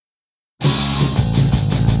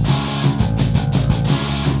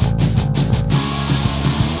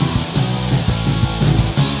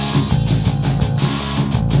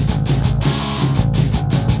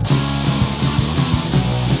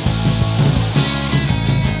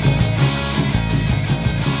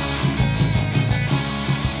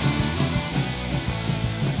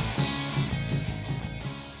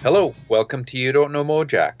Hello, welcome to You Don't Know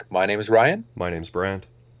Mojack. My name is Ryan. My name's Brand.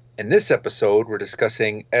 In this episode, we're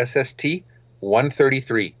discussing SST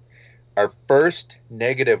 133, our first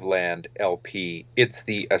Negativland LP. It's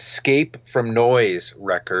the Escape from Noise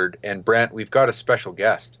record. And Brent, we've got a special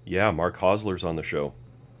guest. Yeah, Mark Hosler's on the show.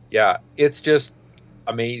 Yeah, it's just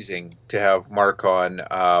amazing to have Mark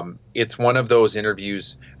on. It's one of those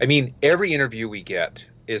interviews. I mean, every interview we get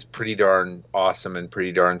is pretty darn awesome and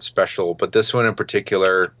pretty darn special, but this one in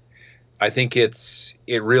particular, I think it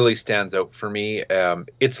really stands out for me.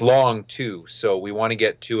 It's long too, so we want to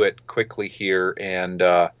get to it quickly here. And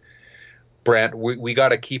Brent, we got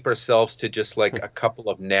to keep ourselves to just like a couple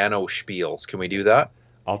of nano spiels. Can we do that?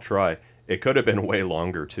 I'll try. It could have been way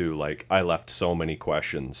longer too. Like I left so many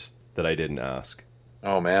questions that I didn't ask.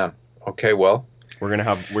 Oh man. Okay, well, We're gonna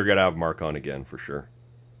have Mark on again for sure.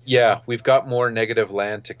 yeah, we've got more Negative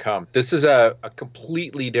Land to come. This is a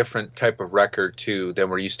completely different type of record too than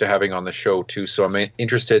we're used to having on the show too. So I'm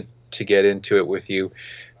interested to get into it with you.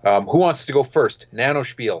 Who wants to go first? Nano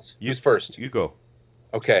spiels. You Who's first? you go.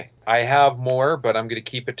 Okay, I have more, but I'm going to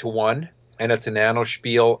keep it to one, and it's a nano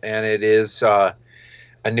spiel, and it is a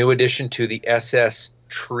new addition to the SS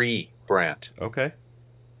Tree brand. Okay.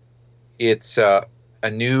 It's a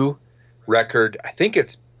new record. I think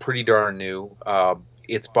it's pretty darn new.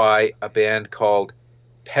 It's by a band called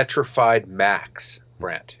Petrified Max.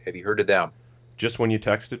 Brent, have you heard of them? Just when you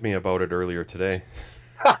texted me about it earlier today.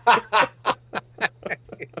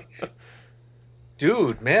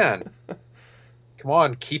 Dude, man, come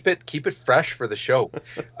on, keep it fresh for the show.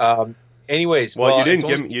 Anyways, Well, you it's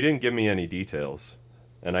didn't only you didn't give me any details.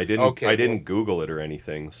 And I didn't okay. I Well, didn't Google it or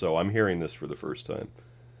anything, so I'm hearing this for the first time.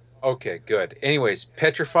 okay, good. Anyways,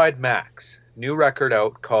 Petrified Max, new record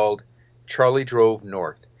out called Charlie Drove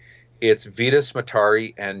North. It's Vitas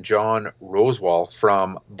Matari and John Rosewall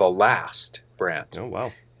from The Last brand. Oh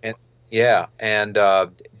wow. And yeah, and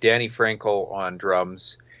Danny Frankel on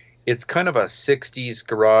drums. It's kind of a 60s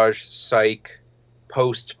garage psych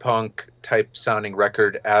post-punk type sounding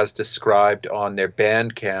record as described on their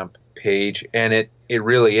Bandcamp page, and it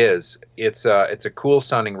really is. It's a cool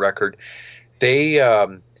sounding record. They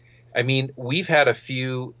I mean, we've had a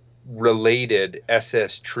few related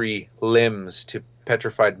SS Tree limbs to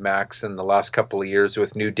Petrified Max in the last couple of years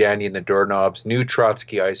with new Danny and the Doorknobs, new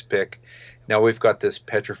Trotsky Ice Pick. Now we've got this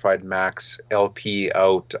Petrified Max LP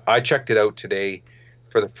out. I checked it out today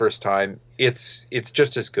for the first time. It's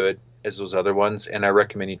just as good as those other ones, and I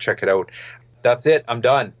recommend you check it out. That's it. I'm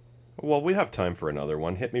done. Well, we have time for another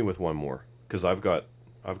one. Hit me with one more, because I've got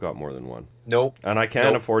more than one. Nope. And I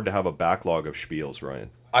can't Nope. afford to have a backlog of spiels, Ryan.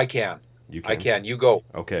 I can. You I can? can. You go.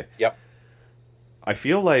 Okay. Yep. I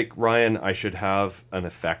feel like, Ryan, I should have an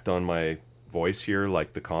effect on my voice here,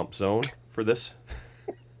 like the comp zone for this.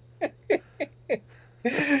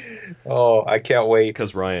 Oh, I can't wait.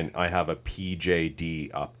 Because, Ryan, I have a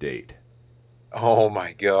PJD update. Oh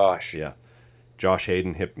my gosh. Yeah. Josh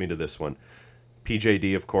Hayden hit me to this one.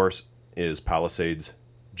 PJD, of course, is Palisades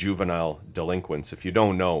Juvenile Delinquents. If you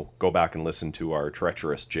don't know, go back and listen to our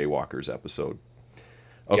Treacherous Jaywalkers episode.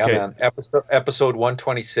 Yeah, Okay. man. Episode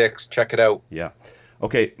 126. Check it out. Yeah.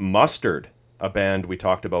 Okay. Mustard, a band we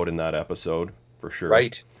talked about in that episode, for sure.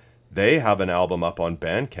 Right. They have an album up on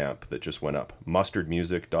Bandcamp that just went up,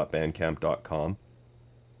 mustardmusic.bandcamp.com.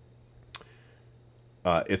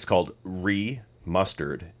 It's called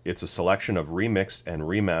Mustard. It's a selection of remixed and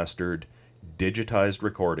remastered digitized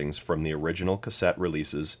recordings from the original cassette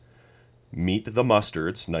releases Meet the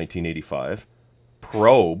Mustards, 1985,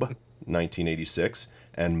 Probe, 1986,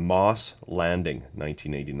 and Moss Landing,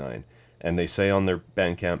 1989. And they say on their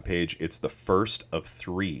Bandcamp page it's the first of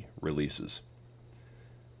three releases.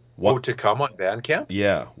 Oh, One, to come on Bandcamp?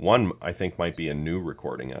 yeah, one I think might be a new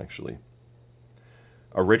recording actually.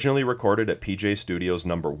 Originally recorded at PJ Studios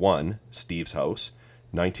number 1, Steve's House,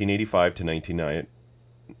 1985 to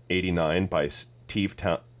 1989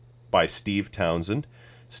 by Steve Townsend.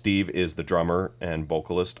 Steve is the drummer and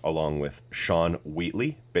vocalist along with Sean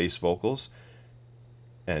Wheatley, bass vocals,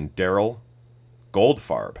 and Daryl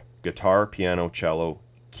Goldfarb, guitar, piano, cello,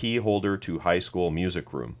 key holder to high school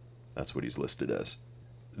music room. That's what he's listed as.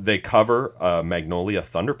 They cover a Magnolia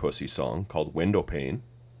Thunderpussy song called Window Pane,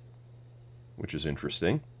 which is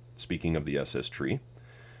interesting, speaking of the SS Tree.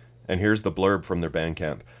 And here's the blurb from their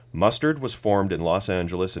Bandcamp. Mustard was formed in Los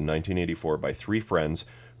Angeles in 1984 by three friends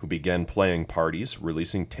who began playing parties,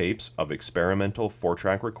 releasing tapes of experimental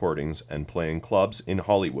 4-track recordings, and playing clubs in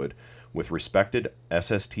Hollywood with respected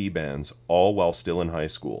SST bands, all while still in high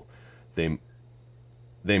school. They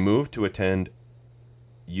moved to attend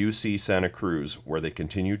UC Santa Cruz, where they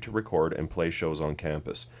continued to record and play shows on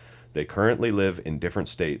campus. They currently live in different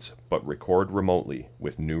states, but record remotely,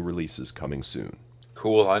 with new releases coming soon.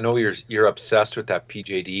 Cool. I know you're obsessed with that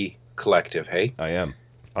PJD collective, hey? I am.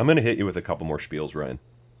 I'm going to hit you with a couple more spiels, Ryan.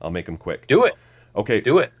 I'll make them quick. Do it. Okay.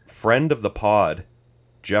 Do it. Friend of the pod,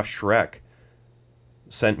 Jeff Schreck,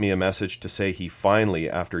 sent me a message to say he finally,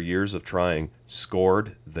 after years of trying,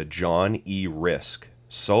 scored the John E. Risk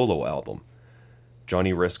solo album. John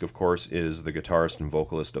E. Risk, of course, is the guitarist and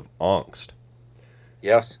vocalist of Angst.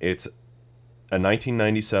 Yes. It's a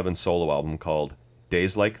 1997 solo album called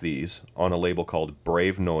Days Like These on a label called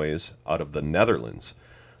Brave Noise out of the Netherlands.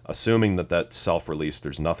 Assuming that that's self-released,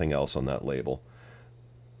 there's nothing else on that label.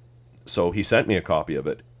 So he sent me a copy of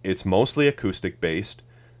it. It's mostly acoustic based,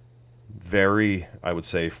 very, I would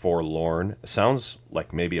say, forlorn. Sounds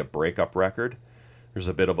like maybe a breakup record. There's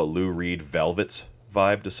a bit of a Lou Reed Velvets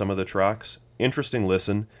vibe to some of the tracks. Interesting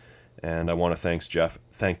listen, and I want to thank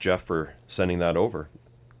Jeff for sending that over.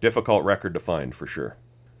 Difficult record to find, for sure.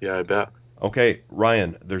 Yeah, I bet. Okay,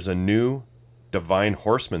 Ryan, there's a new Divine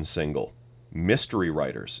Horseman single, Mystery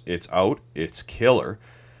Writers. It's out, it's killer.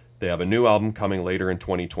 They have a new album coming later in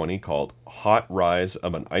 2020 called Hot Rise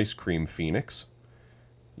of an Ice Cream Phoenix.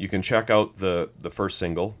 You can check out the first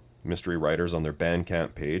single, Mystery Writers, on their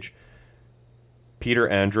Bandcamp page. Peter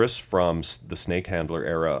Andrus from the Snake Handler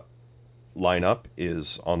era lineup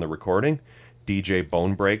is on the recording. DJ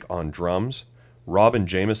Bonebreak on drums. Robin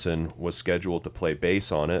Jameson was scheduled to play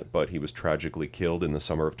bass on it, but he was tragically killed in the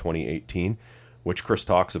summer of 2018, which Chris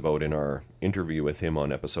talks about in our interview with him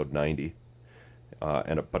on episode 90.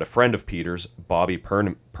 But a friend of Peter's, Bobby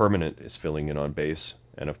Permanent, is filling in on bass,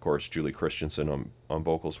 and of course Julie Christensen on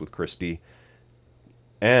vocals with Chris D.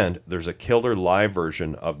 And there's a killer live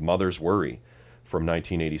version of Mother's Worry from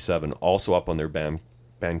 1987, also up on their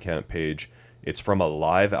Bandcamp page. It's from a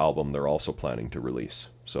live album they're also planning to release.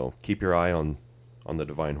 So keep your eye on the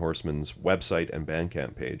Divine Horseman's website and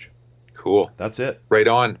Bandcamp page. Cool. That's it. Right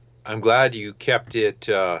on. I'm glad you kept it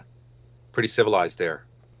pretty civilized there.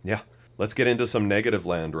 Yeah. Let's get into some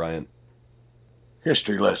Negativland, Ryan.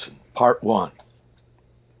 History lesson, part 1.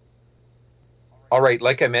 All right.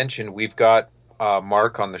 Like I mentioned, we've got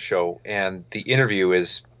Mark on the show, and the interview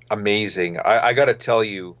is amazing. I got to tell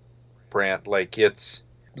you, Brant, like it's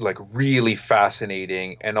like really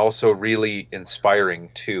fascinating and also really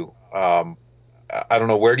inspiring too. I don't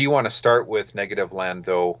know, where do you want to start with Negativland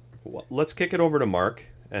though? Well, let's kick it over to Mark,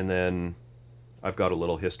 and then I've got a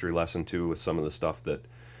little history lesson too with some of the stuff that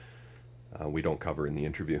we don't cover in the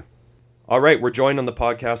interview. All right, we're joined on the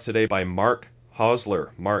podcast today by Mark Hosler.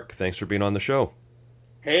 Mark, thanks for being on the show.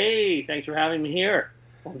 Hey, thanks for having me here,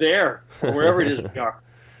 or there, or wherever it is we are.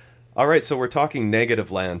 All right, so we're talking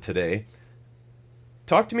Negativland today.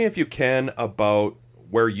 Talk to me, if you can, about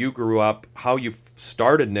where you grew up, how you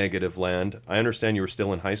started Negativland. I understand you were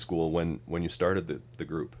still in high school when you started the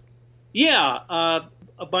group. Yeah,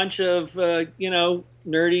 a bunch of, nerdy,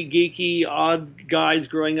 geeky, odd guys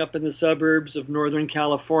growing up in the suburbs of Northern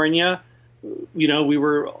California.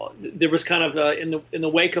 There was kind of, in the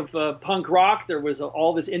wake of punk rock, there was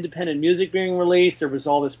all this independent music being released. There was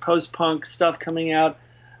all this post-punk stuff coming out.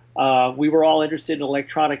 We were all interested in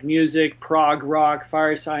electronic music, prog rock,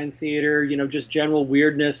 fireside theater, just general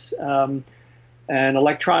weirdness, and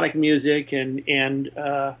electronic music. And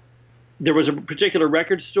there was a particular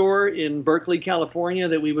record store in Berkeley, California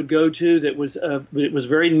that we would go to that was it was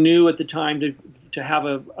very new at the time to have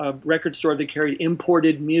a record store that carried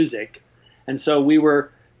imported music. And so we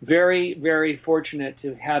were very, very fortunate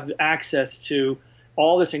to have access to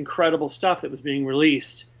all this incredible stuff that was being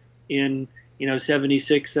released in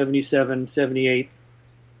 76, 77, 78,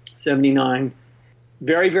 79.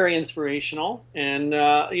 Very, very inspirational. And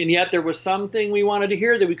yet there was something we wanted to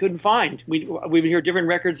hear that we couldn't find. We would hear different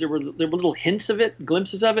records. There were little hints of it,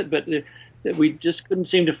 glimpses of it, but that we just couldn't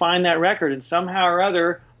seem to find that record. And somehow or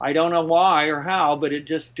other, I don't know why or how, but it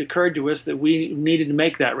just occurred to us that we needed to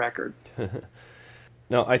make that record.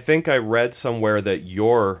 Now, I think I read somewhere that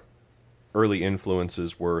your early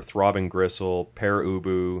influences were Throbbing Gristle, Pere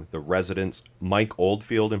Ubu, The Residents. Mike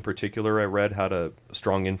Oldfield in particular, I read, had a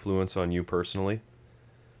strong influence on you personally.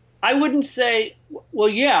 I wouldn't say, well,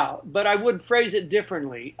 yeah, but I would phrase it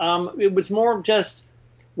differently. It was more just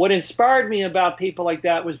what inspired me about people like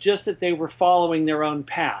that was just that they were following their own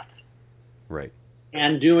path. Right.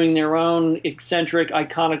 And doing their own eccentric,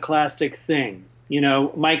 iconoclastic thing.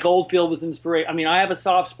 Mike Oldfield was inspiration. I mean, I have a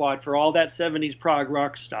soft spot for all that 70s prog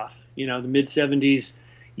rock stuff. The mid 70s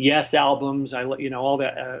Yes albums. All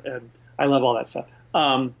that. I love all that stuff.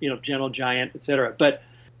 Gentle Giant, etc. But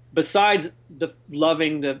besides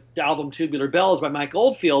loving the album Tubular Bells by Mike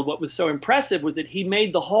Oldfield, what was so impressive was that he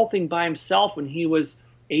made the whole thing by himself when he was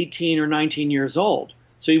 18 or 19 years old.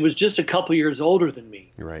 So he was just a couple years older than me.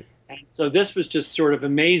 Right. And so this was just sort of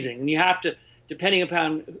amazing. And you have to, depending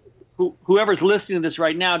upon whoever's listening to this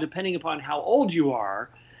right now, depending upon how old you are,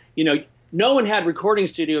 no one had recording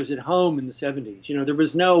studios at home in the 70s. There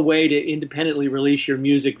was no way to independently release your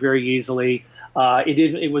music very easily.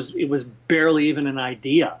 It was barely even an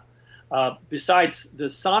idea. Besides the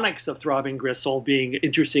sonics of Throbbing Gristle being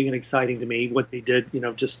interesting and exciting to me, what they did,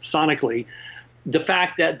 just sonically, the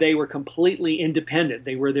fact that they were completely independent.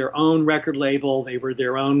 They were their own record label. They were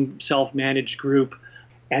their own self-managed group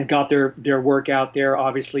and got their work out there,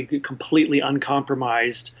 obviously completely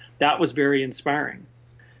uncompromised. That was very inspiring.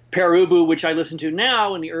 Pere Ubu, which I listen to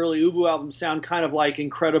now, and the early Ubu albums sound kind of like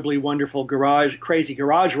incredibly wonderful crazy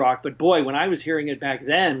garage rock. But boy, when I was hearing it back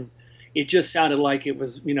then, it just sounded like it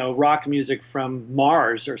was, rock music from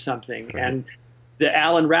Mars or something. Right. And the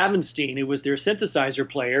Alan Ravenstein, who was their synthesizer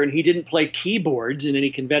player, and he didn't play keyboards in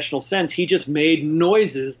any conventional sense. He just made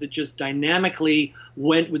noises that just dynamically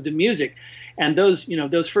went with the music. And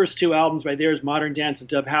those first two albums by theirs, Modern Dance and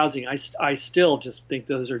Dub Housing, I still just think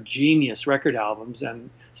those are genius record albums and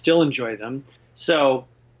still enjoy them. So,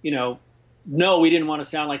 no, we didn't want to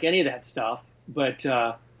sound like any of that stuff, but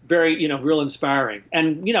very, real inspiring.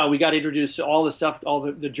 And, we got introduced to all the stuff, all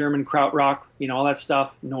the German krautrock, all that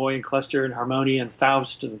stuff, Neu and Cluster and Harmonia and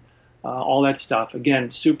Faust and all that stuff.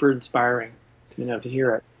 Again, super inspiring, to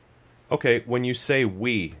hear it. Okay, when you say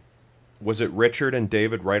we, was it Richard and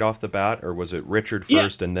David right off the bat, or was it Richard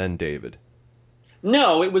first and then David?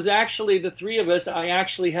 No, it was actually the three of us. I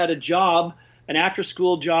actually had a job, an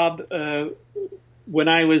after-school job, when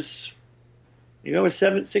I was,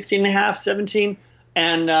 16 and a half, 17.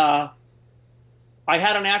 And I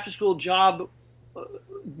had an after-school job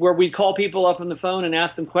where we'd call people up on the phone and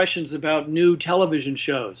ask them questions about new television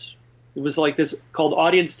shows. It was like this called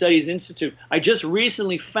Audience Studies Institute. I just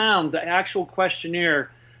recently found the actual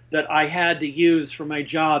questionnaire that I had to use for my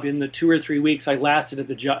job in the 2 or 3 weeks I lasted at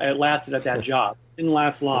that job. It didn't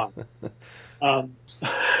last long. I've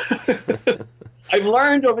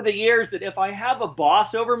learned over the years that if I have a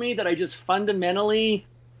boss over me that I just fundamentally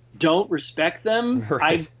don't respect them, right.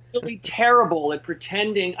 I'm really terrible at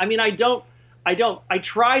pretending. I mean, I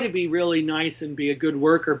try to be really nice and be a good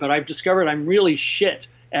worker, but I've discovered I'm really shit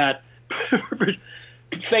at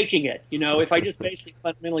faking it. If I just basically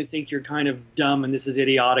fundamentally think you're kind of dumb and this is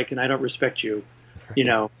idiotic and I don't respect you,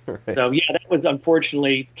 Right. So yeah, that was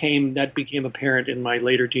unfortunately became apparent in my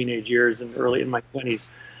later teenage years and early in my 20s.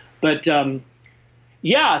 But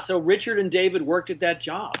yeah, so Richard and David worked at that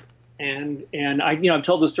job, and I've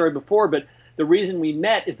told the story before, but the reason we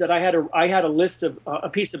met is that I had a list of a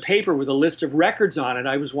piece of paper with a list of records on it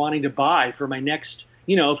I was wanting to buy for my next.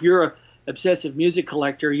 If you're a obsessive music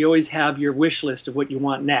collector, you always have your wish list of what you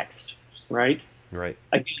want next, right? Right.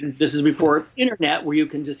 Again, this is before internet, where you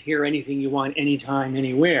can just hear anything you want, anytime,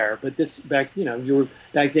 anywhere. But this back then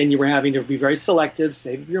you were having to be very selective,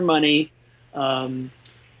 save your money. Some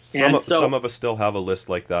of us still have a list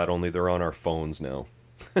like that, only they're on our phones now.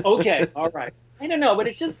 Okay, all right. I don't know, but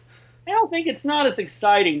it's just, I don't think it's not as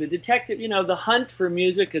exciting. The detective, the hunt for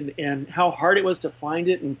music and how hard it was to find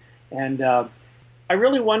it, and I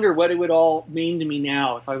really wonder what it would all mean to me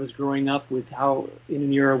now if I was growing up with how in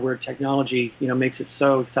an era where technology, makes it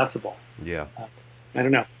so accessible. Yeah. I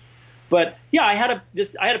don't know. But yeah, I had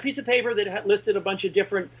a piece of paper that had listed a bunch of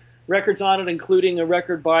different records on it, including a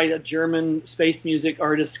record by a German space music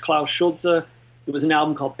artist, Klaus Schulze. It was an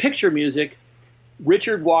album called Picture Music.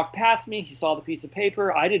 Richard walked past me. He saw the piece of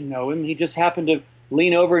paper. I didn't know him. He just happened to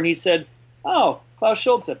lean over and he said, "Oh, Klaus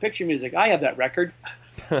Schulze, Picture Music. I have that record."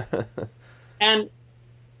 And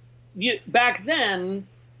back then,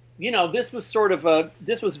 this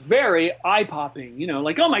was very eye-popping,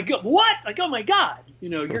 like, oh my God, what? Like, oh my God,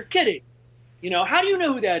 you're kidding. How do you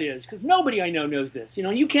know who that is? Because nobody I know knows this.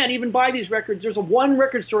 You can't even buy these records. There's one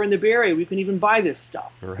record store in the Bay Area where you can even buy this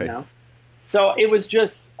stuff. Right. So it was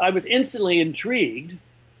just, I was instantly intrigued.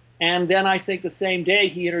 And then I think the same day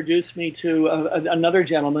he introduced me to another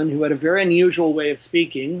gentleman who had a very unusual way of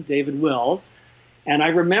speaking, David Wills. And I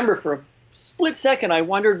remember for a split second, I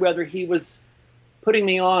wondered whether he was putting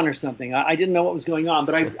me on or something. I didn't know what was going on,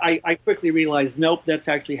 but I quickly realized, nope, that's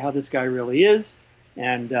actually how this guy really is.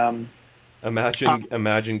 And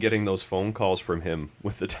imagine getting those phone calls from him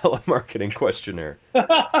with the telemarketing questionnaire.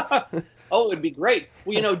 Oh, it'd be great.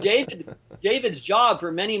 Well, David's job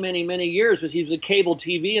for many, many, many years was he was a cable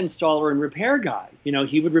TV installer and repair guy.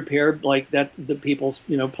 He would repair like that the people's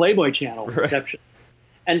Playboy channel reception,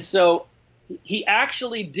 and so he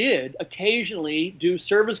actually did occasionally do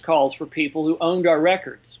service calls for people who owned our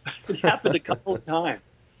records. It happened a couple of times.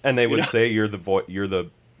 And they would say you're the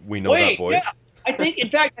we know that voice? Yeah. In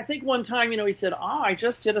fact, one time, he said, I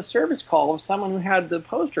just did a service call of someone who had the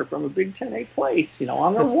poster from a Big Ten A place,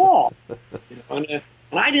 on their wall. And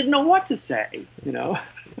I didn't know what to say.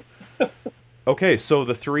 Okay, so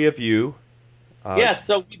the three of you. Yes,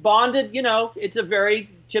 so we bonded, it's a very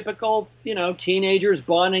typical, teenagers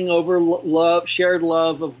bonding over shared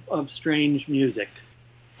love of strange music.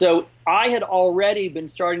 So I had already been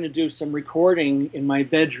starting to do some recording in my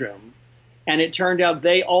bedroom. And it turned out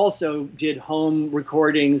they also did home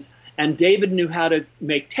recordings. And David knew how to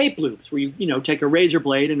make tape loops, where you take a razor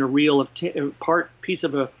blade and a reel of piece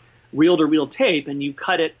of a reel-to-reel tape, and you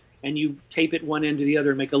cut it and you tape it one end to the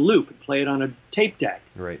other and make a loop and play it on a tape deck.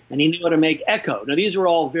 Right. And he knew how to make echo. Now these were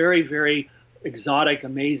all very, very exotic,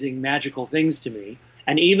 amazing, magical things to me.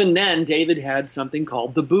 And even then, David had something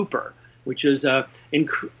called the booper, which is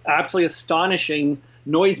absolutely astonishing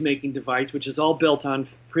noise-making device, which is all built on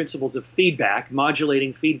principles of feedback,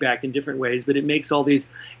 modulating feedback in different ways, but it makes all these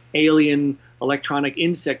alien electronic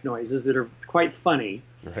insect noises that are quite funny.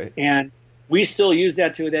 Right. And we still use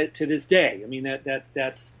that to this day. I mean,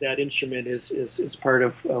 that instrument is part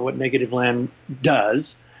of what Negativland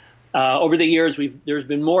does. Over the years, there's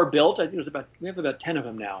been more built. I think we have about 10 of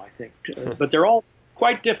them now, I think, but they're all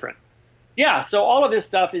quite different. Yeah. So all of this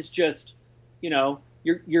stuff is just,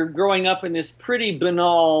 you're growing up in this pretty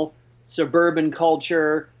banal suburban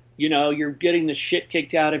culture. You're getting the shit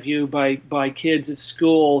kicked out of you by kids at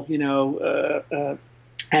school.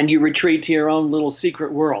 And you retreat to your own little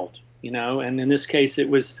secret world. And in this case,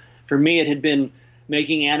 for me, it had been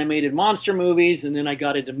making animated monster movies, and then I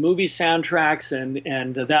got into movie soundtracks,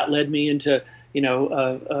 and that led me into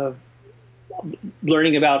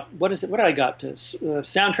learning about what did I got to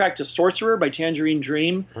soundtrack to Sorcerer by Tangerine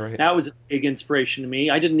Dream. Right. That was a big inspiration to me.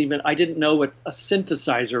 I didn't know what a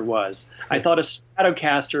synthesizer was. I thought a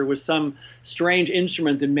Stratocaster was some strange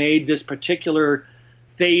instrument that made this particular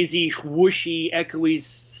phasey, whooshy, echoey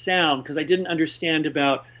sound, because I didn't understand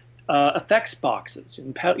about effects boxes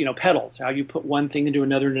and pedals, how you put one thing into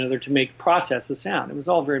another to process the sound. It was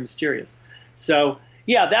all very mysterious. So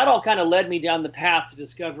yeah, that all kind of led me down the path to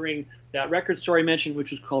discovering that record store I mentioned,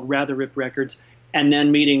 which was called Rather Rip Records, and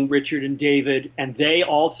then meeting Richard and David. And they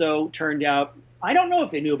also turned out, I don't know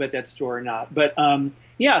if they knew about that store or not, but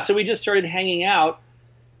so we just started hanging out,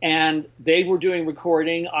 and they were doing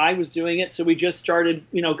recording, I was doing it, so we just started,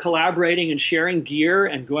 collaborating and sharing gear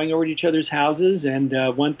and going over to each other's houses. And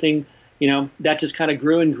one thing, that just kind of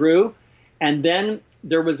grew and grew. And then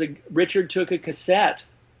Richard took a cassette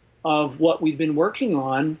of what we'd been working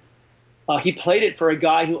on. He played it for a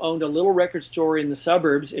guy who owned a little record store in the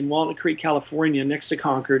suburbs in Walnut Creek, California, next to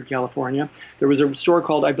Concord, California. There was a store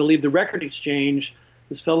called, I believe, the Record Exchange.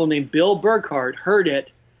 This fellow named Bill Burkhardt heard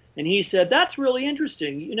it, and he said, "That's really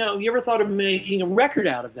interesting. You ever thought of making a record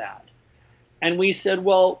out of that?" And we said,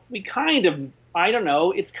 "Well, we kind of, I don't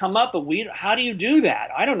know, it's come up, but how do you do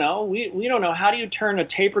that? I don't know. We don't know. How do you turn a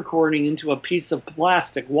tape recording into a piece of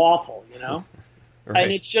plastic waffle, Right.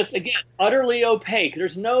 And it's just, again, utterly opaque.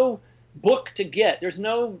 There's no book to get. There's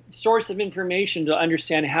no source of information to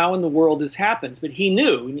understand how in the world this happens. But he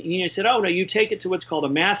knew. And he said, "Oh, no, you take it to what's called a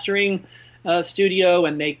mastering studio,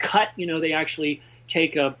 and they cut, they actually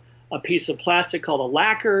take a piece of plastic called a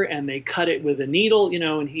lacquer, and they cut it with a needle,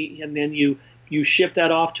 and then you ship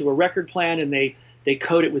that off to a record plant, and they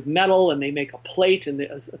coat it with metal, and they make a plate and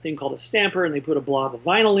a thing called a stamper, and they put a blob of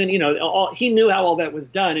vinyl in. He knew how all that was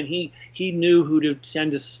done, and he knew who to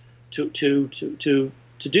send us to do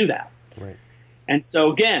that. Right. And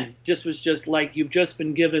so again, just was just like you've just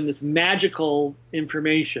been given this magical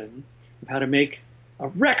information of how to make a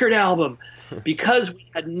record album, because we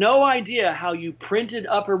had no idea how you printed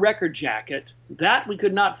up a record jacket. That we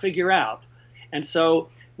could not figure out. And so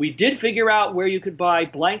we did figure out where you could buy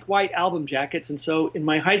blank white album jackets. And so in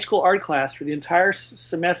my high school art class for the entire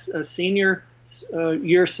senior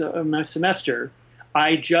year semester,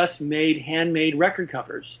 I just made handmade record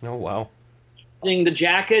covers. Oh, wow. Using the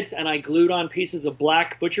jackets, and I glued on pieces of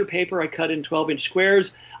black butcher paper I cut in 12-inch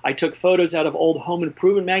squares. I took photos out of old home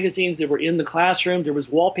improvement magazines that were in the classroom. There was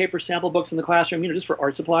wallpaper sample books in the classroom, just for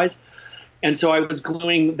art supplies. And so I was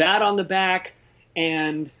gluing that on the back,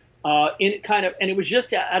 and it was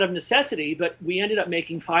just out of necessity, but we ended up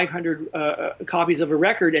making 500 copies of a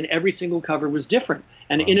record, and every single cover was different.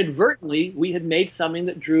 And inadvertently, we had made something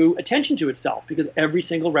that drew attention to itself, because every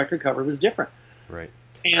single record cover was different. Right.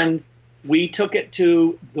 And we took it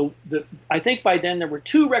to I think by then there were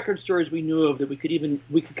 2 record stores we knew of that we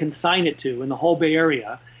could consign it to in the whole Bay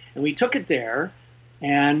Area, and we took it there,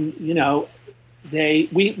 and we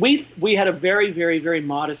had a very, very, very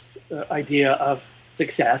modest idea of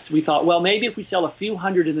success. We thought, well, maybe if we sell a few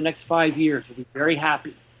hundred in the next 5 years, we'll be very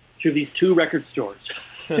happy through these 2 record stores.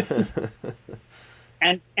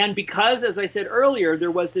 And because, as I said earlier, there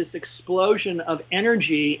was this explosion of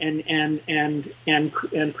energy and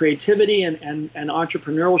creativity and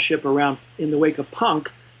entrepreneurship around in the wake of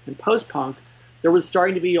punk and post-punk, there was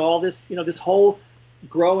starting to be all this, this whole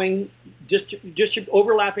growing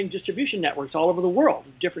overlapping distribution networks all over the world,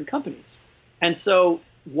 different companies. And so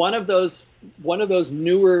one of those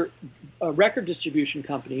newer record distribution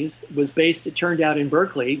companies was based, it turned out, in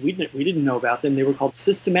Berkeley. We didn't know about them. They were called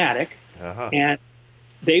Systematic. And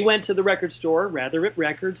they went to the record store, Rather It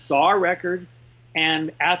Records, saw our record,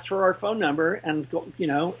 and asked for our phone number, and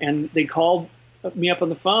and they called me up on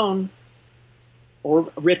the phone,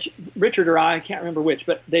 or Richard or I can't remember which,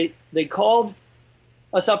 but they called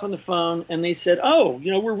us up on the phone and they said, "Oh,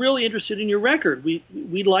 we're really interested in your record.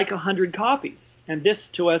 We'd like 100 copies." And this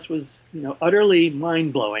to us was, utterly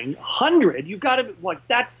mind blowing. 100? You've got to,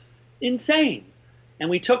 that's insane.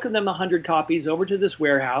 And we took them 100 copies over to this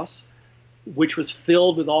warehouse, which was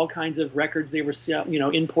filled with all kinds of records they were,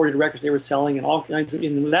 imported records they were selling, and all kinds of,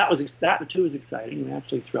 that too was exciting and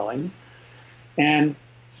absolutely thrilling. And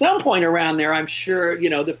some point around there, I'm sure,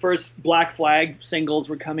 the first Black Flag singles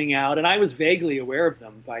were coming out, and I was vaguely aware of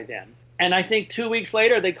them by then. And I think 2 weeks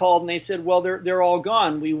later they called and they said, "Well, they're all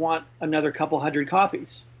gone. We want another couple hundred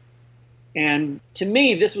copies." And to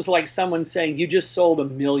me, this was like someone saying, "You just sold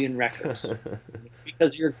 1 million records,"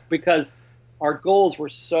 because our goals were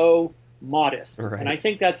so modest. Right. And I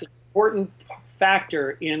think that's an important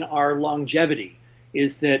factor in our longevity,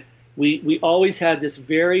 is that we always had this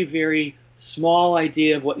very, very small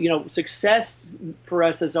idea of what, success for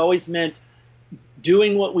us has always meant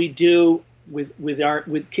doing what we do with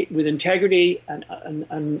integrity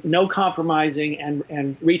and no compromising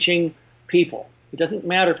and reaching people. It doesn't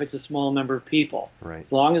matter if it's a small number of people. Right.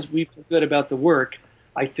 As long as we feel good about the work,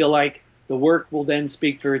 I feel like the work will then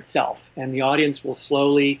speak for itself, and the audience will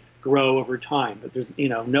slowly grow over time. But there's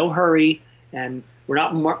no hurry, and we're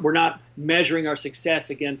not measuring our success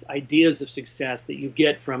against ideas of success that you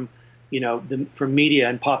get from from media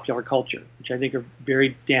and popular culture, which I think are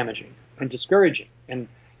very damaging and discouraging. And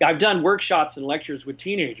I've done workshops and lectures with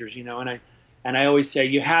teenagers, and I always say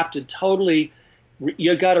you got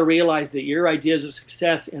to realize that your ideas of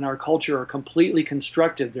success in our culture are completely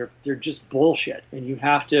constructed. They're just bullshit, and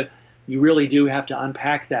you really do have to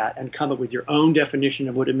unpack that and come up with your own definition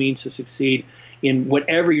of what it means to succeed in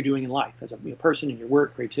whatever you're doing in life, as a person, in your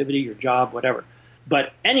work, creativity, your job, whatever.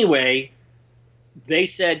 But anyway, they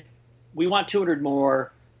said, "We want 200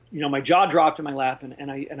 more." My jaw dropped in my lap,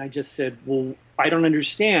 and I just said, "Well, I don't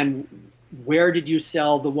understand. Where did you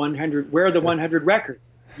sell the 100? Where are the 100 records?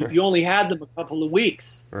 You only had them a couple of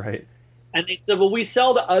weeks." Right. And they said, "Well, we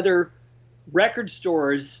sell to other record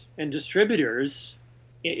stores and distributors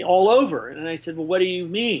all over." And I said, "Well, what do you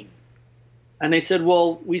mean?" And they said,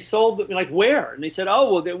 "Well, we sold them." Like, where? And they said,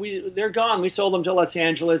 "Oh, well, they're gone. We sold them to Los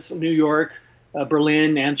Angeles, New York,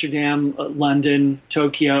 Berlin, Amsterdam, London,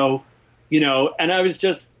 Tokyo." And I was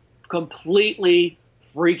just completely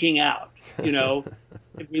freaking out,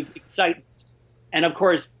 with excitement. And of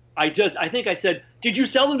course, I think I said, "Did you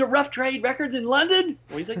sell them to Rough Trade Records in London?"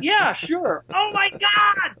 Well, he's like, "Yeah, sure." Oh my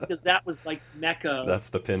God! Because that was like Mecca. That's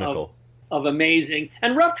the pinnacle of amazing.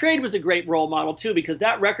 And Rough Trade was a great role model too, because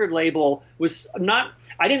that record label was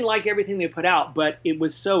I didn't like everything they put out, but it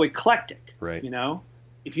was so eclectic. Right.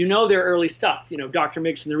 If their early stuff, Dr.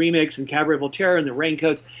 Mix and the Remix and Cabaret Voltaire and the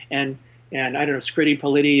Raincoats and I don't know, Scritti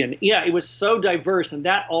Politti, and it was so diverse, and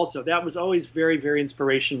that was always very, very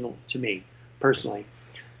inspirational to me personally.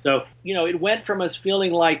 So, it went from us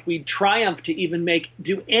feeling like we triumphed to even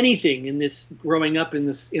do anything in this, growing up in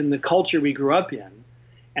the culture we grew up in,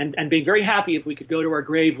 and being very happy if we could go to our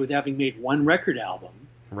grave with having made one record album.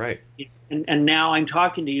 Right. And now I'm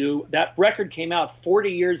talking to you, that record came out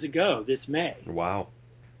 40 years ago this May. Wow.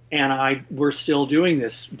 And we're still doing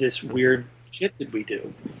this weird shit that we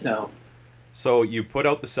do. So you put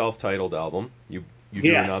out the self-titled album. You do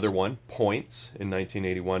Yes. another one, Points, in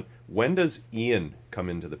 1981. When does Ian come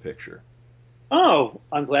into the picture? Oh,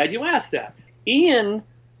 I'm glad you asked that. Ian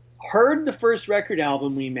heard the first record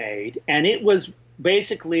album we made, and it was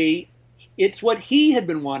basically, it's what he had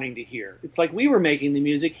been wanting to hear. It's like we were making the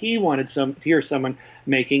music he wanted to hear someone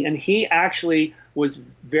making, and he actually was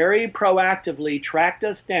very proactively tracked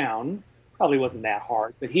us down. Probably wasn't that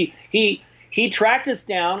hard, but he tracked us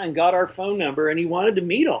down and got our phone number, and he wanted to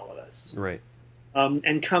meet all of us. Right.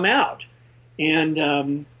 And come out.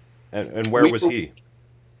 And where was he?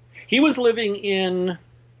 He was living in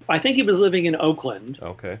Oakland.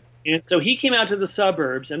 Okay. And so he came out to the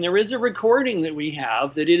suburbs, and there is a recording that we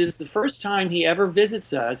have that it is the first time he ever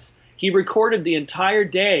visits us. He recorded the entire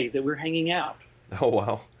day that we're hanging out. Oh,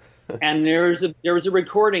 wow. And there was a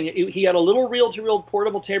recording. He had a little reel-to-reel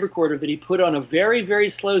portable tape recorder that he put on a very, very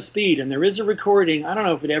slow speed. And there is a recording. I don't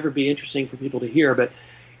know if it'd ever be interesting for people to hear, but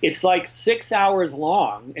it's like 6 hours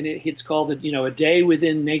long, and it's called, A Day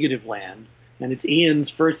Within Negativland. And it's Ian's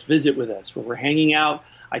first visit with us, where we're hanging out.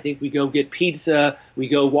 I think we go get pizza. We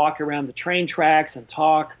go walk around the train tracks and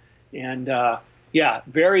talk. And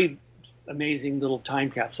very amazing little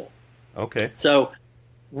time capsule. Okay. So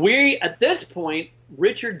at this point,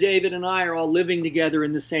 Richard, David, and I are all living together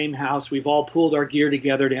in the same house. We've all pulled our gear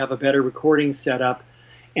together to have a better recording setup.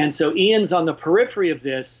 And so Ian's on the periphery of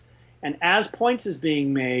this. And as Points is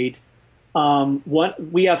being made,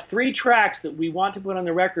 we have 3 tracks that we want to put on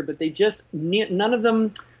the record, but none of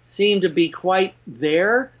them seem to be quite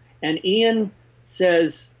there. And Ian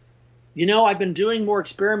says, I've been doing more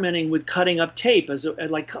experimenting with cutting up tape,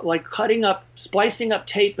 splicing up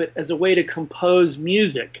tape as a way to compose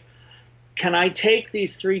music. Can I take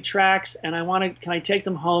these 3 tracks and can I take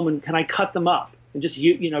them home and can I cut them up and just,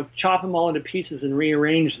 chop them all into pieces and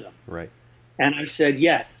rearrange them? Right. And I said,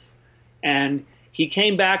 yes. And he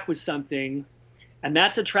came back with something, and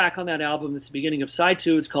that's a track on that album. It's the beginning of side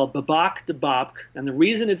 2. It's called Babak de Babk. And the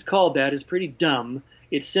reason it's called that is pretty dumb.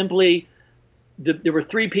 It's simply, there were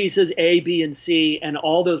 3 pieces, A, B, and C, and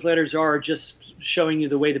all those letters are just showing you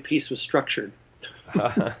the way the piece was structured.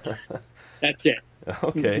 That's it.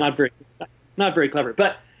 Okay. Not very clever.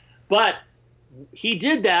 But he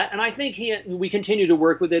did that, and I think we continue to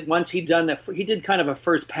work with it. Once he'd done that, he did kind of a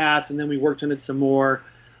first pass, and then we worked on it some more.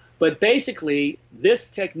 But basically, this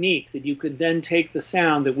technique that you could then take the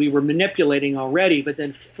sound that we were manipulating already, but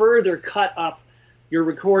then further cut up your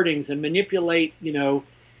recordings and manipulate,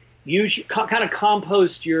 kind of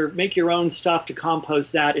compost make your own stuff to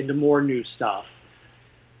compost that into more new stuff.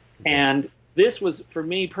 And this was, for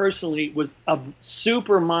me personally, was a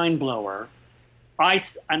super mind blower. I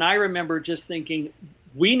remember just thinking,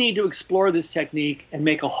 we need to explore this technique and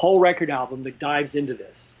make a whole record album that dives into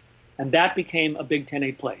this. And that became a Big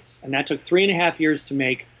 10-8 place. And that took 3.5 years to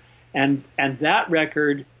make. And that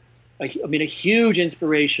record, a huge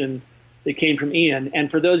inspiration that came from Ian. And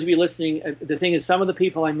for those of you listening, the thing is, some of the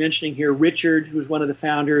people I'm mentioning here, Richard, who's one of the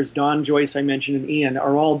founders, Don Joyce I mentioned, and Ian,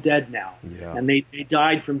 are all dead now. Yeah. And they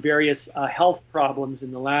died from various health problems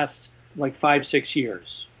in the last 5-6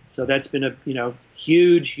 years. So that's been a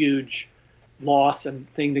huge loss and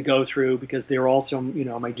thing to go through, because they were also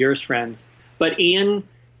my dearest friends. But Ian,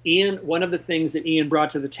 one of the things that Ian brought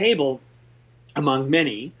to the table, among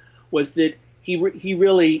many, was that he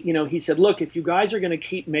really, he said, look, if you guys are going to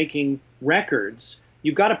keep making records,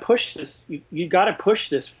 you've got to push this. You've got to push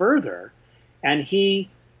this further. And he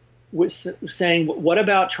was saying, what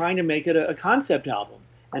about trying to make it a concept album?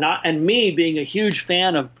 And me being a huge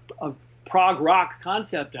fan of prog rock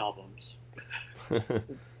concept albums.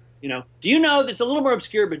 Do you know, it's a little more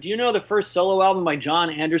obscure, but do you know the first solo album by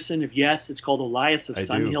John Anderson of Yes? It's called Elias of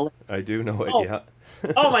Sunhill. I do know it, yeah.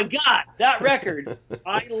 Oh my God, that record.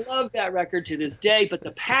 I love that record to this day, but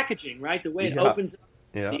the packaging, right? The way it opens up,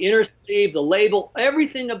 the inner sleeve, the label,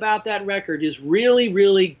 everything about that record is really,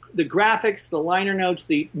 really, the graphics, the liner notes,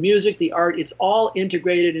 the music, the art, it's all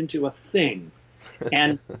integrated into a thing.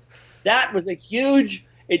 And that was a huge...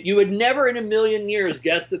 you would never in a million years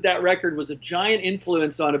guess that record was a giant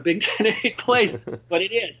influence on a Big 10-8 place, but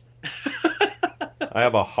it is. I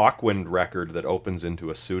have a Hawkwind record that opens into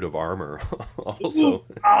a suit of armor also. Ooh.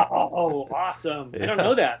 Oh, awesome. Yeah. I don't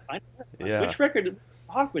know that. Yeah. Which record?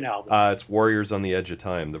 Hawkwind album? It's Warriors on the Edge of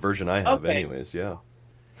Time, the version I have anyways, yeah.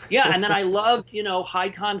 Yeah, and then I loved, high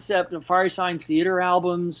concept and Fire Sign Theater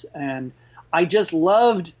albums, and I just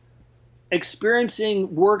loved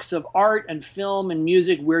experiencing works of art and film and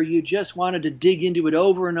music where you just wanted to dig into it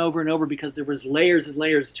over and over and over because there was layers and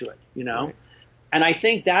layers to it, Right. And I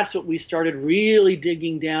think that's what we started really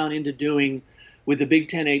digging down into doing with the Big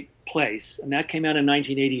 10-8 place, and that came out in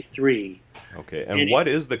 1983. Okay, and what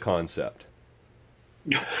is the concept?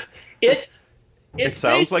 It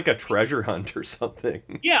sounds like a treasure hunt or something.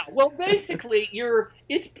 Yeah, well, basically,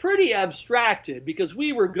 it's pretty abstracted because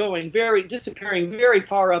we were disappearing very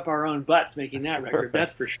far up our own butts making that record,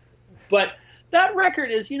 that's for sure. But that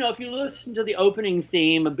record is, if you listen to the opening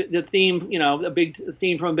theme, the theme, a big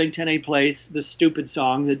theme from a Big 10-8 place, the stupid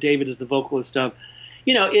song that David is the vocalist of,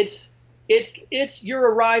 it's you're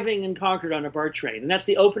arriving in Concord on a BART train, and that's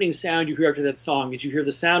the opening sound you hear after that song. Is you hear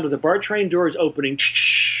the sound of the BART train doors opening,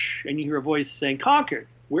 and you hear a voice saying, "Concord,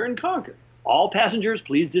 we're in Concord. All passengers,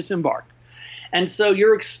 please disembark." And so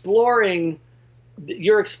you're exploring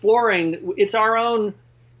you're exploring. It's our own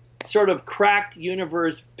sort of cracked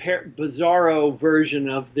universe, bizarro version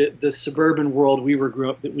of the suburban world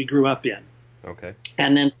that we grew up in. Okay.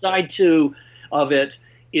 And then side two of it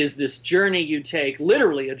is this journey you take,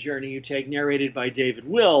 literally a journey you take, narrated by David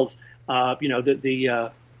Wills.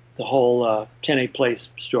 The whole Tenet Place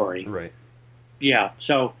story. Right. Yeah.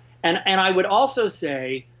 So, and I would also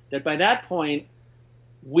say that by that point,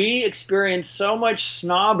 we experienced so much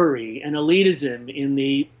snobbery and elitism in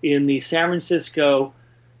the San Francisco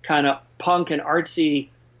kind of punk and artsy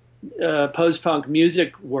post-punk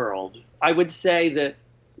music world. I would say that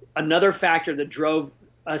another factor that drove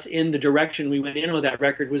us in the direction we went in with that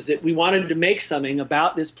record was that we wanted to make something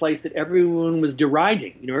about this place that everyone was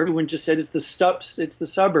deriding. Everyone just said it's the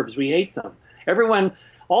suburbs, we hate them.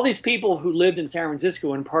 All these people who lived in San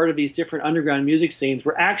Francisco and part of these different underground music scenes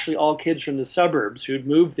were actually all kids from the suburbs who'd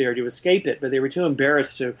moved there to escape it, but they were too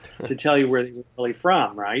embarrassed to tell you where they were really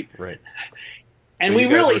from, right? Right. And so we you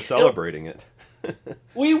guys really were celebrating it.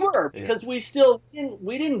 We were, because we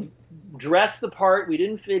didn't dress the part. We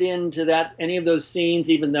didn't fit into any of those scenes,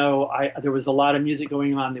 even though there was a lot of music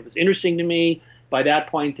going on that was interesting to me. By that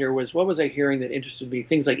point, what was I hearing that interested me?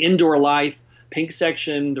 Things like Indoor Life, Pink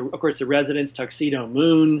Section, of course, The Residents, Tuxedo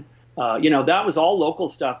Moon. That was all local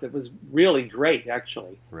stuff that was really great,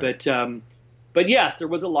 actually. Right. But yes, there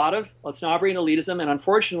was a lot of snobbery and elitism, and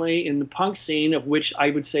unfortunately, in the punk scene, of which I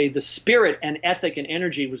would say the spirit and ethic and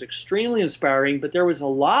energy was extremely inspiring, but there was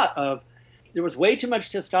way too much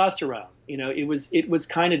testosterone. It was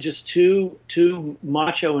kind of just too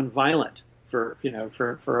macho and violent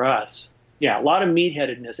for us. Yeah, a lot of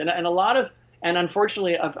meatheadedness and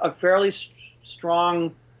unfortunately a fairly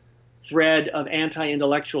strong thread of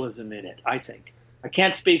anti-intellectualism in it. I think I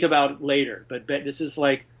can't speak about later, but this is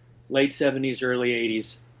like late 70s, early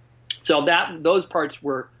 80s. So those parts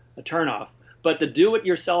were a turnoff. But the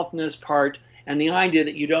do-it-yourselfness part and the idea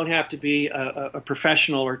that you don't have to be a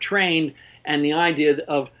professional or trained, and the idea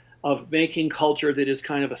of making culture that is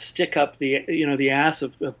kind of a stick up the ass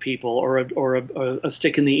of people, or a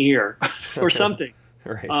stick in the ear or something.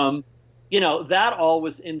 Right. That all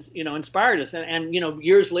was inspired us. And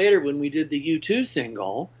years later when we did the U2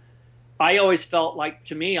 single, I always felt like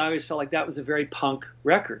that was a very punk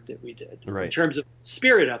record that we did, right, in terms of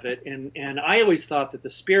spirit of it. And I always thought that the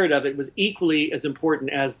spirit of it was equally as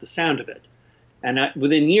important as the sound of it. And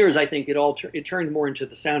within years, I think it turned more into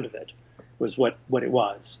the sound of it was what it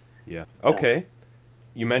was. Yeah. Okay.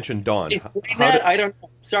 You mentioned Dawn. I don't know.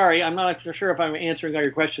 Sorry, I'm not sure if I'm answering all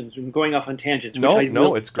your questions. I'm going off on tangents. No,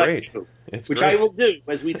 it's great. I will do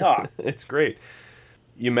as we talk. It's great.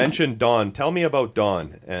 You mentioned Don. Tell me about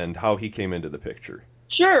Don and how he came into the picture.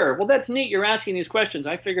 Sure. Well, that's neat. You're asking these questions.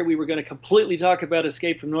 I figured we were going to completely talk about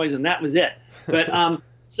Escape from Noise, and that was it. But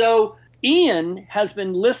so Ian has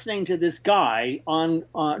been listening to this guy on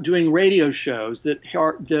doing radio shows that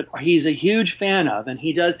he's a huge fan of, and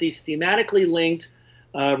he does these thematically linked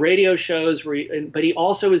radio shows. But he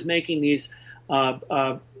also is making these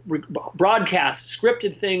broadcasts,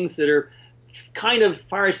 scripted things that are kind of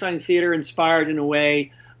Fireside Theater inspired in a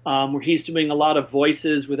way, where he's doing a lot of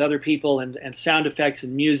voices with other people and sound effects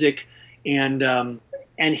and music. And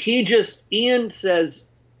Ian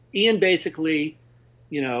basically,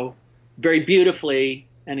 very beautifully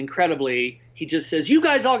and incredibly, he just says, you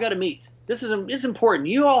guys all got to meet. This is important.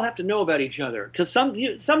 You all have to know about each other, because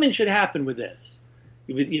something should happen with this,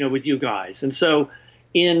 with you guys. And so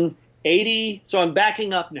so I'm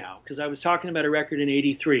backing up now, because I was talking about a record in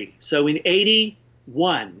 83. So in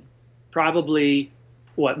 81, probably,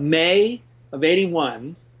 May of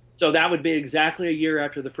 81, so that would be exactly a year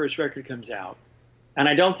after the first record comes out. And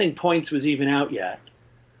I don't think Points was even out yet.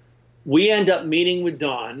 We end up meeting with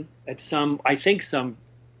Don at some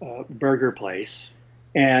burger place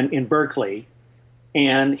and in Berkeley.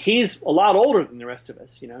 And he's a lot older than the rest of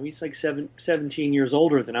us. He's like 17 years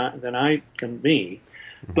older than me.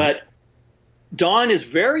 Mm-hmm. But Don is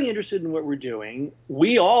very interested in what we're doing.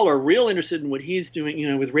 We all are real interested in what he's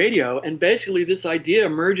doing, with radio. And basically this idea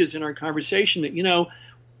emerges in our conversation that,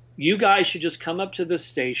 you guys should just come up to the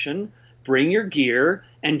station, bring your gear,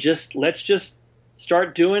 and let's just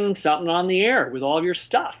start doing something on the air with all of your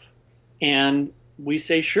stuff. And we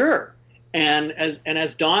say, sure. And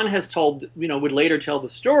as Don has told, would later tell the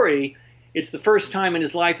story, it's the first time in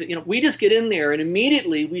his life that, we just get in there and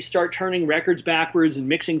immediately we start turning records backwards and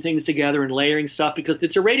mixing things together and layering stuff, because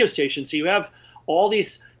it's a radio station. So you have all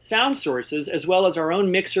these sound sources as well as our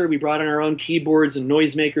own mixer. We brought in our own keyboards and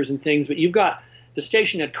noisemakers and things, but you've got the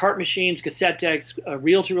station had cart machines, cassette decks,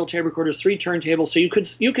 reel-to-reel tape recorders, 3 turntables. So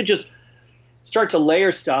you could just start to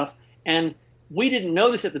layer stuff. And we didn't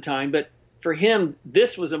know this at the time, but for him,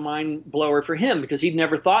 this was a mind blower for him because he'd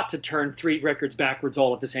never thought to turn 3 records backwards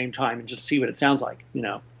all at the same time and just see what it sounds like, you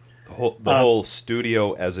know. The whole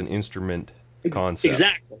studio as an instrument concept.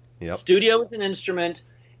 Exactly. Yep. Studio is an instrument,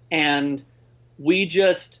 and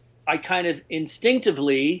I kind of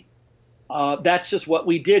instinctively, that's just what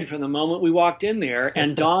we did from the moment we walked in there.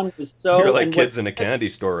 And Don was so... You're like kids in a candy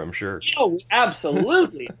store, I'm sure.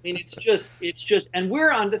 Absolutely. I mean, it's just, and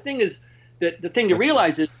we're on, the thing is, the thing to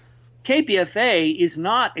realize is KPFA is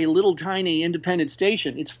not a little tiny independent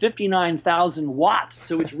station. It's 59,000 watts.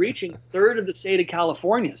 So it's reaching a third of the state of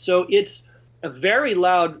California. So it's a very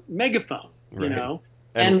loud megaphone, you know.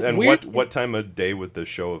 And what time of day would the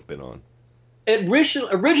show have been on?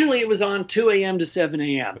 Originally, it was on 2 a.m. to 7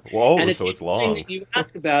 a.m. Whoa, and so it's long. That you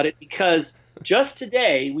ask about it because just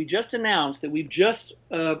today we just announced that we've just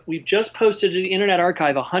posted to the Internet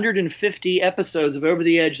Archive 150 episodes of Over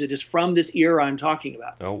the Edge that is from this era I'm talking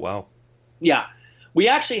about. Oh wow! Yeah, we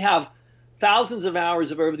actually have thousands of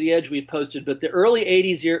hours of Over the Edge we've posted, but the early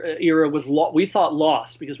 80s era was we thought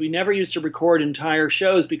lost because we never used to record entire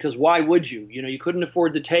shows because why would you? You know, you couldn't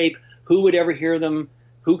afford the tape. Who would ever hear them?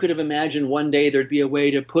 Who could have imagined one day there'd be a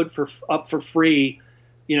way to put up for free,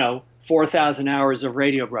 you know, 4,000 hours of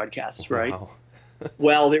radio broadcasts, right? Wow.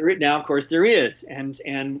 Well, now, of course, there is.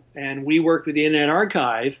 And we worked with the Internet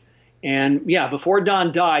Archive. And, yeah, before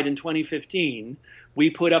Don died in 2015,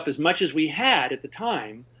 we put up as much as we had at the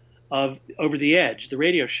time of Over the Edge, the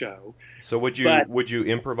radio show. So would you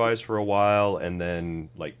improvise for a while and then,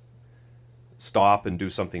 like, stop and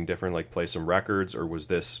do something different, like play some records, or was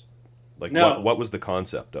this... Like no. What was the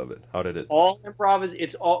concept of it? How did it? All improvised.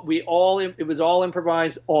 It was all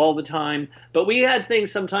improvised all the time. But we had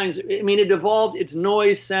things sometimes. I mean, it evolved. It's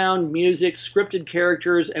noise, sound, music, scripted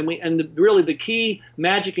characters, and really the key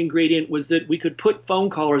magic ingredient was that we could put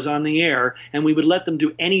phone callers on the air, and we would let them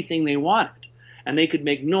do anything they wanted, and they could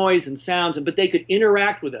make noise and sounds, but they could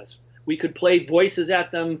interact with us. We could play voices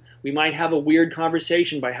at them. We might have a weird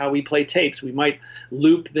conversation by how we play tapes. We might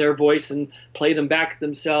loop their voice and play them back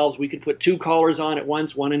themselves. We could put 2 callers on at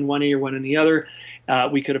once, one in one ear, one in the other.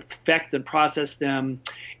 We could affect and process them.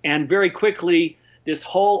 And very quickly, this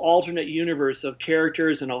whole alternate universe of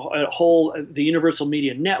characters and the Universal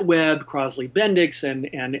Media NetWeb, Crosley Bendix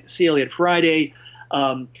and C. Elliott Friday,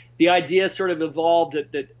 the idea sort of evolved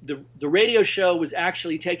that the radio show was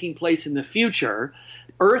actually taking place in the future.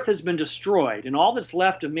 Earth has been destroyed, and all that's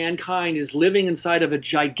left of mankind is living inside of a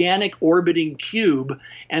gigantic orbiting cube.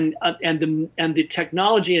 And the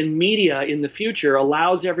technology and media in the future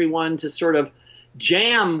allows everyone to sort of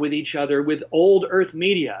jam with each other with old Earth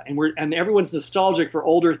media, and everyone's nostalgic for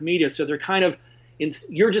old Earth media. So they're kind of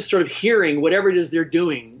you're just sort of hearing whatever it is they're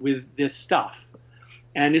doing with this stuff.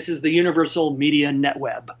 And this is the Universal Media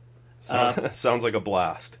NetWeb. Sounds like a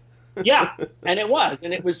blast. Yeah, and it was.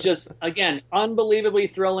 And it was just, again, unbelievably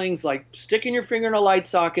thrilling. It's like sticking your finger in a light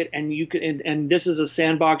socket, and you could, and this is a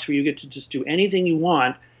sandbox where you get to just do anything you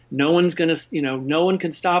want. No one's going to, no one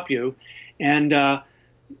can stop you. And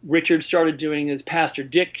Richard started doing his Pastor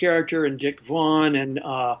Dick character and Dick Vaughn, and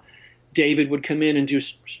David would come in and do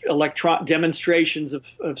demonstrations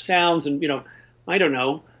of sounds and, I don't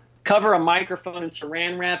know, cover a microphone in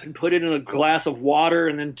saran wrap and put it in a glass of water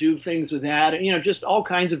and then do things with that. And, just all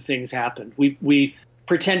kinds of things happened. We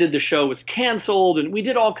pretended the show was canceled, and we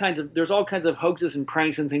did there's all kinds of hoaxes and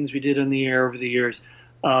pranks and things we did on the air over the years.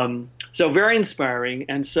 So very inspiring.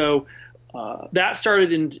 And so that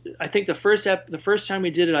started in, I think the first time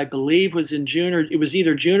we did it, I believe, was in June, or it was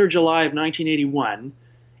either June or July of 1981.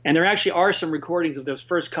 And there actually are some recordings of those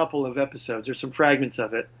first couple of episodes. There's some fragments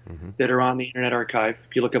of it that are on the Internet Archive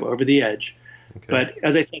if you look up Over the Edge. Okay. But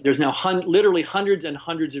as I said, there's now literally hundreds and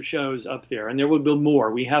hundreds of shows up there, and there will be more.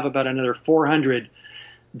 We have about another 400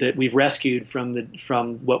 that we've rescued from the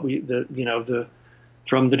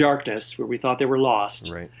darkness where we thought they were lost.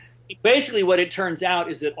 Right. Basically, what it turns out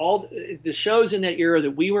is that all the shows in that era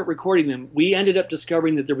that we weren't recording them, we ended up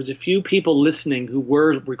discovering that there was a few people listening who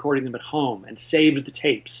were recording them at home and saved the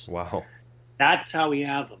tapes. Wow. That's how we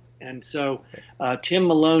have them. And so Tim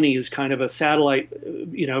Maloney is kind of a satellite,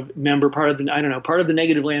 member, part of the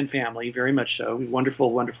Negativland family, very much so. He's a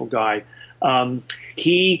wonderful, wonderful guy.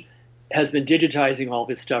 He has been digitizing all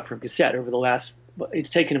this stuff from cassette over the last, it's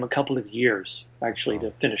taken him a couple of years, actually,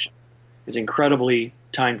 to finish it. It's incredibly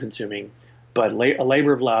time-consuming, but a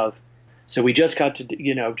labor of love. So we just got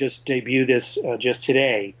to, just debut this just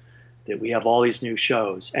today, that we have all these new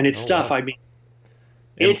shows. And it's stuff, wow. I mean,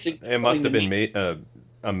 it must have been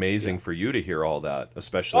amazing for you to hear all that,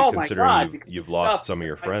 especially considering you've lost some of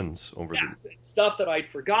your friends over stuff that I'd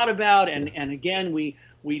forgot about. And again,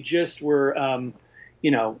 we just were,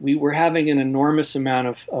 we were having an enormous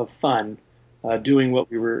amount of fun doing what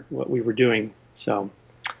we were doing. So,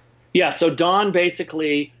 yeah. So Don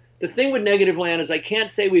basically, the thing with Negativland is I can't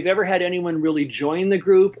say we've ever had anyone really join the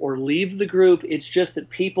group or leave the group. It's just that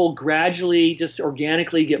people gradually, just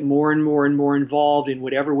organically, get more and more and more involved in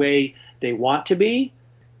whatever way they want to be.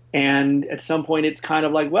 And at some point, it's kind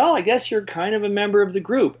of like, well, I guess you're kind of a member of the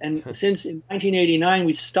group. And since in 1989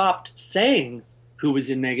 we stopped saying who was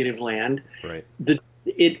in Negativland, right.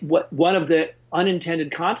 One of the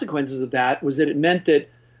unintended consequences of that was that it meant that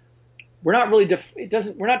we're not really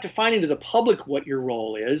we're not defining to the public what your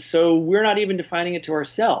role is, so we're not even defining it to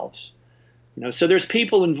ourselves. So there's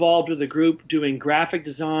people involved with the group doing graphic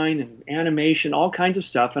design and animation, all kinds of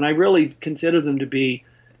stuff, and I really consider them to be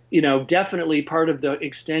definitely part of the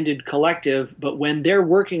extended collective, but when they're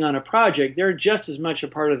working on a project, they're just as much a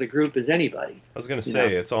part of the group as anybody. I was going to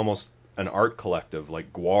say, it's almost an art collective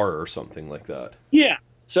like Gwar or something like that. Yeah.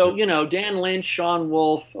 So, Dan Lynch, Sean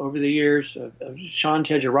Wolf, over the years, Sean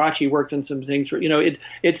Tejirachi worked on some things.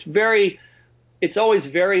 It's always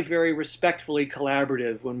very, very respectfully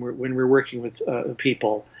collaborative when we're working with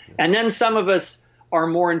people. And then some of us are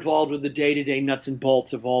more involved with the day-to-day nuts and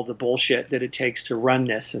bolts of all the bullshit that it takes to run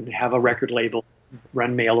this and have a record label,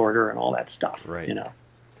 run mail order and all that stuff. Right.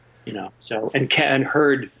 So and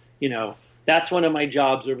herd, that's one of my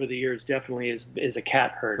jobs over the years, definitely is a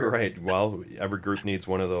cat herder. Right. Well, every group needs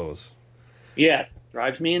one of those. Yes.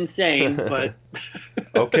 Drives me insane, but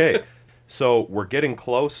okay. So we're getting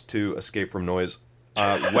close to Escape from Noise.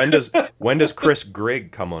 When does Chris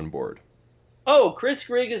Grigg come on board? Oh, Chris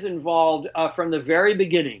Grigg is involved from the very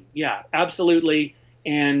beginning. Yeah, absolutely.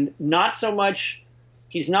 And he's not so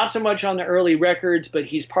much on the early records, but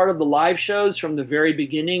he's part of the live shows from the very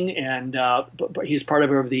beginning, and but he's part of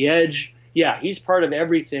Over the Edge. Yeah, he's part of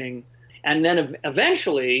everything. And then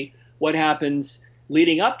eventually what happens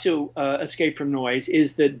leading up to Escape from Noise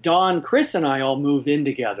is that Don, Chris, and I all move in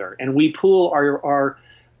together, and we pool our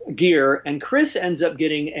gear, and Chris ends up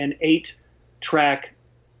getting an 8-track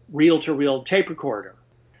reel-to-reel tape recorder.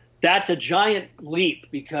 That's a giant leap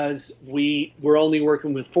because we were only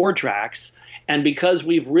working with 4 tracks, and because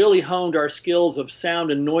we've really honed our skills of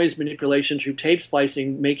sound and noise manipulation through tape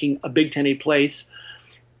splicing, making a Big Ten 8 place,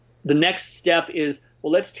 the next step is,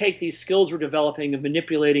 well, let's take these skills we're developing of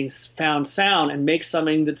manipulating found sound and make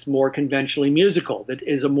something that's more conventionally musical, that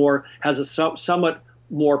is has a somewhat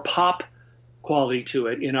more pop quality to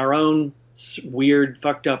it in our own weird,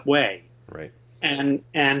 fucked up way. Right. And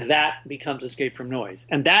that becomes Escape from Noise,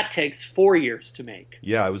 and that takes 4 years to make.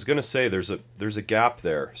 Yeah, I was going to say there's a gap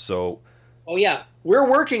there. So. Oh yeah, we're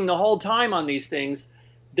working the whole time on these things.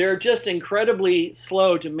 They're just incredibly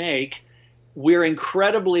slow to make. We're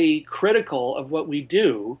incredibly critical of what we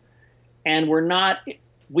do, and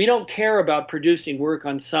we don't care about producing work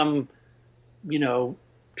on some,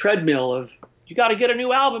 treadmill of, you got to get a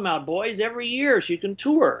new album out, boys, every year so you can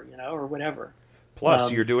tour, or whatever.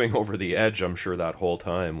 Plus, you're doing Over the Edge, I'm sure, that whole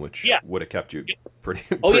time, which would have kept you pretty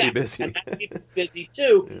busy. And that keeps us busy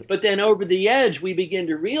too. Yeah. But then Over the Edge, we begin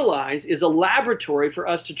to realize, is a laboratory for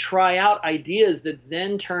us to try out ideas that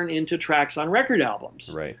then turn into tracks on record albums.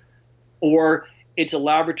 Right. Or it's a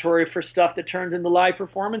laboratory for stuff that turns into live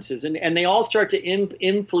performances. And they all start to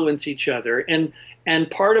influence each other.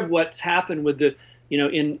 And part of what's happened with the,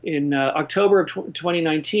 in October of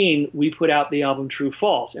 2019, we put out the album True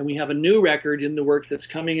False. And we have a new record in the works that's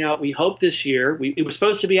coming out, we hope, this year. It was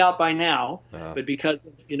supposed to be out by now, but because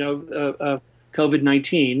of,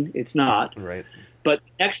 COVID-19, it's not. Right. But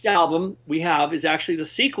the next album we have is actually the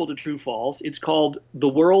sequel to True False. It's called The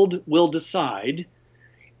World Will Decide.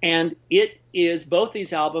 And both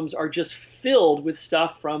these albums are just filled with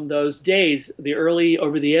stuff from those days, the early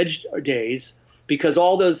Over the Edge days, because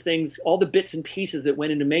all those things, all the bits and pieces that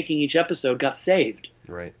went into making each episode got saved.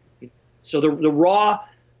 Right. So the raw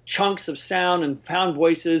chunks of sound and found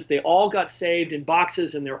voices, they all got saved in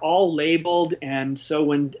boxes, and they're all labeled. And so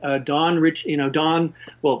when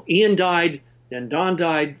Ian died, then Don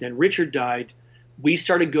died, then Richard died, we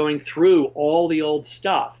started going through all the old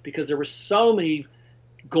stuff because there were so many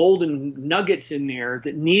golden nuggets in there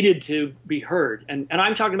that needed to be heard. And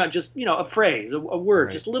I'm talking about just, a phrase, a word,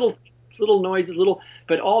 right. Just little noises,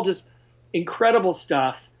 but all just incredible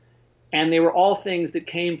stuff. And they were all things that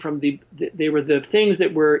came from they were the things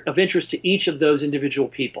that were of interest to each of those individual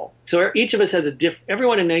people. So each of us has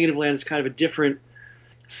everyone in Negativland is kind of a different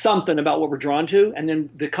something about what we're drawn to. And then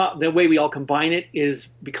the way we all combine it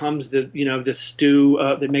becomes the stew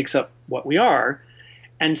that makes up what we are.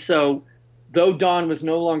 And so, though Don was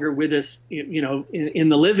no longer with us, in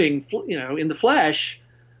the living, in the flesh,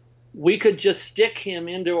 we could just stick him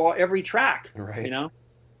into every track, Right.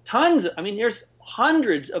 Tons. I mean, there's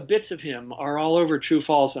hundreds of bits of him are all over True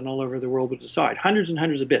False and all over The World Will Decide. Hundreds and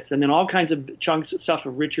hundreds of bits, and then all kinds of chunks of stuff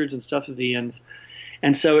of Richards and stuff of Ian's.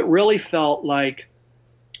 And so it really felt like,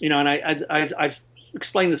 and I've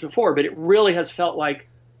explained this before, but it really has felt like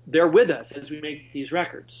they're with us as we make these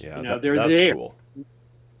records. Yeah, they're that's there. cool.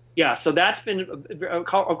 Yeah, so that's been, of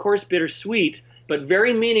course, bittersweet, but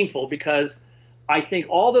very meaningful, because I think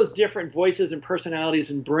all those different voices and personalities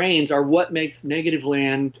and brains are what makes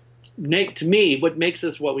Negativland, to me, what makes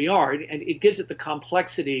us what we are. And it gives it the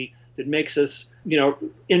complexity that makes us,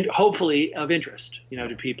 hopefully of interest,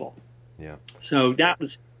 to people. Yeah. So that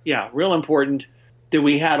was, real important that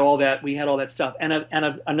we had all that stuff. And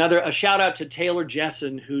a shout out to Taylor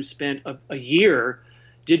Jessen, who spent a year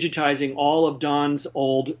digitizing all of Don's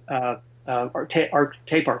old our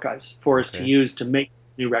tape archives for us to use to make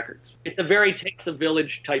new records. It's a very takes a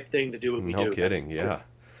village type thing to do what we do. No kidding, yeah.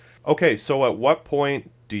 Okay, so at what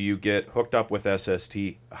point do you get hooked up with SST?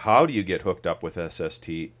 How do you get hooked up with SST?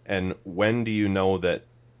 And when do you know that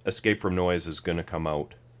Escape from Noise is going to come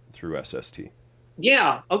out through SST?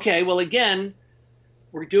 Yeah, okay, well, again,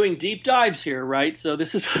 we're doing deep dives here, right? So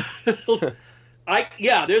this is...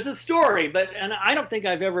 there's a story, and I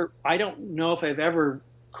don't know if I've ever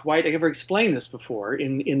explained this before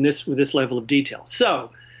with this level of detail.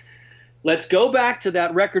 So let's go back to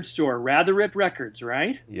that record store, Rather Rip Records,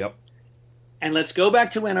 right? Yep. And let's go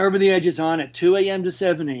back to when Over the Edge is on at 2 a.m. to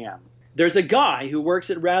 7 a.m. There's a guy who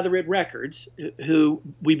works at Rather Rip Records who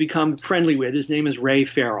we become friendly with. His name is Ray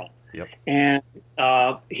Farrell. Yep. And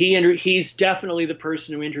he's definitely the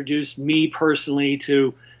person who introduced me personally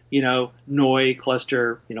to Neu,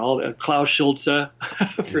 Cluster, Klaus Schulze,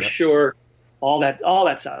 for sure, all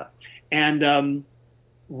that stuff. And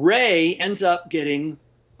Ray ends up getting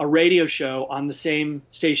a radio show on the same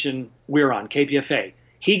station we're on, KPFA.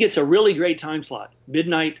 He gets a really great time slot,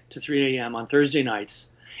 midnight to 3 a.m. on Thursday nights.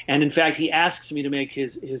 And in fact, he asks me to make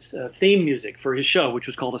his theme music for his show, which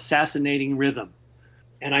was called Assassinating Rhythm.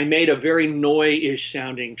 And I made a very Neu-ish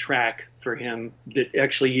sounding track for him that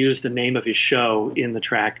actually used the name of his show in the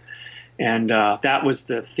track. And that was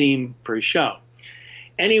the theme for his show.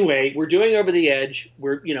 Anyway, we're doing Over the Edge,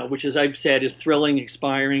 which, as I've said, is thrilling,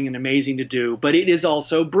 inspiring, and amazing to do. But it is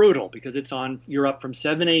also brutal because you're up from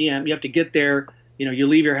 7 a.m. You have to get there. You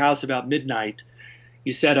leave your house about midnight.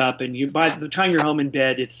 You set up, and by the time you're home in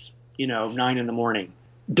bed, it's 9 in the morning.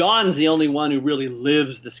 Don's the only one who really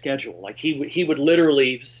lives the schedule. Like he would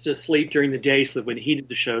literally just sleep during the day, so that when he did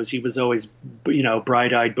the shows, he was always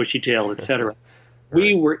bright-eyed, bushy-tailed, etc.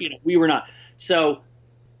 Right. We were not. So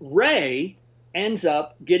Ray ends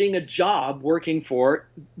up getting a job working for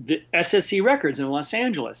the SSC Records in Los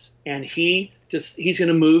Angeles, and he's going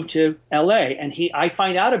to move to LA. And I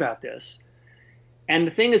find out about this. And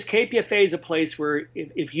the thing is, KPFA is a place where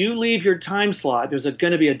if you leave your time slot, there's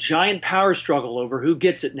going to be a giant power struggle over who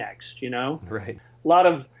gets it next, Right. A lot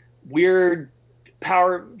of weird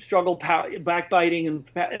power struggle, backbiting, and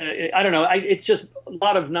I don't know. It's just a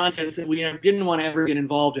lot of nonsense that we didn't want to ever get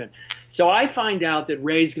involved in. So I find out that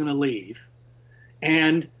Ray's going to leave.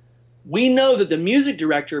 And we know that the music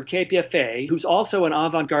director of KPFA, who's also an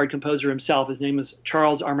avant-garde composer himself, his name is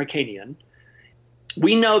Charles Armakanian,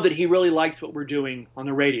 we know that he really likes what we're doing on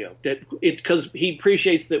the radio, because he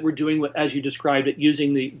appreciates that we're doing what, as you described it,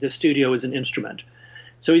 using the studio as an instrument.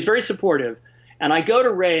 So he's very supportive. And I go to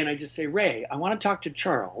Ray and I just say, Ray, I want to talk to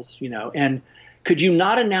Charles, and could you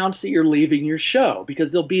not announce that you're leaving your show?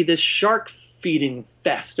 Because there'll be this shark feeding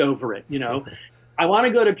fest over it, I want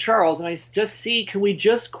to go to Charles and I just see, can we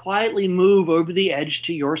just quietly move Over the Edge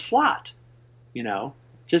to your slot?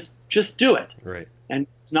 Just do it. Right. And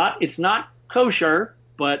it's not kosher,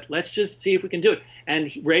 but let's just see if we can do it.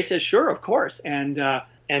 And Ray says, sure, of course. And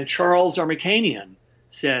Charles Armakanian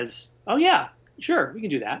says, oh yeah, sure, we can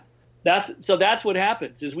do that. That's what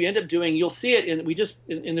happens is we end up doing, you'll see it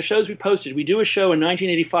in the shows we posted. We do a show in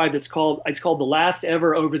 1985 it's called The Last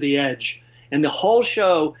Ever Over the Edge. And the whole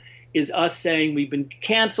show is us saying we've been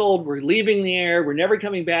canceled, we're leaving the air, we're never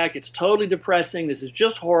coming back, it's totally depressing, this is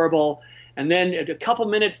just horrible. And then at a couple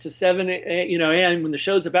minutes to 7 a.m. when the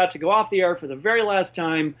show's about to go off the air for the very last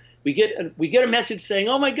time, we get a message saying,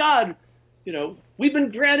 oh my God, we've been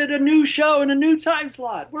granted a new show and a new time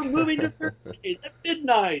slot. We're moving to Thursdays at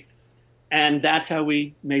midnight. And that's how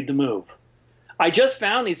we made the move. I just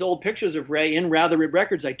found these old pictures of Ray in Rather Rip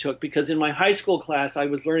Records I took because in my high school class I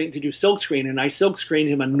was learning to do silkscreen, and I silkscreened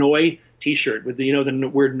him a Neu T-shirt with the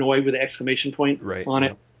word Neu with the exclamation point on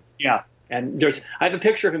it. Yeah, and I have a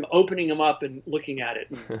picture of him opening them up and looking at it.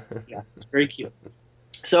 And, yeah, it's very cute.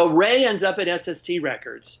 So Ray ends up at SST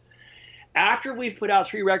Records, after we've put out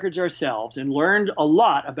 3 records ourselves and learned a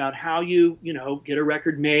lot about how you get a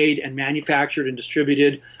record made and manufactured and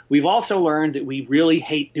distributed, we've also learned that we really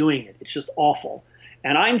hate doing it. It's just awful.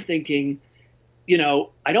 And I'm thinking,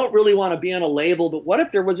 I don't really want to be on a label, but what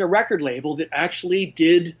if there was a record label that actually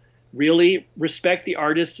did really respect the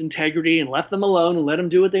artist's integrity and left them alone and let them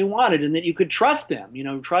do what they wanted, and that you could trust them,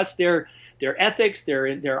 trust their ethics,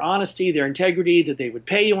 their honesty, their integrity, that they would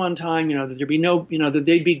pay you on time, that there'd be no, that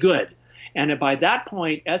they'd be good. And by that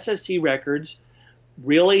point, SST Records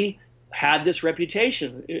really had this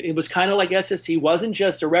reputation. It was kind of like SST wasn't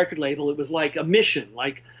just a record label. It was like a mission,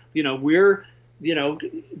 like, we're,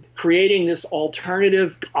 creating this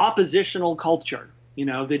alternative oppositional culture,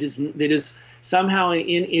 that is somehow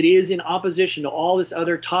it is in opposition to all this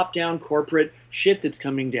other top-down corporate shit that's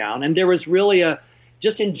coming down. And there was really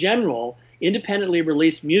just in general, independently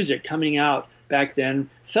released music coming out back then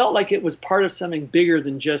felt like it was part of something bigger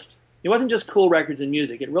than just, it wasn't just cool records and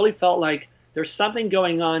music. It really felt like there's something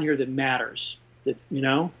going on here that matters. That,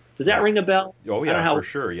 does that ring a bell? Oh yeah, for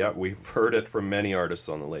sure. Yeah, we've heard it from many artists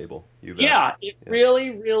on the label. You bet. Yeah, it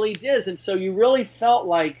really, really does. And so you really felt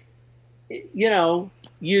like,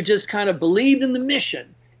 you just kind of believed in the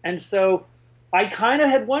mission. And so I kind of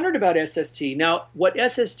had wondered about SST. Now, what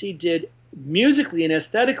SST did musically and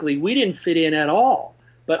aesthetically, we didn't fit in at all.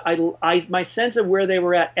 But my sense of where they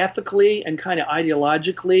were at ethically and kind of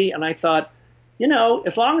ideologically, and I thought,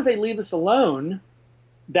 as long as they leave us alone,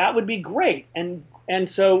 that would be great. And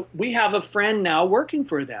so we have a friend now working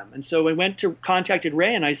for them. And so I contacted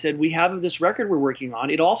Ray and I said, we have this record we're working on.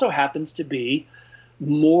 It also happens to be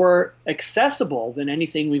more accessible than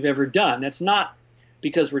anything we've ever done. That's not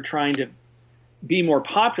because we're trying to be more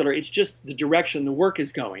popular. It's just the direction the work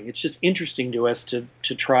is going. It's just interesting to us to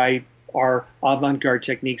try our avant-garde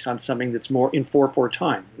techniques on something that's more in 4/4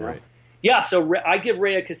 time. Right. Yeah, so I give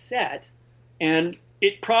Ray a cassette, and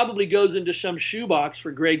it probably goes into some shoebox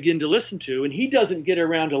for Greg Ginn to listen to, and he doesn't get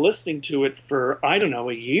around to listening to it for, I don't know,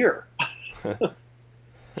 a year.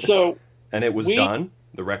 So, and it was done?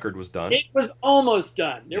 The record was done? It was almost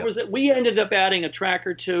done. We ended up adding a track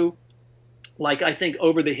or two. Like, I think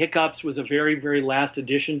Over the Hiccups was a very, very last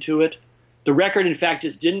addition to it. The record, in fact,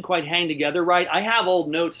 just didn't quite hang together right. I have old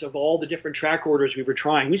notes of all the different track orders we were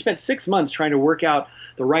trying. We spent 6 months trying to work out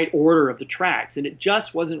the right order of the tracks, and it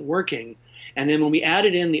just wasn't working. And then when we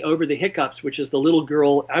added in the Over the Hiccups, which is the little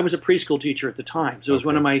girl, I was a preschool teacher at the time, so it was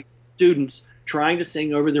one of my students trying to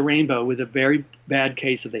sing Over the Rainbow with a very bad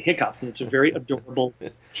case of the hiccups. And it's a very adorable,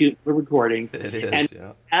 cute recording. It is,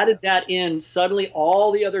 and added that in, suddenly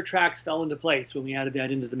all the other tracks fell into place when we added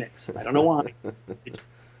that into the mix. I don't know why.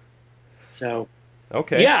 So,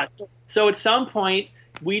 okay. Yeah. So at some point,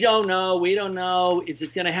 we don't know. Is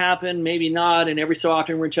it going to happen? Maybe not. And every so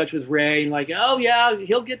often we're in touch with Ray and like, oh yeah,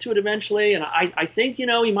 he'll get to it eventually. And I think, he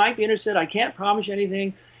might be interested. I can't promise you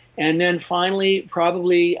anything. And then finally,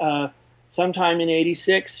 probably sometime in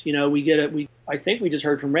 '86, I think we just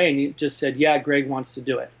heard from Ray and he just said, yeah, Greg wants to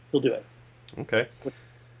do it. He'll do it. Okay.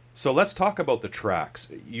 So let's talk about the tracks.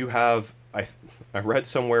 You have, I read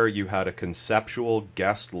somewhere you had a conceptual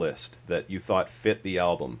guest list that you thought fit the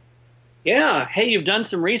album. Yeah. Hey, you've done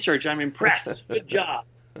some research. I'm impressed. Good job.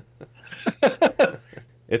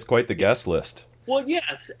 It's quite the guest list. Well,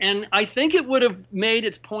 yes. And I think it would have made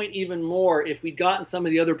its point even more if we'd gotten some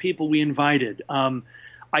of the other people we invited.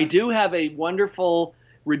 I do have a wonderful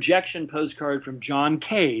rejection postcard from John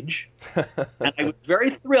Cage. And I was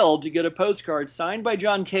very thrilled to get a postcard signed by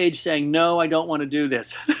John Cage saying, no, I don't want to do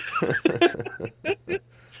this.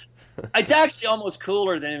 It's actually almost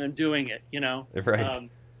cooler than him doing it, Right.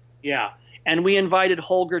 Yeah. And we invited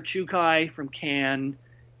Holger Chukai from Cannes,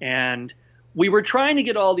 and we were trying to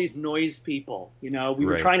get all these noise people, we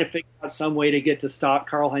were trying to figure out some way to get to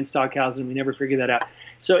Karl-Heinz Stockhausen. We never figured that out.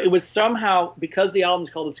 So it was somehow, because the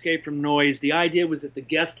album's called Escape from Noise, the idea was that the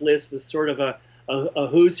guest list was sort of a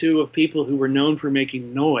who's who of people who were known for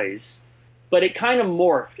making noise. But it kind of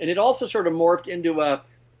morphed, and it also sort of morphed into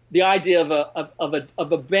the idea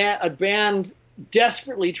of a band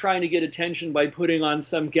desperately trying to get attention by putting on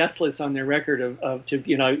some guest list on their record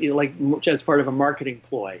like as part of a marketing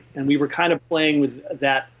ploy. And we were kind of playing with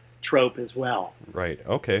that trope as well. Right.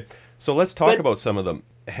 Okay. So let's talk about some of them.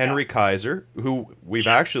 Henry Kaiser, who we've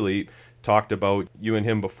actually talked about you and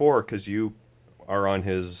him before because you are on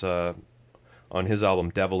his album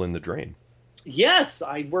Devil in the Drain. Yes,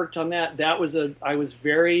 I worked on that. I was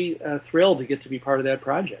very thrilled to get to be part of that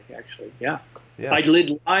project, actually. Yeah. Yeah.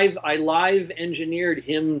 I live engineered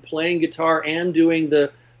him playing guitar and doing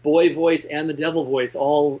the boy voice and the devil voice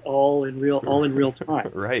all in real time.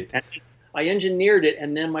 Right. And I engineered it,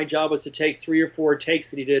 and then my job was to take 3 or 4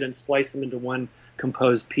 takes that he did and splice them into one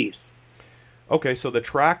composed piece. Okay, so the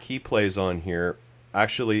track he plays on here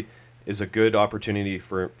actually is a good opportunity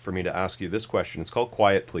for me to ask you this question. It's called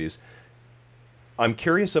Quiet Please. I'm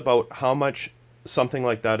curious about how much something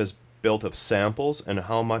like that is built of samples and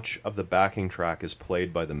how much of the backing track is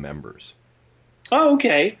played by the members. Oh,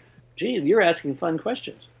 okay. Gee, you're asking fun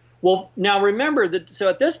questions. Well, now remember that, so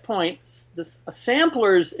at this point,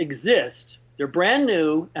 samplers exist. They're brand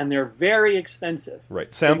new and they're very expensive.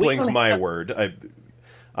 Right. Sampling's my word.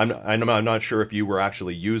 I'm not sure if you were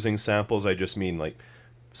actually using samples. I just mean like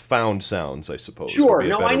found sounds, I suppose. Sure.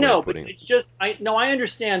 No, I know, but it's just, I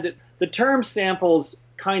understand that the term samples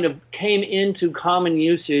kind of came into common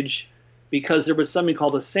usage because there was something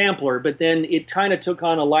called a sampler, but then it kind of took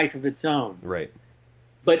on a life of its own. Right.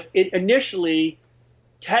 But it initially,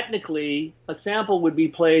 technically, a sample would be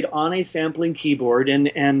played on a sampling keyboard, and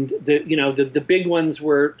the big ones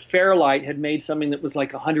were Fairlight had made something that was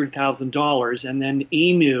like $100,000, and then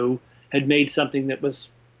Emu had made something that was,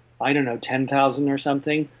 I don't know, 10,000 or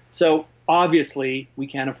something. So obviously we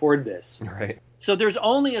can't afford this. Right. So there's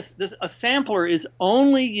only a sampler is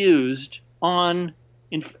only used on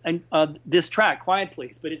this track, Quiet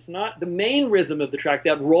Please, but it's not the main rhythm of the track,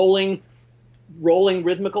 that rolling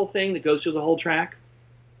rhythmical thing that goes through the whole track.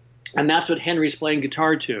 And that's what Henry's playing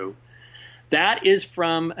guitar to. That is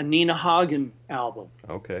from a Nina Hagen album.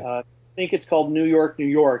 Okay. I think it's called New York, New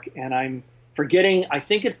York, and I'm forgetting. I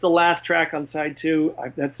think it's the last track on side 2.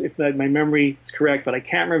 That's if my memory is correct, but I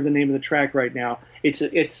can't remember the name of the track right now.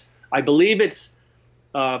 I believe it's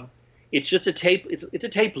just a tape. It's a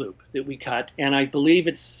tape loop that we cut, and I believe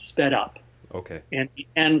it's sped up. Okay.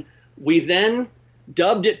 And we then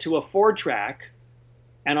dubbed it to a 4-track.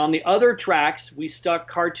 And on the other tracks, we stuck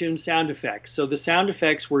cartoon sound effects. So the sound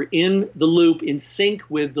effects were in the loop, in sync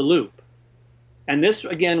with the loop. And this,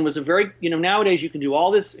 again, was a very, nowadays you can do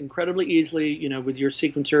all this incredibly easily, with your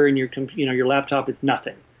sequencer and your laptop, it's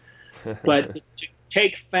nothing. But to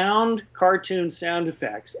take found cartoon sound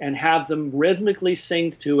effects and have them rhythmically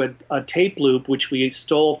synced to a tape loop, which we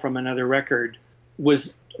stole from another record,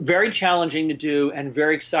 was very challenging to do and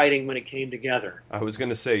very exciting when it came together. I was going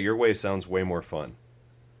to say, your way sounds way more fun.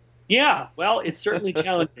 Yeah, well, it's certainly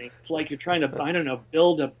challenging. It's like you're trying to, I don't know,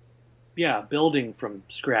 build building from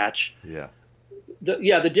scratch. Yeah.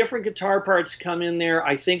 The different guitar parts come in there.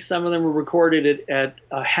 I think some of them were recorded at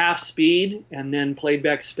half speed and then played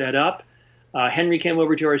back sped up. Henry came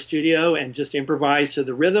over to our studio and just improvised to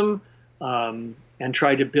the rhythm and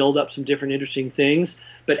tried to build up some different interesting things.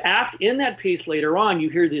 But in that piece later on, you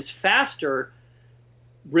hear this faster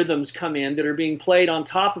rhythms come in that are being played on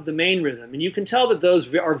top of the main rhythm, and you can tell that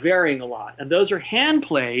those are varying a lot, and those are hand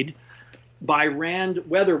played by Rand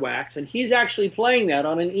Weatherwax, and he's actually playing that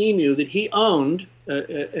on an Emu that he owned,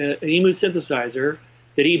 an Emu synthesizer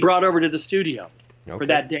that he brought over to the studio for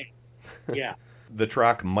that day. Yeah. The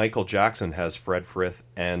track Michael Jackson has Fred Frith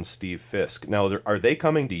and Steve Fisk. Now, are they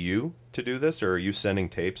coming to you to do this, or are you sending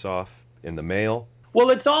tapes off in the mail? Well,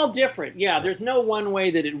 it's all different. Yeah, there's no one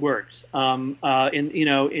way that it works.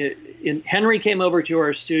 Henry came over to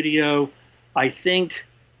our studio. I think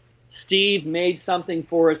Steve made something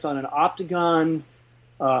for us on an Optagon.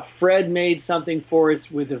 Fred made something for us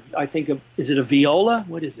with is it a viola?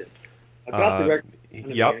 What is it? I've got the record.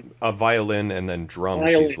 Yep, a violin and then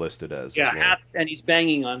drums he's listed as. Yeah, well. And he's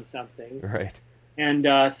banging on something. Right.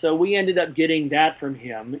 And so we ended up getting that from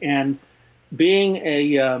him. And being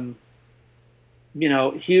a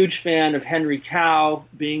huge fan of Henry Cow,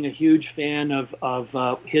 being a huge fan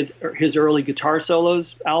of his early guitar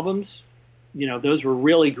solos albums. Those were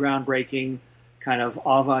really groundbreaking, kind of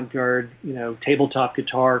avant-garde, tabletop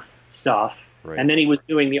guitar stuff. Right. And then he was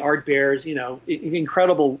doing the Art Bears,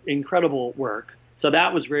 incredible work. So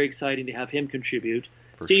that was very exciting to have him contribute.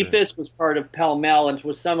 Steve Fisk was part of Pell Mell and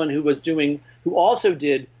was someone who also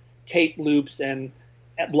did tape loops and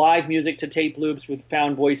live music to tape loops with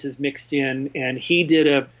found voices mixed in. And he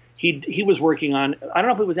was working on, I don't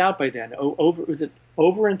know if it was out by then. Was it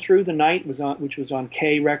Over and Through the Night which was on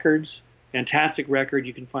K Records. Fantastic record.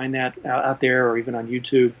 You can find that out there or even on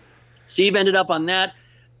YouTube. Steve ended up on that.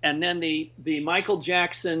 And then the Michael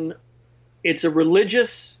Jackson, it's a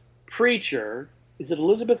religious preacher. Is it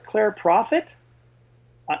Elizabeth Clare Prophet?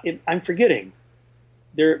 I'm forgetting.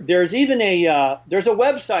 There's even there's a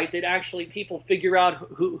website that actually people figure out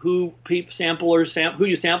who you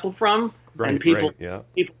sampled from, right, and people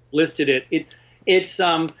listed it.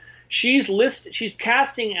 She's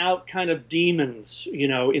casting out kind of demons,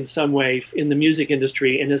 in some way in the music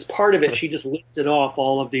industry, and as part of it, she just listed off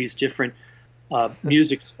all of these different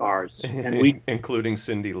music stars, and including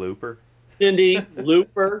Cyndi Lauper. Cindy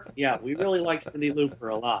Looper. Yeah, we really like Cindy Looper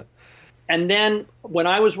a lot. And then when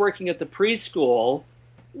I was working at the preschool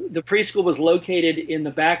was located in the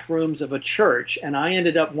back rooms of a church, and I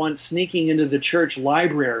ended up once sneaking into the church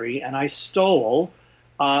library, and I stole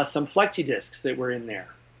some flexi discs that were in there.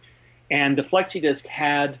 And the flexi disc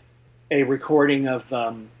had a recording of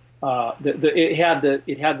it had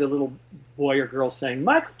the little boy or girl saying,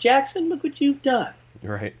 "Michael Jackson, look what you've done."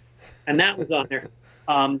 Right. And that was on there.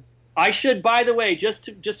 I should, by the way, just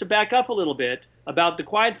to back up a little bit about the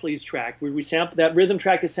Quiet Please track, where we sampled that rhythm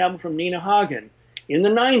track is sampled from Nina Hagen. In the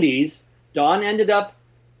 90s, Don ended up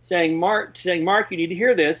saying, Mark, you need to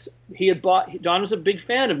hear this. Don was a big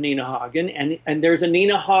fan of Nina Hagen, and there's a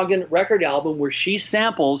Nina Hagen record album where she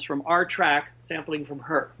samples from our track, sampling from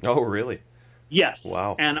her. Oh, really? Yes.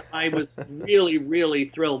 Wow. And I was really, really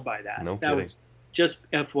thrilled by that. No that kidding. Was just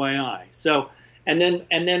FYI. So, and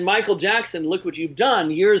then Michael Jackson, Look What You've Done.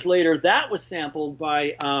 Years later, that was sampled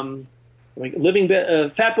by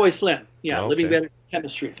Fatboy Slim. Yeah, okay. Living Better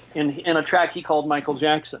Chemistry in a track he called Michael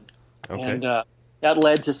Jackson. Okay. And that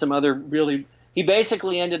led to some other really. He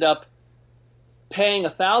basically ended up paying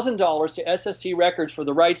 $1,000 to SST Records for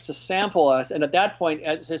the rights to sample us, and at that point,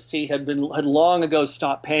 SST had long ago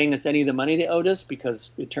stopped paying us any of the money they owed us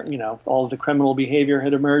because all of the criminal behavior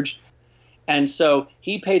had emerged, and so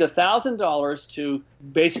he paid $1,000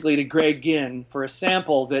 to Greg Ginn for a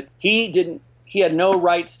sample that he had no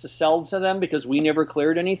rights to sell to them because we never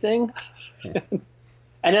cleared anything.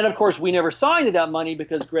 And then, of course, we never saw any of that money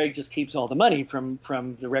because Greg just keeps all the money from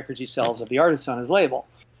the records he sells of the artists on his label.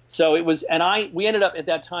 So it was, and we ended up at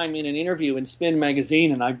that time in an interview in Spin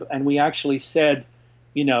magazine, and we actually said,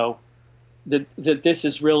 that this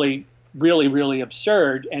is really, really, really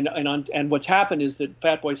absurd. And what's happened is that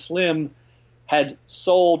Fatboy Slim had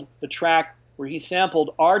sold the track where he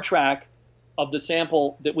sampled our track of the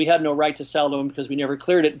sample that we had no right to sell to him because we never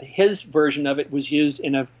cleared it. His version of it was used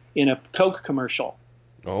in a Coke commercial.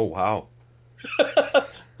 Oh, wow.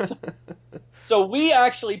 So we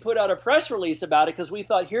actually put out a press release about it because we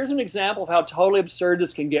thought, here's an example of how totally absurd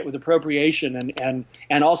this can get with appropriation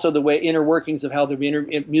and also the way inner workings of how the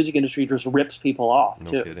music industry just rips people off,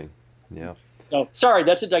 No too. kidding. Yeah. So, sorry,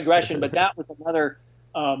 that's a digression, but that was another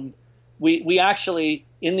we actually,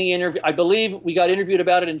 in the interview, I believe we got interviewed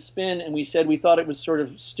about it in Spin, and we said we thought it was sort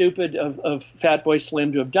of stupid of Fatboy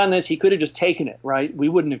Slim to have done this. He could have just taken it, right? We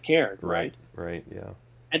wouldn't have cared, right? Right, yeah.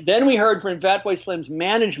 And then we heard from Fatboy Slim's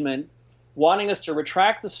management wanting us to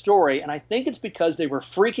retract the story, and I think it's because they were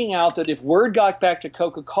freaking out that if word got back to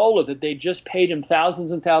Coca-Cola that they just paid him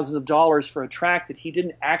thousands and thousands of dollars for a track that he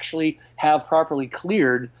didn't actually have properly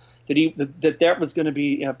cleared, that was going to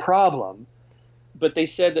be a problem. But they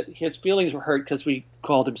said that his feelings were hurt because we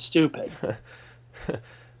called him stupid.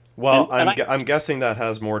 Well, I'm guessing that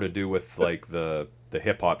has more to do with like the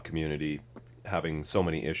hip-hop community having so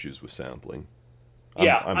many issues with sampling.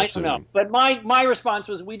 I'm I don't know. But my response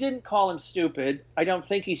was, we didn't call him stupid. I don't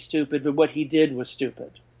think he's stupid, but what he did was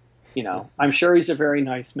stupid. I'm sure he's a very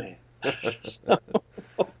nice man.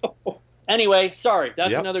 Anyway, sorry,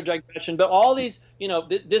 that's another digression. But all these,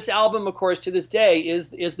 this album, of course, to this day is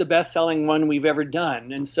the best-selling one we've ever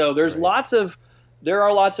done. And so there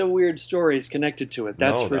are lots of weird stories connected to it.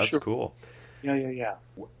 That's sure. Cool. Yeah.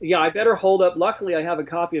 Yeah, I better hold up. Luckily, I have a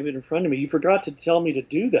copy of it in front of me. You forgot to tell me to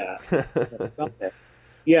do that.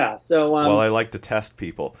 Yeah, so... well, I like to test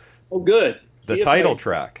people. Oh, good. The title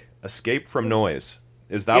track, Escape from Noise.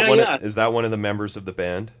 Is that Is that one of the members of the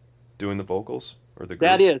band doing the vocals? Or the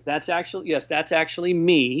group? That's actually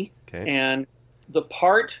me. Okay. And the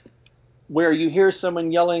part where you hear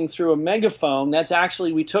someone yelling through a megaphone, that's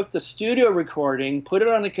actually, we took the studio recording, put it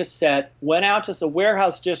on a cassette, went out to the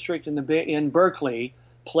warehouse district in Berkeley,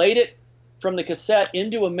 played it from the cassette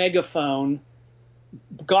into a megaphone,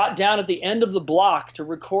 got down at the end of the block to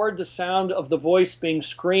record the sound of the voice being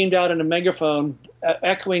screamed out in a megaphone,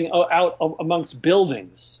 echoing out amongst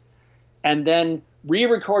buildings, and then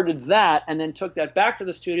re-recorded that, and then took that back to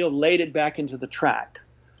the studio, laid it back into the track.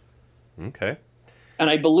 Okay. And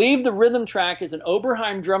I believe the rhythm track is an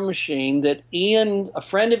Oberheim drum machine that a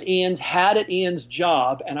friend of Ian's, had at Ian's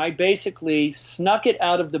job, and I basically snuck it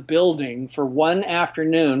out of the building for one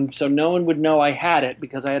afternoon so no one would know I had it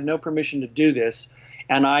because I had no permission to do this.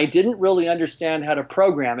 And I didn't really understand how to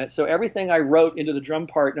program it, so everything I wrote into the drum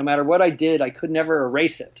part, no matter what I did, I could never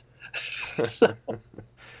erase it.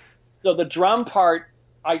 So the drum part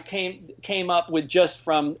I came up with just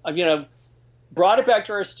from, brought it back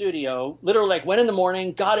to our studio, literally like went in the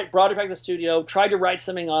morning, got it, brought it back to the studio, tried to write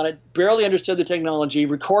something on it, barely understood the technology,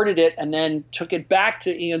 recorded it, and then took it back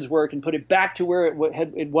to Ian's work and put it back to where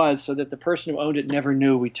it was so that the person who owned it never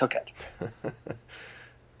knew we took it.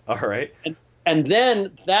 All right. And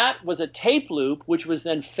then that was a tape loop, which was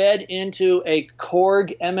then fed into a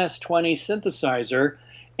Korg MS-20 synthesizer,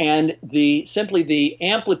 and simply the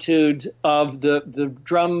amplitude of the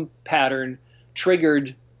drum pattern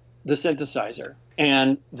triggered the synthesizer,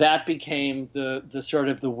 and that became the sort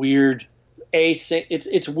of the weird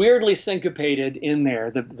it's weirdly syncopated in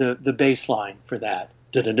there, the bass line for that.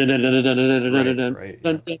 So that's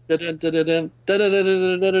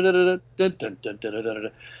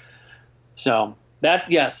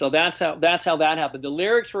how that happened. The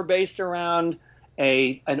lyrics were based around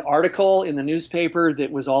an article in the newspaper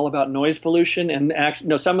that was all about noise pollution, and actually,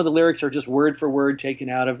 no, some of the lyrics are just word for word taken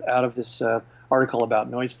out of this article about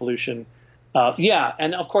noise pollution.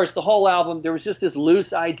 And of course, the whole album, there was just this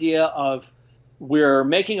loose idea of we're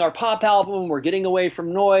making our pop album, we're getting away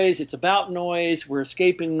from noise, it's about noise, we're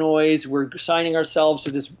escaping noise, we're signing ourselves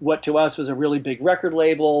to this, what to us was a really big record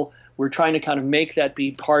label. We're trying to kind of make that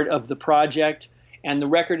be part of the project. And the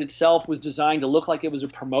record itself was designed to look like it was a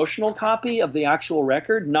promotional copy of the actual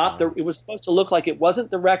record. It was supposed to look like it wasn't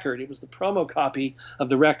the record. It was the promo copy of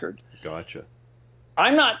the record. Gotcha.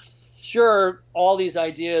 I'm not sure all these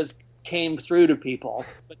ideas came through to people,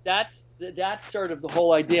 but that's sort of the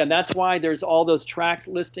whole idea. And that's why there's all those track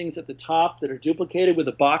listings at the top that are duplicated with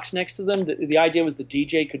a box next to them. The idea was the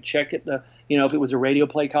DJ could check it. If it was a radio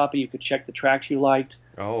play copy, you could check the tracks you liked.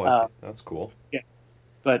 Oh, that's cool. Yeah.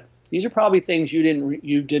 But these are probably things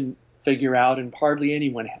you didn't figure out, and hardly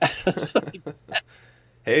anyone has.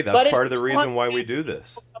 Hey, that's part of the reason why we do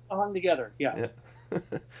this. Hung together, yeah.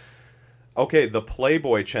 Okay, the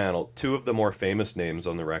Playboy Channel, two of the more famous names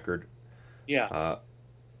on the record. Yeah.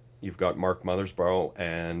 You've got Mark Mothersbaugh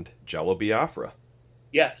and Jello Biafra.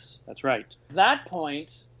 Yes, that's right. At that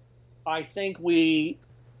point, I think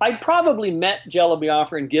I'd probably met Jello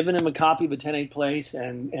Biafra and given him a copy of A 10/8 Place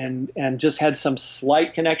and just had some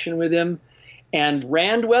slight connection with him. And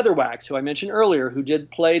Rand Weatherwax, who I mentioned earlier, who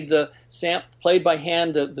played by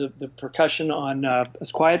hand the percussion on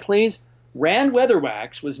As Quiet Please, Rand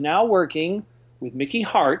Weatherwax was now working with Mickey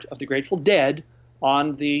Hart of the Grateful Dead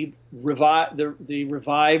on the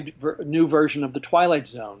revived new version of The Twilight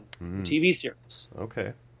Zone TV series.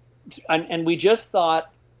 Okay. And we just thought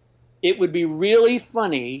it would be really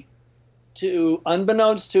funny to,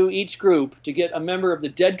 unbeknownst to each group, to get a member of the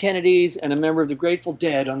Dead Kennedys and a member of the Grateful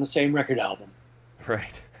Dead on the same record album.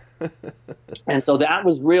 Right. And so that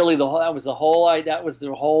was really the whole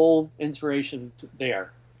inspiration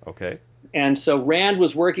there. Okay. And so Rand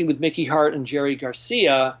was working with Mickey Hart and Jerry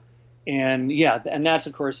Garcia, and that's,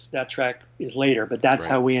 of course, that track is later, but that's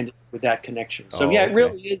how we ended with that connection. So it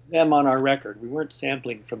really is them on our record. We weren't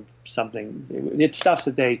sampling from something. It's stuff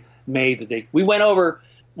that they made we went over.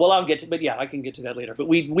 Well, I can get to that later. But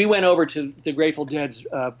we went over to the Grateful Dead's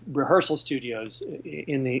rehearsal studios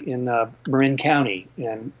in Marin County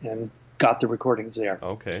and got the recordings there.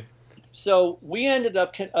 Okay. So we ended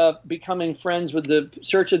up becoming friends with the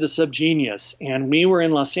Search of the Subgenius, and we were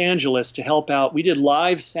in Los Angeles to help out. We did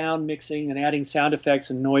live sound mixing and adding sound effects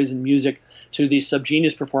and noise and music to the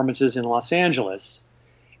Subgenius performances in Los Angeles.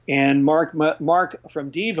 And Mark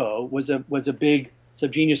from Devo was a big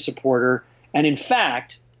Subgenius supporter, and in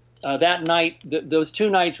fact, that night, those two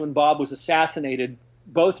nights when Bob was assassinated,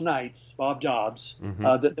 both nights, Bob Dobbs,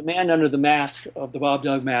 the man under the mask of the Bob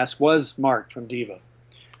Dog mask was Mark from Devo.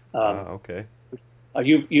 Okay.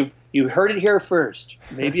 You heard it here first.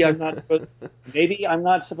 Maybe I'm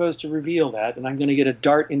not supposed to reveal that, and I'm going to get a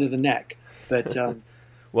dart into the neck. But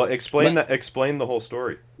well, explain the whole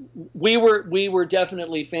story. We were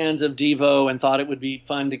definitely fans of Devo and thought it would be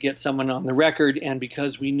fun to get someone on the record, and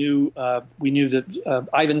because we knew that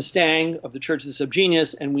Ivan Stang of the Church of the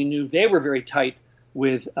Subgenius, and we knew they were very tight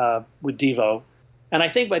with Devo, and I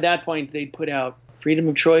think by that point they'd put out Freedom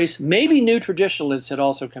of Choice. Maybe New Traditionalists had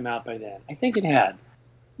also come out by then. I think it had.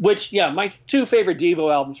 Which, my two favorite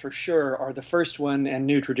Devo albums for sure are the first one and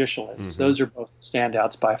New Traditionalists. Those are both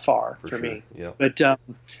standouts by far for me. Yeah. But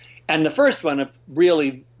and the first one,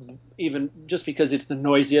 really, even just because it's the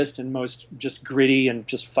noisiest and most just gritty and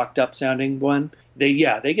just fucked up sounding one, they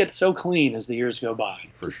get so clean as the years go by.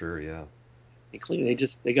 For sure, yeah.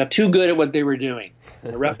 They got too good at what they were doing.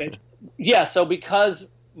 The rough edge. Yeah. So because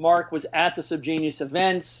Mark was at the Subgenius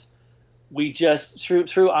events, we just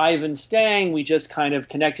through Ivan Stang, we just kind of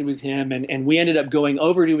connected with him, and we ended up going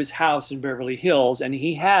over to his house in Beverly Hills, and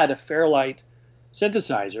he had a Fairlight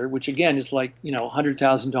synthesizer, which again is like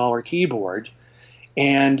 $100,000 keyboard,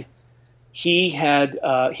 And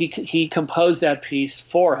he composed that piece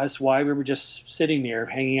for us while we were just sitting there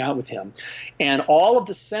hanging out with him. And all of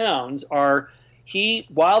the sounds are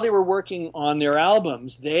while they were working on their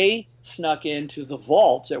albums, they snuck into the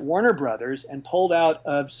vaults at Warner Brothers and pulled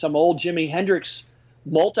out some old Jimi Hendrix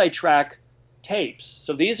multi-track tapes.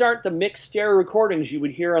 So these aren't the mixed stereo recordings you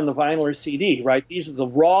would hear on the vinyl or CD, right? These are the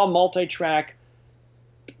raw multi-track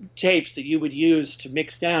tapes that you would use to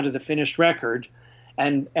mix down to the finished record.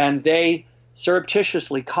 And they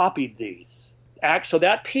surreptitiously copied these. So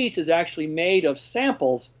that piece is actually made of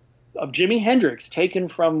samples of Jimi Hendrix taken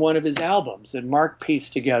from one of his albums and Mark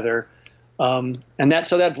pieced together. And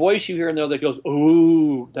that voice you hear in there that goes,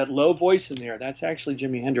 ooh, that low voice in there, that's actually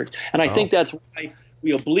Jimi Hendrix. And I think that's why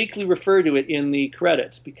we obliquely refer to it in the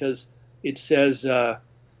credits, because it says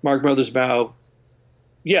Mark Mothersbaugh.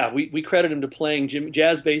 Yeah, we credit him to playing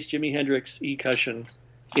jazz bass Jimi Hendrix E-cushion.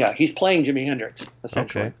 Yeah, he's playing Jimi Hendrix,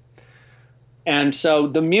 essentially. Okay. And so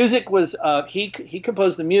the music was, he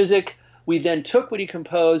composed the music. We then took what he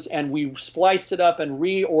composed and we spliced it up and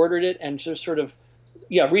reordered it and just sort of,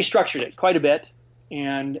 restructured it quite a bit.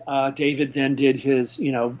 And David then did his,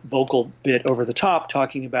 vocal bit over the top,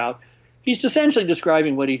 talking about, he's essentially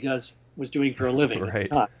describing what he was doing for a living. Right.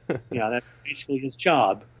 That's basically his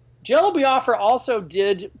job. Jello Biafra also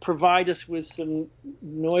did provide us with some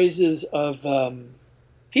noises of,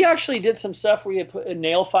 he actually did some stuff where he had put a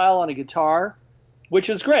nail file on a guitar, which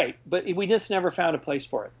was great, but we just never found a place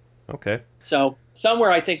for it. Okay. So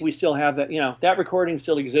somewhere I think we still have that, that recording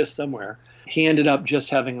still exists somewhere. He ended up just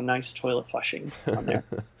having a nice toilet flushing on there.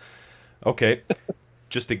 Okay.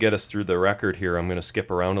 Just to get us through the record here, I'm going to skip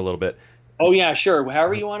around a little bit. Oh, yeah, sure.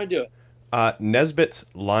 However you want to do it. Nesbitt's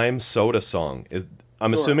Lime Soda song.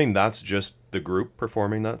 I'm Sure. assuming that's just the group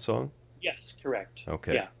performing that song? Yes, correct.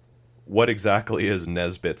 Okay. Yeah. What exactly is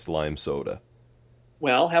Nesbitt's Lime Soda?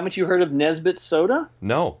 Well, haven't you heard of Nesbitt's Soda?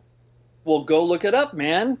 No. Well, go look it up,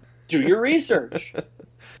 man. Do your research.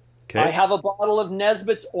 Okay. I have a bottle of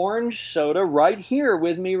Nesbitt's orange soda right here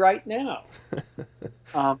with me right now.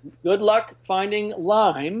 Good luck finding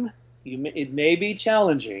lime. It may be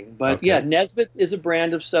challenging, but Okay. yeah, Nesbitt's is a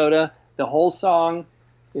brand of soda. The whole song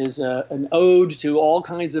is an ode to all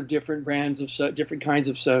kinds of different brands of different kinds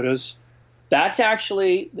of sodas.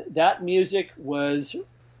 That music was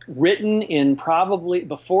written in probably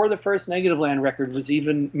before the first Negativland record was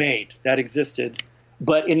even made. That existed,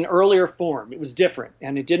 but in earlier form. It was different,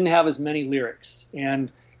 and it didn't have as many lyrics,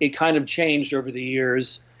 and it kind of changed over the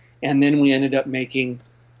years. And then we ended up making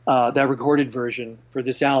that recorded version for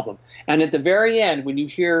this album. And at the very end, when you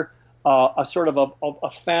hear a sort of a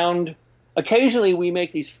found, occasionally we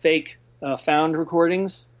make these fake found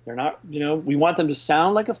recordings. They're not, we want them to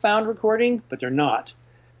sound like a found recording, but they're not.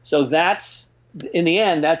 So in the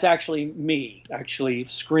end, that's actually me actually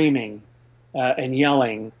screaming and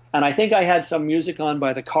yelling. And I think I had some music on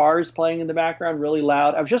by the Cars playing in the background really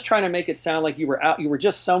loud. I was just trying to make it sound like you were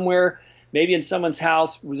just somewhere, maybe in someone's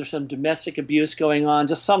house where there's some domestic abuse going on,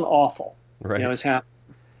 just something awful, is happening.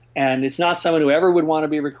 And it's not someone who ever would want to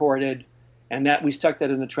be recorded. And that we stuck that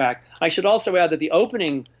in the track. I should also add that the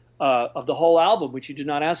opening of the whole album, which you did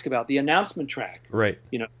not ask about, the announcement track, right?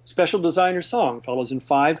 Special designer song follows in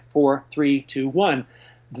 5, 4, 3, 2, 1.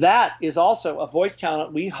 That is also a voice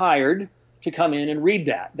talent we hired to come in and read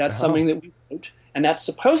that. That's something that we wrote, and that's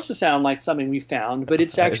supposed to sound like something we found, but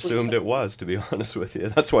it's actually. I assumed it was, to be honest with you.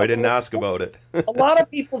 That's why I didn't ask about it. A lot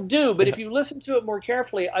of people do, but if you listen to it more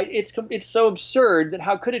carefully, it's so absurd that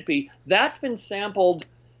how could it be? That's been sampled.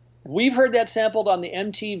 We've heard that sampled on the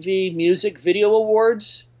MTV Music Video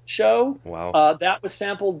Awards show. Wow. That was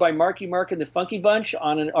sampled by Marky Mark and the Funky Bunch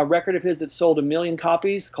on a record of his that sold 1 million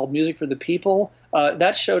copies called Music for the People.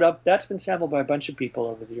 That showed up. That's been sampled by a bunch of people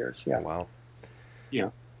over the years. Yeah. Wow. Yeah.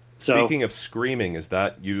 Speaking of screaming, is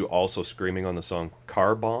that you also screaming on the song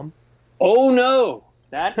Car Bomb? Oh no.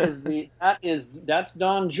 That's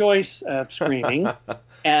Don Joyce screaming.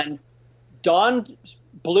 And Don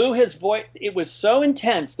blew his voice. It was so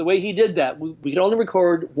intense the way he did that. We could only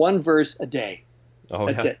record one verse a day. Oh,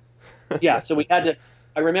 That's yeah. it. Yeah, so we had to.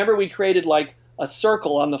 I remember we created like a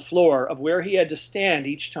circle on the floor of where he had to stand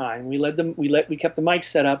each time. We kept the mic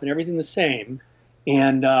set up and everything the same,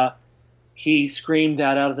 and he screamed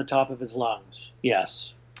that out of the top of his lungs.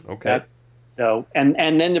 Yes. Okay.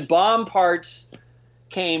 And then the bomb parts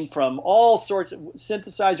came from all sorts of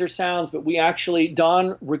synthesizer sounds, but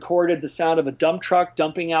Don recorded the sound of a dump truck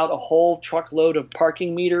dumping out a whole truckload of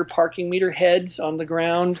parking meter heads on the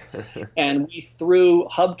ground. And we threw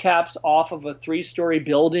hubcaps off of a 3-story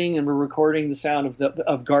building and we're recording the sound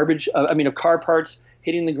of car parts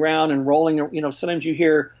hitting the ground and rolling. Sometimes you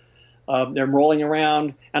hear They're rolling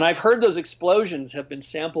around, and I've heard those explosions have been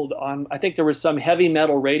sampled on. I think there was some heavy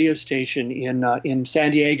metal radio station in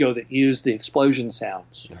San Diego that used the explosion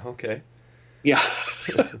sounds. Okay. Yeah,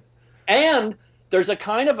 and there's a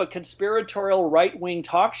kind of a conspiratorial right-wing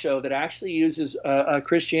talk show that actually uses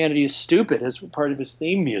Christianity is Stupid as part of his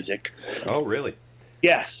theme music. Oh, really?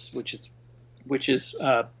 Yes, which is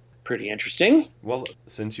pretty interesting. Well,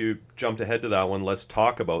 since you jumped ahead to that one, let's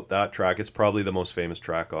talk about that track. It's probably the most famous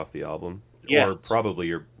track off the album, yes. Or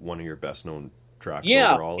probably one of your best-known tracks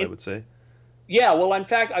yeah, overall, I would say. Yeah, well, in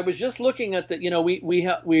fact, I was just looking at the, we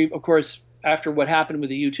of course, after what happened with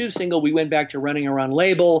the U2 single, we went back to running around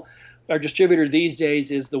label. Our distributor these days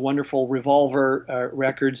is the wonderful Revolver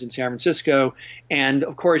Records in San Francisco, and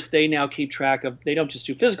of course they now keep track of. They don't just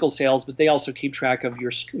do physical sales, but they also keep track of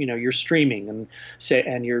your streaming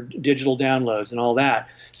and your digital downloads and all that.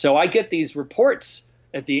 So I get these reports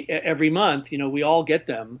every month. We all get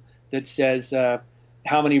them that says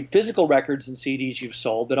how many physical records and CDs you've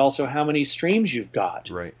sold, but also how many streams you've got.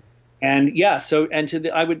 Right. And yeah, so and to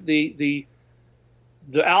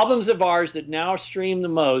the albums of ours that now stream the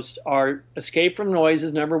most are Escape from Noise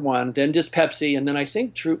is number one, then Dyspepsy, and then I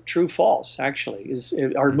think True False actually is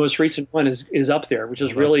our most recent one is up there, which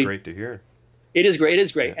is really great to hear. It is great. It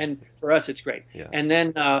is great, yeah. And for us, it's great. Yeah. And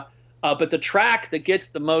then, but the track that gets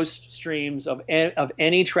the most streams of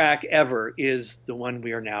any track ever is the one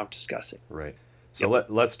we are now discussing. Right. So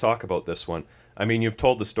let's talk about this one. I mean, you've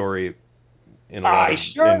told the story in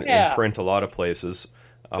in print a lot of places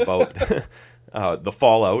about. The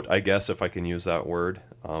fallout, I guess, if I can use that word.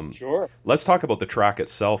 Sure. Let's talk about the track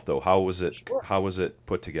itself, though. How was it? Sure. How was it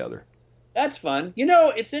put together? That's fun.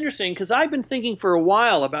 It's interesting because I've been thinking for a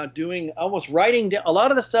while about writing down a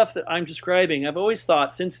lot of the stuff that I'm describing. I've always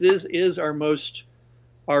thought, since this is our most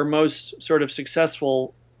sort of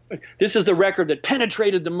successful. This is the record that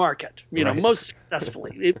penetrated the market, right. Most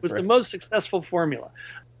successfully. It was right. the most successful formula.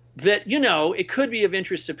 That, it could be of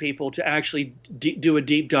interest to people to actually do a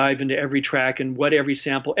deep dive into every track and what every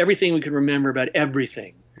sample, everything we can remember about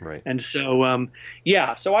everything. Right. And so,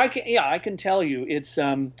 so I can tell you it's,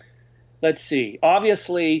 let's see,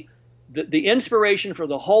 obviously the inspiration for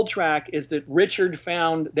the whole track is that Richard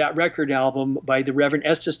found that record album by the Reverend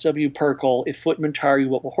S.W. Perkle, If Footmen Tire You,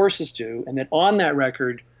 What Will Horses Do? And that on that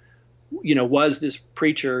record, was this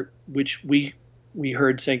preacher, which we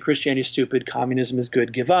heard saying Christianity is stupid, communism is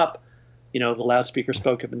good, give up. The loudspeaker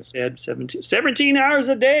spoke up and said 17 hours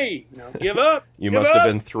a day, give up. You must have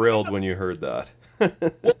been thrilled when you heard that.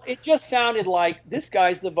 Well, it just sounded like this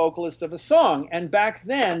guy's the vocalist of a song. And back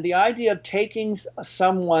then, the idea of taking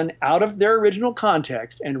someone out of their original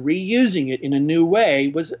context and reusing it in a new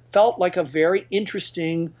way felt like a very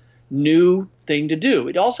interesting new thing to do.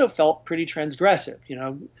 It also felt pretty transgressive.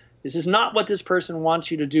 This is not what this person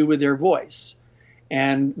wants you to do with their voice.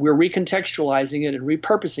 And we're recontextualizing it and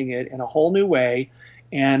repurposing it in a whole new way.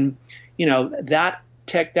 And, that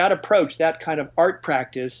approach, that kind of art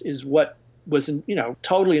practice is what was,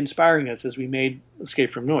 totally inspiring us as we made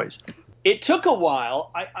Escape from Noise. It took a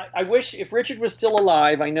while. I wish if Richard was still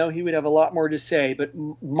alive, I know he would have a lot more to say. But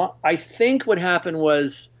I think what happened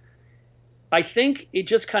was, I think it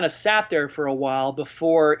just kind of sat there for a while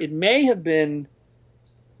before it may have been,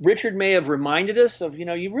 Richard may have reminded us of,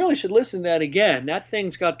 you really should listen to that again. That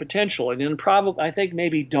thing's got potential. And then probably, I think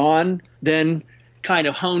maybe Dawn then kind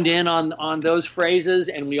of honed in on those phrases,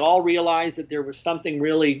 and we all realized that there was something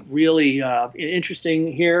really, really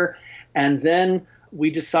interesting here. And then we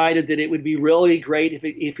decided that it would be really great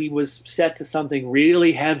if he was set to something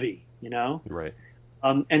really heavy, Right.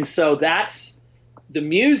 And so that's the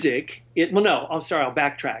music. I'll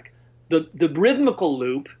backtrack. The rhythmical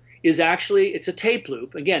loop is actually, it's a tape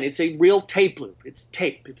loop. Again, it's a real tape loop. It's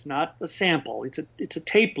tape. It's not a sample. It's a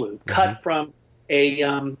tape loop cut from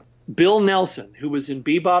a Bill Nelson, who was in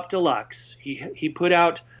Bebop Deluxe. He put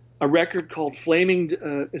out a record called Flaming.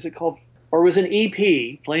 Is it called? Or it was an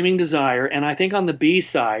EP, Flaming Desire. And I think on the B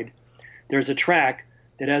side, there's a track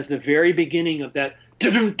that has the very beginning of that,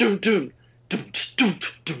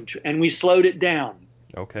 and we slowed it down.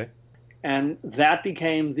 Okay. And that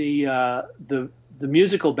became the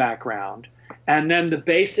musical background, and then the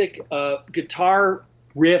basic guitar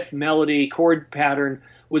riff, melody, chord pattern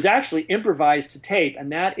was actually improvised to tape,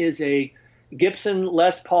 and that is a Gibson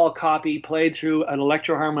Les Paul copy played through an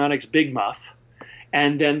Electro-Harmonix Big Muff,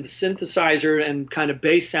 and then the synthesizer and kind of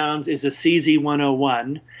bass sounds is a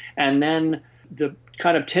CZ101, and then the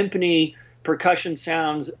kind of timpani percussion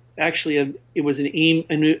sounds, actually it was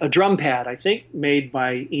a drum pad, I think, made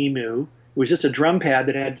by Emu, was just a drum pad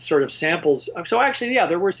that had sort of samples. So actually, yeah,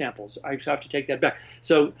 there were samples. I have to take that back.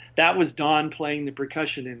 So that was Don playing the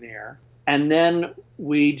percussion in there. And then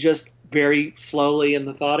we just very slowly and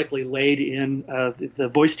methodically laid in the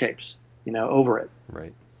voice tapes, over it.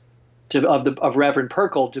 Right. Of Reverend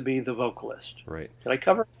Perkle to be the vocalist. Right. Did I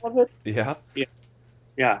cover all of it? Yeah.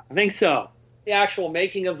 Yeah, I think so. The actual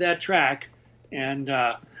making of that track, and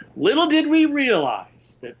little did we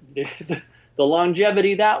realize that the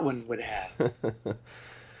longevity that one would have.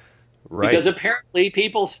 Right. Because apparently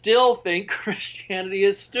people still think Christianity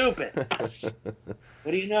is stupid.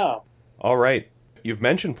 What do you know? All right. You've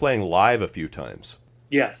mentioned playing live a few times.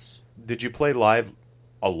 Yes. Did you play live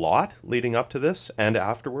a lot leading up to this and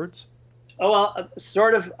afterwards? Oh, well,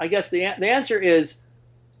 sort of. I guess the answer is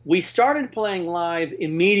we started playing live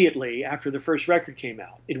immediately after the first record came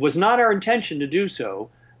out. It was not our intention to do so,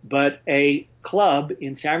 but a club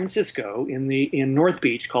in San Francisco in North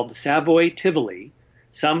Beach called the Savoy Tivoli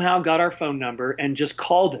somehow got our phone number and just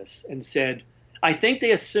called us and said, I think they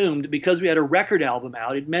assumed because we had a record album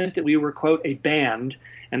out, it meant that we were, quote, a band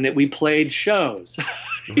and that we played shows.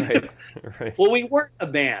 Right. Right. Well, we weren't a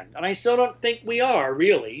band, and I still don't think we are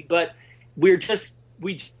really, but we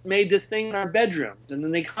made this thing in our bedrooms, and then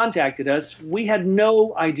they contacted us. We had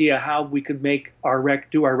no idea how we could make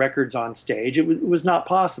do our records on stage. It was not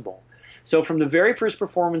possible. So from the very first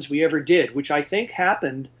performance we ever did, which I think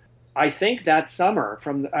happened, that summer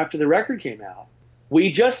after the record came out, we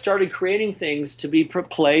just started creating things to be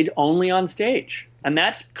played only on stage. And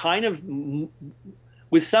that's kind of,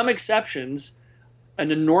 with some exceptions, an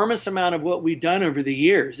enormous amount of what we've done over the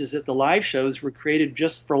years is that the live shows were created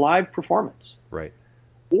just for live performance. Right.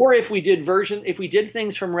 Or if we did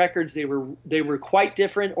things from records, they were quite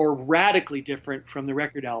different or radically different from the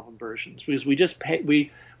record album versions, because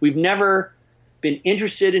we've never been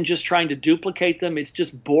interested in just trying to duplicate them. It's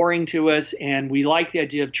just boring to us, and we like the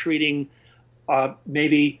idea of treating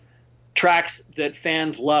maybe tracks that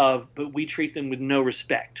fans love, but we treat them with no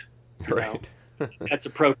respect. Right. That's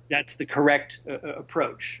the correct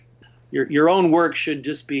approach. Your own work should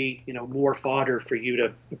just be, more fodder for you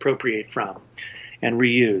to appropriate from and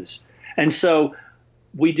reuse. And so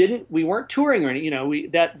we weren't touring or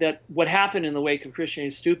anything. That what happened in the wake of Christianity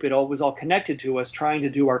is Stupid was all connected to us trying to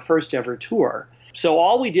do our first ever tour. So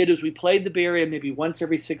all we did is we played the Bay Area maybe once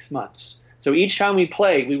every 6 months. So each time we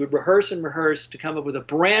played, we would rehearse to come up with a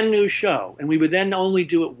brand new show, and we would then only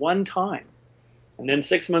do it one time. And then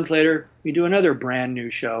 6 months later, we do another brand new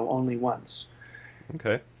show only once.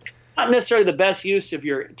 Okay. Not necessarily the best use of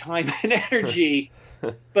your time and energy,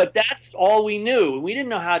 but that's all we knew. We didn't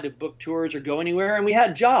know how to book tours or go anywhere, and we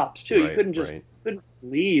had jobs too. Right, You couldn't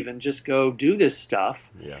leave and just go do this stuff.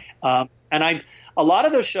 Yeah. And a lot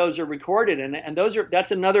of those shows are recorded, and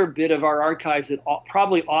that's another bit of our archives that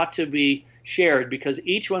probably ought to be shared, because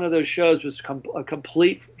each one of those shows was a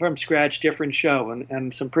complete from scratch different show,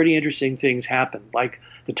 and some pretty interesting things happened. Like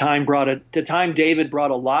the time David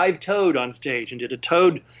brought a live toad on stage and did a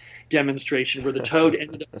toad demonstration where the toad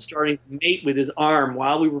ended up starting to mate with his arm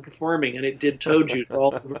while we were performing, and it did toad juice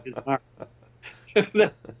all over his arm.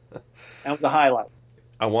 That was a highlight.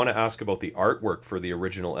 I want to ask about the artwork for the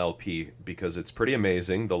original LP, because it's pretty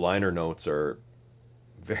amazing. The liner notes are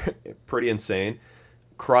pretty insane.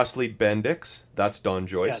 Crosslead Bendix, that's Don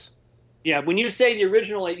Joyce. Yes. Yeah, when you say the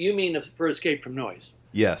original, you mean for Escape from Noise.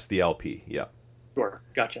 Yes, the LP, yeah. Sure,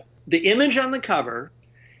 gotcha. The image on the cover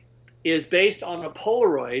is based on a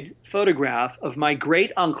Polaroid photograph of my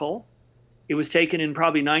great uncle. It was taken in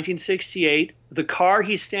probably 1968. The car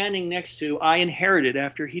he's standing next to, I inherited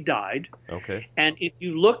after he died. Okay. And if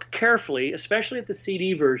you look carefully, especially at the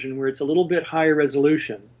CD version where it's a little bit higher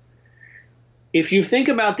resolution, if you think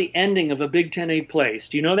about the ending of A Big 10-8 Place,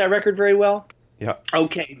 do you know that record very well? Yeah.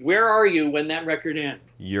 Okay, where are you when that record ends?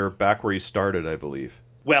 You're back where you started, I believe.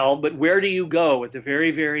 Well, but where do you go at the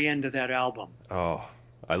very, very end of that album? Oh,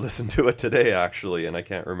 I listened to it today, actually, and I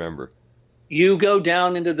can't remember. You go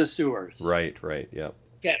down into the sewers. Right, yeah.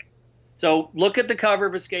 Okay. So look at the cover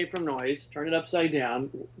of Escape from Noise, turn it upside down,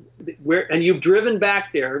 and you've driven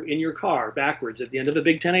back there in your car backwards at the end of A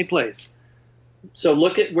Big 10-8 Place. So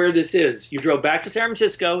look at where this is. You drove back to San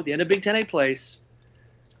Francisco at the end of Big 10-8 Place.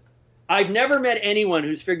 I've never met anyone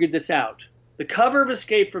who's figured this out. The cover of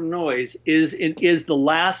Escape from Noise is the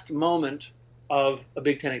last moment of A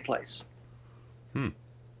Big 10-8 Place.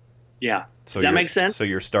 Yeah. So Does that make sense? So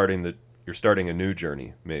you're starting a new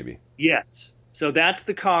journey, maybe. Yes. So that's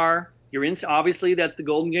the car. You're in. Obviously, that's the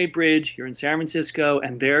Golden Gate Bridge. You're in San Francisco,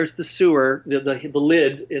 and there's the sewer, the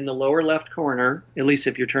lid in the lower left corner. At least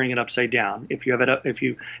if you're turning it upside down. If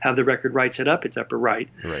you have the record right set up, it's upper right.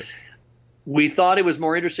 Right. we thought it was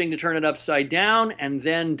more interesting to turn it upside down. And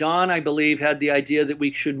then Don, I believe, had the idea that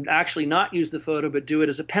we should actually not use the photo, but do it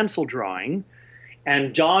as a pencil drawing.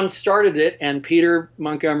 And Don started it, and Peter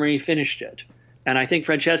Montgomery finished it. And I think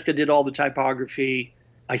Francesca did all the typography.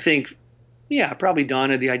 I think, yeah, probably Don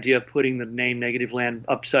had the idea of putting the name Negativland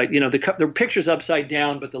upside, the picture's upside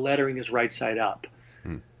down, but the lettering is right side up.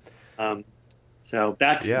 So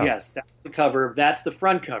that's, yes, that's the cover. That's the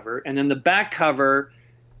front cover. And then the back cover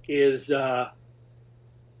is a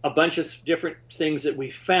bunch of different things that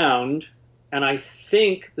we found. And I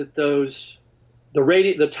think that the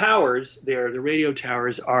radio towers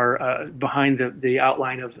are behind the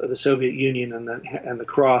outline of the Soviet Union, and the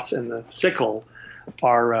cross and the sickle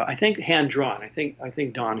are I think hand drawn. I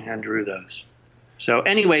think Don hand drew those. So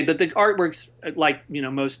anyway, but the artwork's like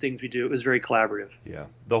most things we do, it was very collaborative. Yeah,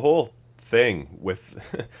 the whole thing with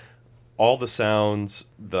all the sounds,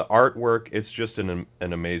 the artwork, it's just an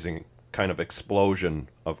amazing kind of explosion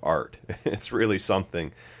of art. It's really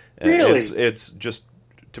something. Really, it's just,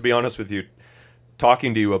 to be honest with you,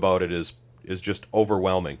 talking to you about it is just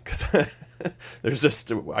overwhelming, because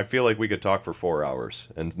I feel like we could talk for 4 hours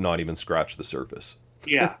and not even scratch the surface.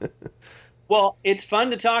 Yeah. Well, it's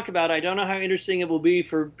fun to talk about. I don't know how interesting it will be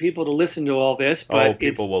for people to listen to all this, but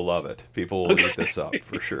people will love it. People will eat this up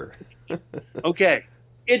for sure. Okay.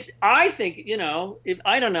 I think,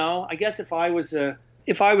 I guess if I was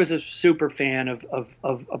a super fan of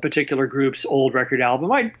a particular group's old record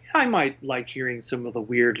album, I might like hearing some of the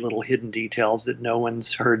weird little hidden details that no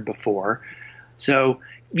one's heard before. So,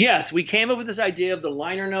 yes, we came up with this idea of the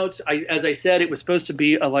liner notes. As I said, it was supposed to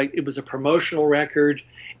be it was a promotional record,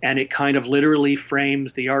 and it kind of literally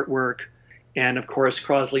frames the artwork. And of course,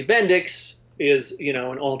 Crosley Bendix is,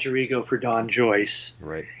 an alter ego for Don Joyce.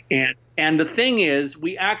 Right. And the thing is,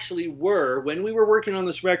 we actually when we were working on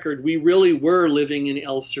this record, we really were living in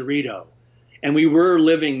El Cerrito. And we were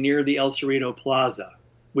living near the El Cerrito Plaza,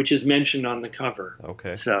 which is mentioned on the cover.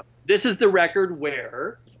 Okay. So this is the record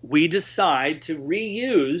where we decide to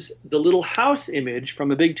reuse the little house image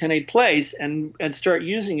from A Big 10-8 Place and start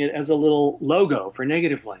using it as a little logo for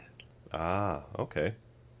Negativland. Ah, okay.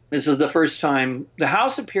 This is the first time. The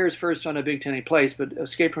house appears first on A Big 10-8 Place, but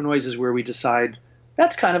Escape from Noise is where we decide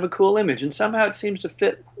that's kind of a cool image, and somehow it seems to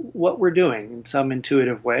fit what we're doing in some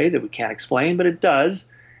intuitive way that we can't explain, but it does,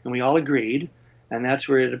 and we all agreed, and that's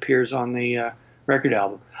where it appears on the record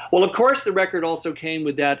album. Well, of course, the record also came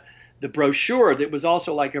with the brochure that was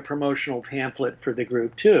also like a promotional pamphlet for the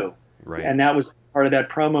group too. Right. And that was part of that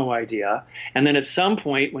promo idea. And then at some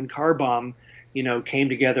point when Car Bomb, came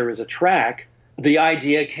together as a track, the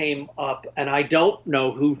idea came up, and I don't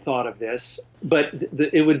know who thought of this, but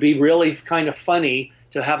it would be really kind of funny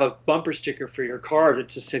to have a bumper sticker for your car that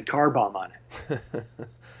just said Car Bomb on it.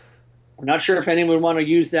 I'm not sure if anyone would want to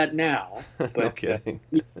use that now, but okay.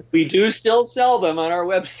 we do still sell them on our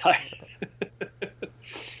website. You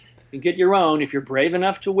can get your own if you're brave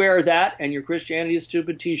enough to wear that and your Christianity is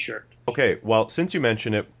Stupid t-shirt. Okay, well, since you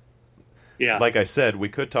mention it, yeah, like I said, we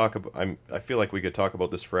could talk about, I feel like we could talk about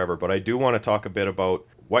this forever, but I do want to talk a bit about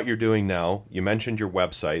what you're doing now. You mentioned your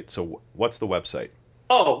website, so what's the website?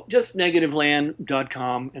 Oh, just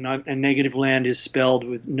Negativland.com, and Negativland is spelled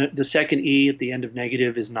with the second E at the end of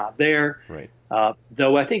negative is not there. Right.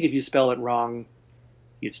 Though I think if you spell it wrong,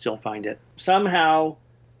 you'd still find it. Somehow,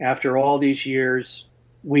 after all these years,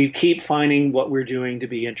 we keep finding what we're doing to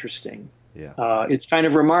be interesting. Yeah. It's kind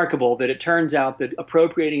of remarkable that it turns out that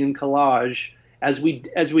appropriating in collage,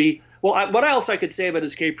 what else I could say about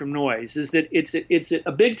Escape from Noise is that it's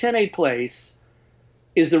a Big 10-8 Place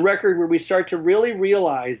is the record where we start to really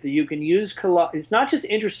realize that you can use collage. It's not just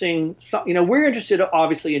interesting. We're interested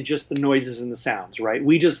obviously in just the noises and the sounds, right?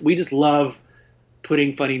 We just love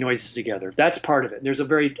putting funny noises together. That's part of it. There's a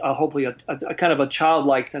very hopefully a kind of a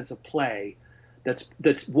childlike sense of play.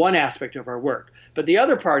 That's one aspect of our work. But the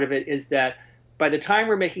other part of it is that by the time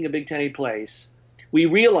we're making a Big 10-8 Place, we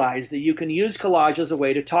realize that you can use collage as a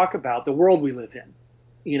way to talk about the world we live in,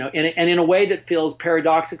 and in a way that feels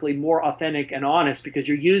paradoxically more authentic and honest because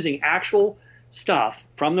you're using actual stuff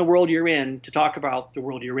from the world you're in to talk about the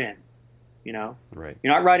world you're in. Right.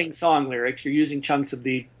 You're not writing song lyrics. You're using chunks of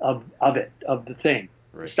the thing,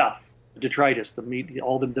 right. The stuff, detritus, the media,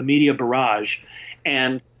 all the media barrage,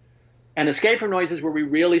 and Escape from Noise is where we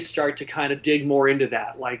really start to kind of dig more into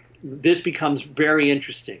that. Like this becomes very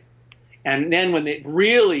interesting. And then when they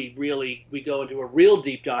really, we go into a real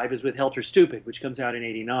deep dive is with Helter Stupid, which comes out in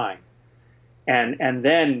 '89. And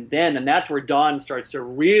then that's where Don starts to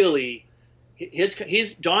really,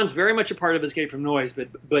 Don's very much a part of Escape from Noise,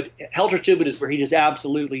 but Helter Stupid is where he just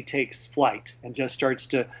absolutely takes flight and just starts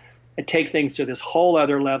to take things to this whole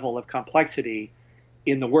other level of complexity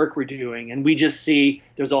in the work we're doing. And we just see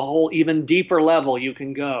there's a whole even deeper level you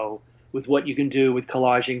can go with what you can do with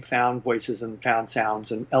collaging found voices and found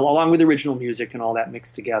sounds, and along with original music and all that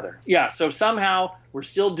mixed together. Yeah, so somehow we're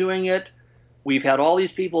still doing it. We've had all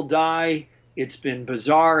these people die. It's been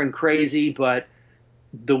bizarre and crazy, but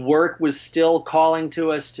the work was still calling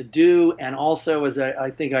to us to do. And also, as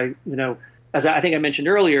I think I mentioned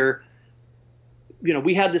earlier,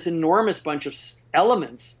 we had this enormous bunch of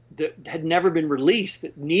elements that had never been released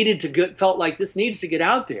that needed to get, felt like this needs to get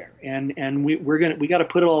out there, and we got to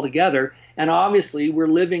put it all together. And obviously, we're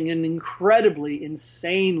living in incredibly,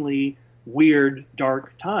 insanely weird,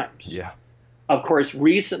 dark times. Yeah. Of course,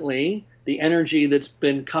 recently, the energy that's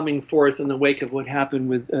been coming forth in the wake of what happened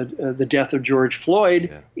with the death of George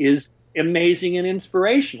Floyd is amazing and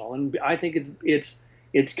inspirational. And I think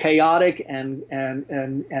it's chaotic and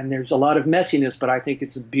there's a lot of messiness, but I think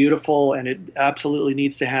it's beautiful and it absolutely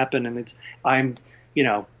needs to happen. And I'm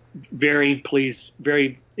very pleased.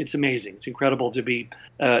 It's amazing. It's incredible to be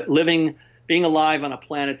being alive on a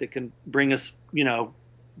planet that can bring us,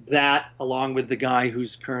 that along with the guy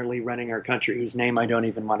who's currently running our country, whose name I don't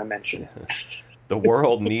even want to mention. The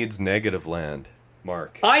world needs Negativland,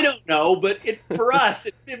 Mark. I don't know, but for us,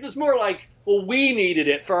 it was more like, well, we needed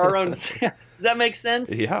it for our own. Does that make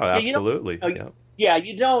sense? Yeah, absolutely.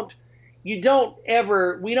 We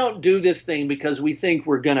don't do this thing because we think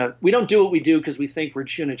we don't do what we do because we think we're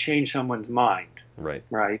going to change someone's mind. Right.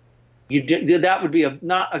 Right. That would be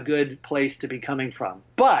not a good place to be coming from.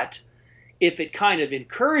 But if it kind of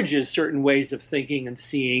encourages certain ways of thinking and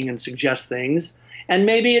seeing and suggests things, and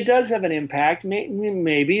maybe it does have an impact,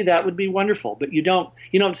 maybe that would be wonderful. But you don't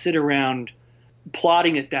sit around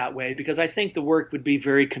plotting it that way, because I think the work would be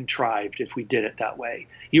very contrived if we did it that way.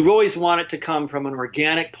 You always want it to come from an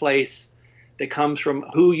organic place that comes from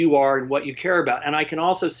who you are and what you care about. And I can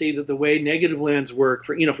also see that the way Negativland's work,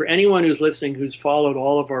 for anyone who's listening who's followed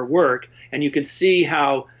all of our work, and you can see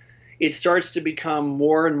how it starts to become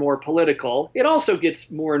more and more political. It also gets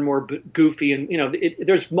more and more goofy, and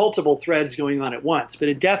there's multiple threads going on at once, but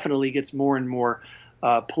it definitely gets more and more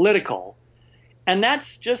political. And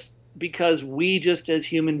that's just because we just as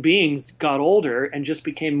human beings got older and just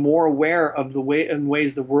became more aware of the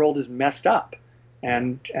ways the world is messed up,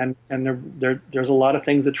 and there's a lot of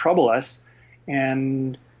things that trouble us,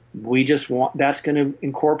 and we just want that's going to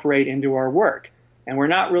incorporate into our work. And we're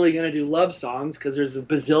not really going to do love songs because there's a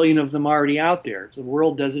bazillion of them already out there. So the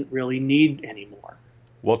world doesn't really need any more.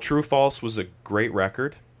 Well, True False was a great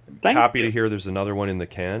record. Happy to hear there's another one in the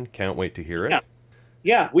can. Can't wait to hear it.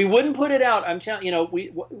 Yeah, we wouldn't put it out. I'm telling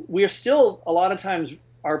we're still a lot of times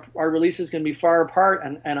our releases can be far apart,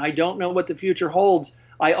 and I don't know what the future holds.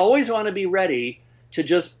 I always want to be ready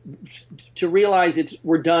to realize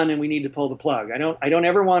we're done and we need to pull the plug. I don't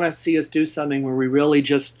ever want to see us do something where we really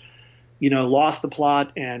just lost the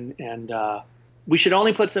plot, and we should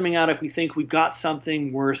only put something out if we think we've got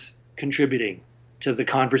something worth contributing to the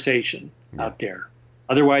conversation out there.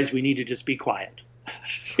 Otherwise, we need to just be quiet.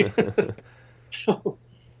 So,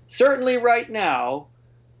 certainly right now,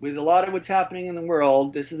 with a lot of what's happening in the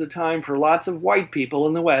world, this is a time for lots of white people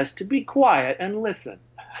in the West to be quiet and listen.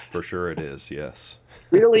 For sure it is, yes.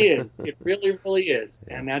 It really is. It really, really is.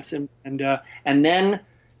 Yeah. And that's and then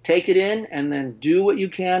take it in and then do what you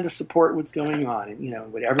can to support what's going on in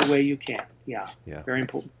whatever way you can. Yeah. Very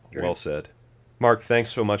important. Well said. Mark, thanks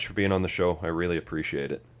so much for being on the show. I really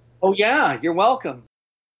appreciate it. Oh, yeah. You're welcome.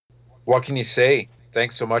 What can you say?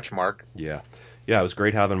 Thanks so much, Mark. Yeah, it was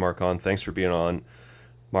great having Mark on. Thanks for being on,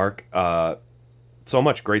 Mark. So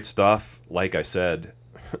much great stuff. Like I said,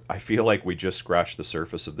 I feel like we just scratched the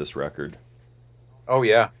surface of this record. Oh,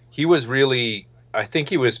 yeah. I think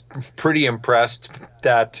he was pretty impressed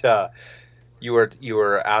that you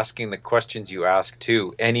were asking the questions you asked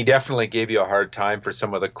too, and he definitely gave you a hard time for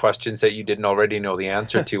some of the questions that you didn't already know the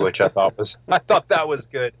answer to, which I thought that was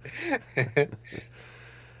good.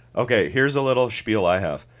 Okay, here's a little spiel I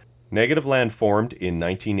have. Negativland formed in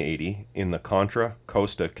 1980 in the Contra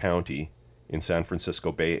Costa County in San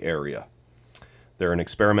Francisco Bay Area. They're an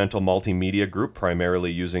experimental multimedia group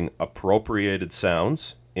primarily using appropriated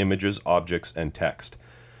sounds, images, objects, and text.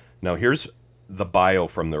 Now here's the bio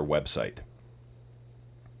from their website.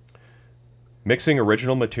 Mixing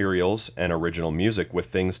original materials and original music with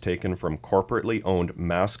things taken from corporately owned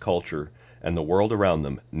mass culture and the world around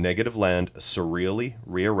them, Negativland surreally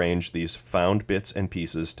rearranged these found bits and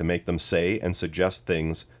pieces to make them say and suggest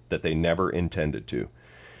things that they never intended to.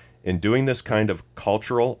 In doing this kind of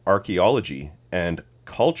cultural archaeology and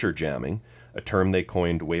culture jamming, a term they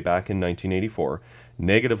coined way back in 1984,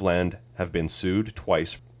 Negativland have been sued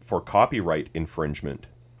twice for copyright infringement.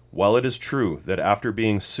 While it is true that after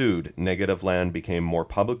being sued, Negativland became more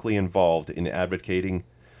publicly involved in advocating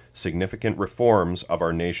significant reforms of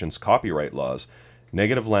our nation's copyright laws,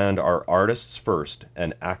 Negativland are artists first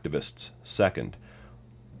and activists second.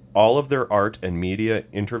 All of their art and media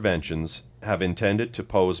interventions have intended to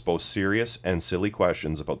pose both serious and silly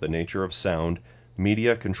questions about the nature of sound,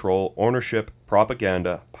 media control, ownership,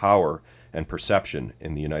 propaganda, power, and perception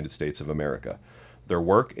in the United States of America. Their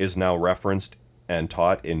work is now referenced and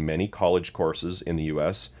taught in many college courses in the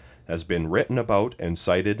U.S., has been written about and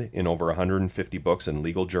cited in over 150 books and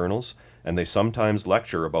legal journals, and they sometimes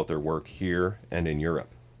lecture about their work here and in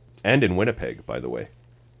Europe. And in Winnipeg, by the way.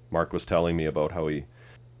 Mark was telling me about how he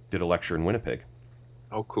did a lecture in Winnipeg.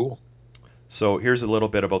 Oh, cool. So here's a little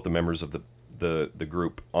bit about the members of the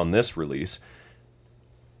group on this release.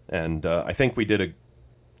 And I think we did a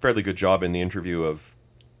fairly good job in the interview of,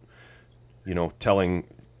 telling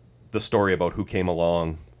the story about who came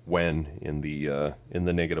along when in the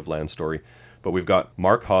Negativland story. But we've got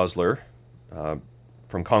Mark Hosler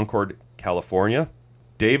from Concord, California.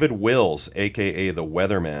 David Wills, a.k.a. the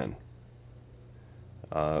Weatherman.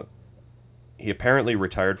 He apparently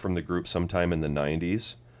retired from the group sometime in the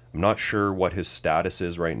 90s. I'm not sure what his status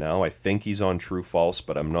is right now. I think he's on True False,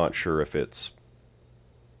 but I'm not sure if it's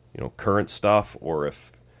current stuff or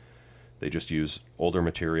if they just use older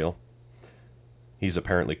material. He's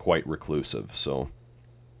apparently quite reclusive, so.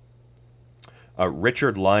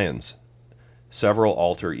 Richard Lyons, several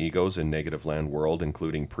alter egos in Negativland world,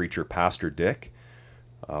 including preacher Pastor Dick,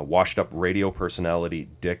 washed-up radio personality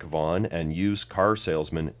Dick Vaughn, and used car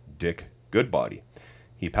salesman Dick Goodbody.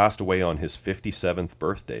 He passed away on his 57th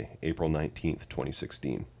birthday, April 19th,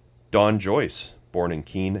 2016. Don Joyce, born in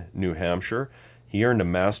Keene, New Hampshire, he earned a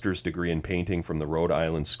master's degree in painting from the Rhode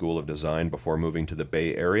Island School of Design before moving to the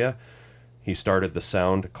Bay Area. He started the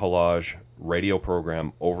sound collage radio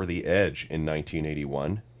program Over the Edge in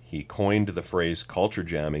 1981. He coined the phrase culture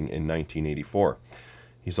jamming in 1984.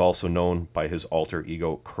 He's also known by his alter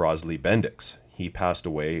ego Crosley Bendix. He passed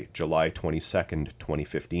away July 22nd,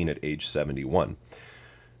 2015 at age 71.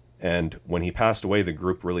 And when he passed away, the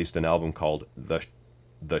group released an album called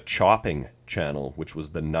The Chopping Channel, which was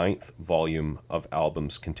the 9th volume of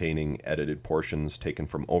albums containing edited portions taken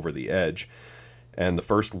from Over the Edge. And the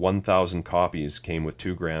first 1,000 copies came with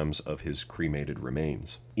 2 grams of his cremated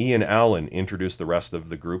remains. Ian Allen introduced the rest of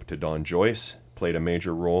the group to Don Joyce, played a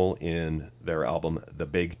major role in their album The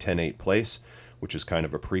Big 10-8 Place, which is kind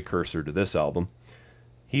of a precursor to this album.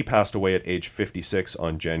 He passed away at age 56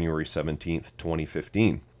 on January 17th,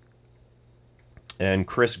 2015. And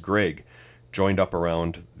Chris Gregg joined up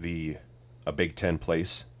around the A Big 10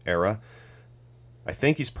 Place era. I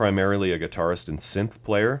think he's primarily a guitarist and synth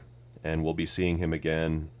player, and we'll be seeing him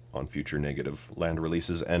again on future Negativland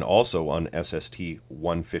releases and also on SST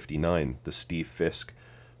 159, the Steve Fisk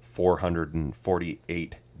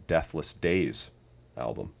 448 Deathless Days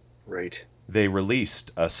album. Right. They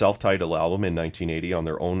released a self-titled album in 1980 on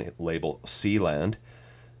their own label, Sealand.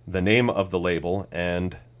 The name of the label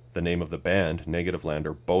and the name of the band, Negativland,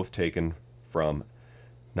 are both taken from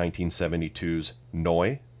 1972's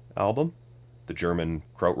Neu album, the German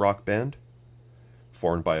krautrock band,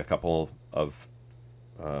 formed by a couple of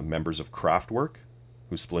members of Kraftwerk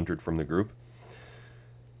who splintered from the group.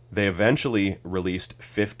 They eventually released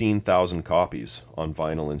 15,000 copies on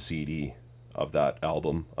vinyl and CD of that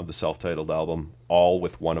album, of the self-titled album, all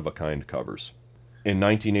with one-of-a-kind covers. In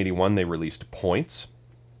 1981, they released Points.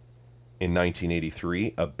 In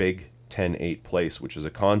 1983, A Big 10-8 Place, which is a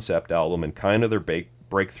concept album and kind of their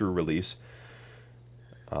breakthrough release.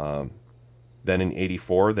 Then in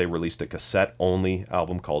 84, they released a cassette-only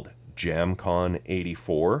album called JamCon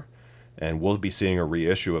 84, and we'll be seeing a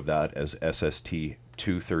reissue of that as SST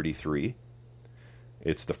 233.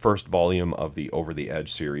 It's the first volume of the Over the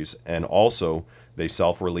Edge series, and also they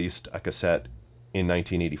self-released a cassette in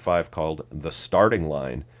 1985 called The Starting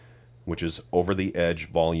Line, which is Over the Edge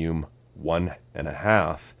Volume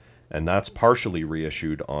 1.5, and that's partially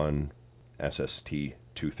reissued on SST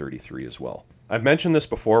 233 as well. I've mentioned this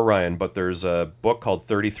before, Ryan, but there's a book called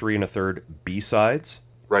 33 1/3 B-Sides.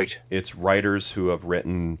 Right. It's writers who have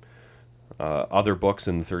written other books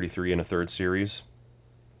in the 33 1/3 series,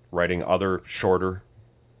 writing other shorter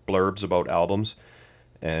blurbs about albums.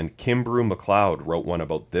 And Kimbrew MacLeod wrote one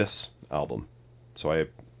about this album. So I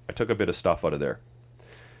took a bit of stuff out of there.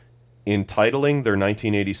 In titling their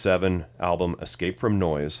 1987 album Escape from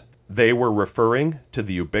Noise, they were referring to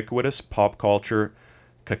the ubiquitous pop culture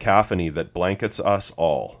cacophony that blankets us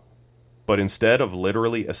all. But instead of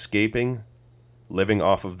literally escaping, living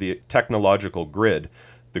off of the technological grid,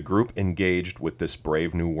 The group engaged with this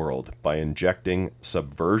brave new world by injecting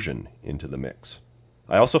subversion into the mix.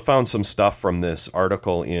 I also found some stuff from this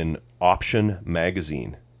article in Option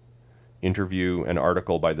magazine. An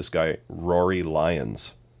article by this guy, Rory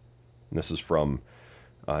Lyons. And this is from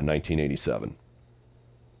 1987.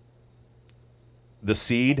 The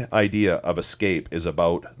seed idea of escape is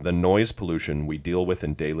about the noise pollution we deal with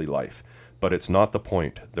in daily life, but it's not the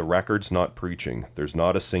point. The record's not preaching. There's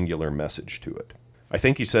not a singular message to it. I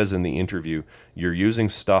think he says in the interview, you're using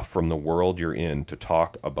stuff from the world you're in to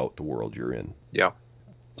talk about the world you're in. Yeah.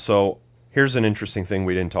 So here's an interesting thing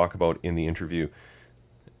we didn't talk about in the interview,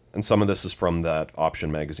 and some of this is from that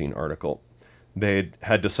Option magazine article. They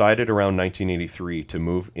had decided around 1983 to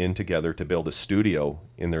move in together to build a studio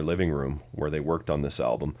in their living room where they worked on this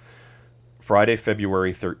album. Friday,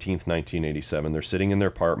 February 13th, 1987, they're sitting in their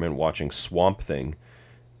apartment watching Swamp Thing,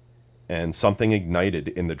 and something ignited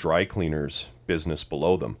in the dry cleaners business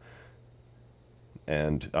below them,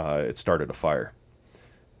 and it started a fire.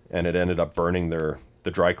 And it ended up burning the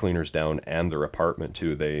dry cleaners down and their apartment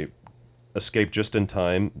too. They escaped just in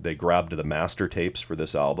time. They grabbed the master tapes for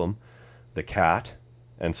this album, the cat,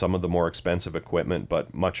 and some of the more expensive equipment,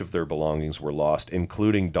 but much of their belongings were lost,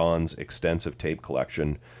 including Don's extensive tape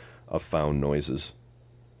collection of found noises.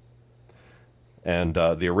 And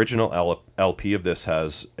the original LP of this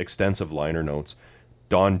has extensive liner notes.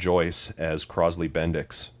 Don Joyce, as Crosley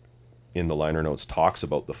Bendix in the liner notes, talks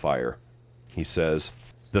about the fire. He says,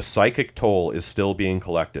 "The psychic toll is still being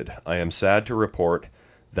collected. I am sad to report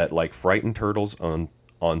that, like frightened turtles on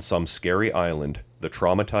some scary island, the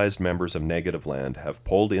traumatized members of Negativland have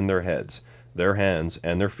pulled in their heads, their hands,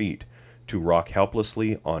 and their feet to rock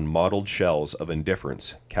helplessly on mottled shells of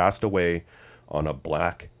indifference cast away on a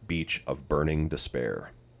black beach of burning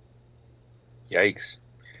despair." Yikes.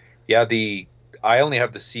 Yeah, I only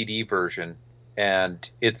have the CD version, and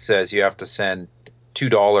it says you have to send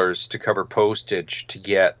 $2 to cover postage to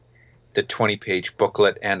get the 20-page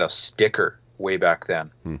booklet and a sticker way back then.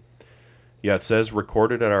 Yeah, it says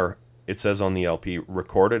it says on the LP,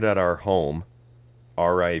 recorded at our home,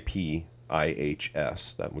 RIPIHS,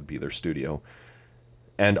 that would be their studio,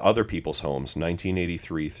 and other people's homes,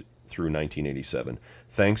 1983 through 1987,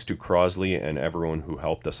 thanks to Crosley and everyone who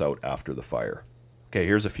helped us out after the fire. Okay,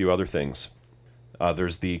 here's a few other things.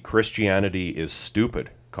 There's the Christianity is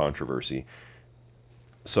stupid controversy.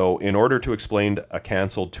 So in order to explain a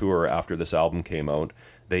canceled tour after this album came out,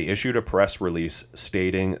 they issued a press release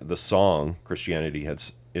stating the song Christianity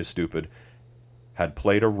is Stupid had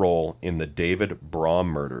played a role in the David Brahm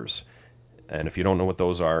murders. And if you don't know what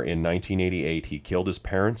those are, in 1988 he killed his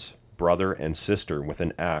parents, brother, and sister with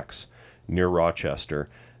an axe near Rochester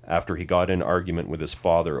after he got in an argument with his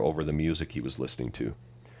father over the music he was listening to.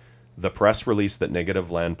 The press release that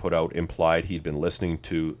Negativland put out implied he'd been listening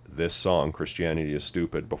to this song, Christianity is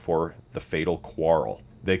Stupid, before the fatal quarrel.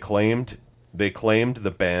 They claimed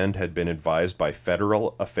the band had been advised by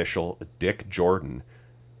federal official Dick Jordan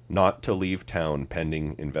not to leave town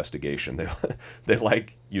pending investigation. They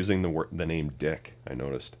like using the name Dick, I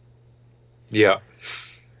noticed. Yeah.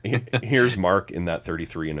 Here's Mark in that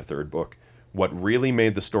 33 1/3 book. What really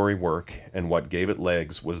made the story work and what gave it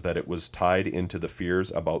legs was that it was tied into the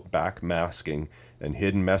fears about backmasking and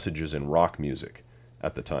hidden messages in rock music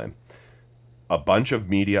at the time. A bunch of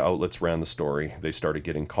media outlets ran the story. They started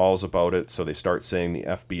getting calls about it, so they start saying the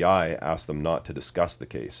FBI asked them not to discuss the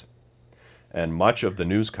case. And much of the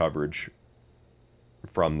news coverage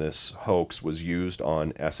from this hoax was used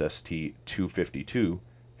on SST 252,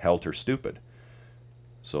 Helter Stupid.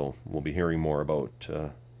 So we'll be hearing more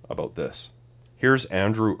about this. Here's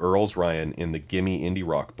Andrew Earls-Ryan in the Gimme Indie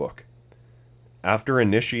Rock book. After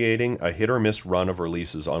initiating a hit-or-miss run of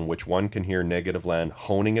releases on which one can hear Negativland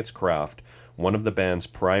honing its craft, one of the band's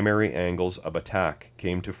primary angles of attack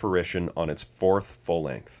came to fruition on its fourth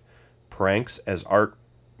full-length, Pranks as Art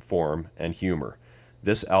Form and Humor.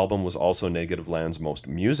 This album was also Negativland's most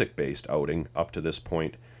music-based outing up to this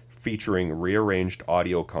point, featuring rearranged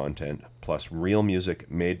audio content plus real music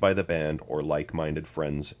made by the band or like-minded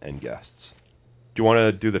friends and guests. Do you want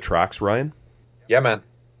to do the tracks, Ryan? Yeah, man.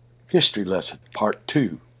 History Lesson, Part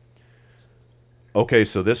 2. Okay,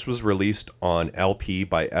 so this was released on LP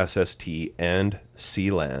by SST and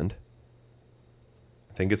Sealand.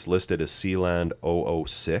 I think it's listed as Sealand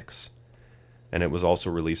 006. And it was also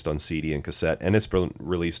released on CD and cassette, and it's been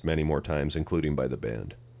released many more times, including by the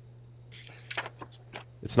band.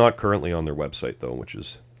 It's not currently on their website, though, which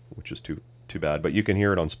is too bad. But you can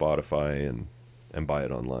hear it on Spotify and buy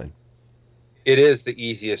it online. It is the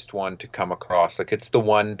easiest one to come across. Like it's the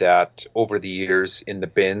one that over the years in the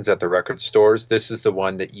bins at the record stores, this is the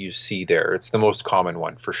one that you see there. It's the most common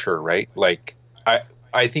one for sure, right? Like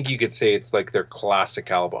I think you could say it's like their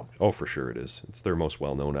classic album. Oh, for sure it is. It's their most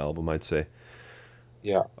well-known album, I'd say.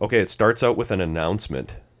 Yeah. Okay, it starts out with an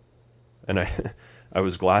announcement. And I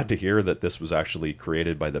was glad to hear that this was actually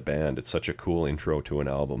created by the band. It's such a cool intro to an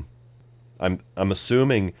album. I'm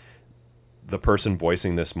assuming the person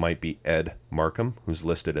voicing this might be Ed Markham, who's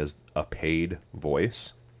listed as a paid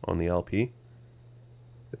voice on the LP.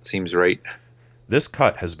 It seems right. This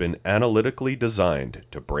cut has been analytically designed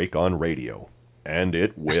to break on radio, and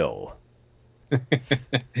it will.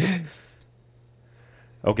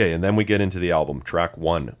 Okay, and then we get into the album. Track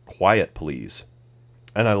 1, Quiet Please.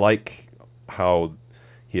 And I like how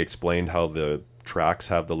he explained how the tracks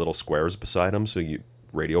have the little squares beside them, so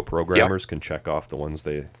radio programmers can check off the ones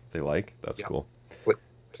they like. That's cool.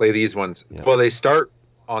 Play these ones. Yeah. Well, they start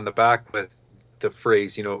on the back with the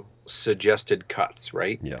phrase, suggested cuts,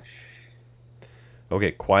 right? Yeah.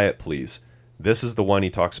 Okay, Quiet Please. This is the one he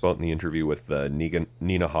talks about in the interview with the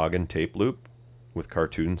Nina Hagen tape loop with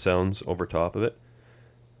cartoon sounds over top of it.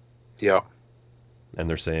 Yeah. And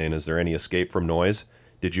they're saying, is there any escape from noise?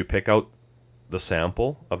 Did you pick out the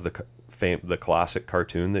sample of the classic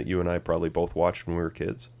cartoon that you and I probably both watched when we were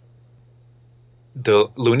kids? The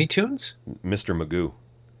Looney Tunes? Mr. Magoo.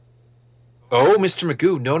 Oh, Mr.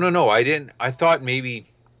 Magoo. No. I didn't. I thought maybe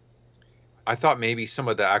some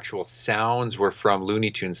of the actual sounds were from Looney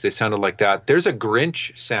Tunes. They sounded like that. There's a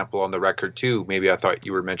Grinch sample on the record too. Maybe I thought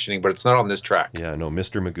you were mentioning, but it's not on this track. Yeah, no,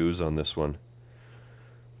 Mr. Magoo's on this one.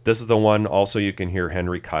 This is the one also you can hear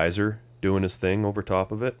Henry Kaiser doing his thing over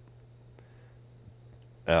top of it.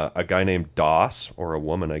 A guy named Doss, or a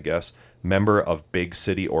woman, I guess, member of Big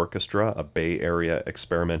City Orchestra, a Bay Area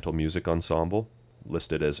experimental music ensemble,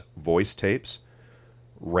 listed as Voice Tapes.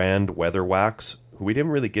 Rand Weatherwax, who we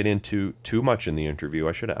didn't really get into too much in the interview.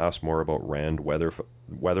 I should have asked more about Rand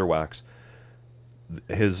Weatherwax.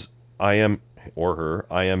 His her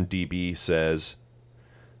IMDb says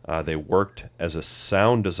they worked as a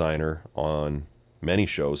sound designer on many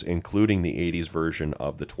shows, including the 80s version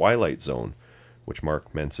of The Twilight Zone, which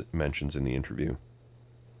Mark mentions in the interview.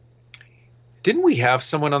 Didn't we have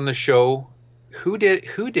someone on the show who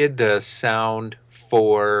did the sound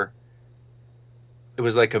for? It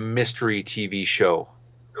was like a mystery TV show.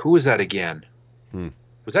 Who was that again?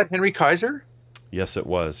 Was that Henry Kaiser? Yes, it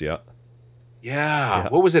was. Yeah. Yeah.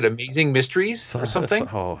 What was it? Amazing Mysteries or something?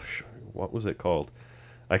 What was it called?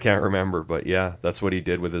 I can't remember, but yeah, that's what he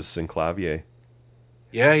did with his synclavier.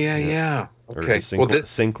 Yeah. Okay.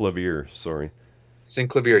 Synclavier, sorry.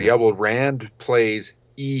 Synclavier. Yeah. Well, Rand plays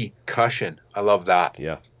E-cushion. I love that.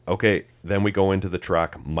 Yeah. Okay. Then we go into the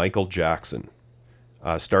track Michael Jackson.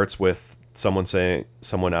 Starts with someone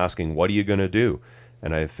asking, "What are you gonna do?"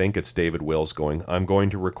 And I think it's David Wills going, "I'm going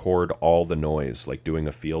to record all the noise," like doing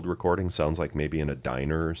a field recording. Sounds like maybe in a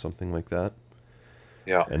diner or something like that.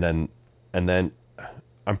 Yeah. And then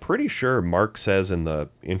I'm pretty sure Mark says in the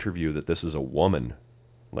interview that this is a woman,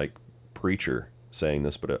 like preacher, saying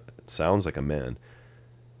this, but it sounds like a man.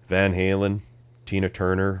 Van Halen, Tina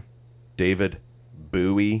Turner, David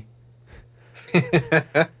Bowie,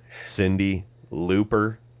 Cyndi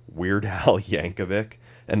Lauper, Weird Al Yankovic,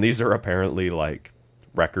 and these are apparently like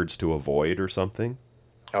records to avoid or something.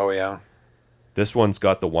 Oh yeah. This one's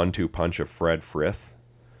got the 1-2 punch of Fred Frith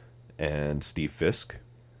and Steve Fisk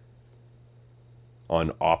on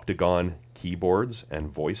Optagon keyboards and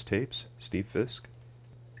voice tapes. Steve Fisk.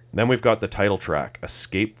 Then we've got the title track,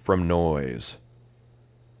 Escape from Noise.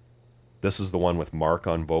 This is the one with Mark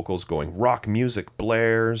on vocals going, rock music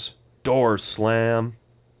blares, doors slam.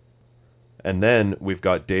 And then we've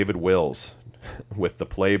got David Wills with the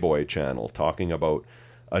Playboy channel talking about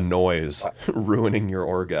a noise ruining your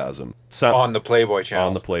orgasm. On the Playboy channel.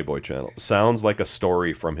 On the Playboy channel. Sounds like a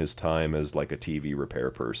story from his time as like a TV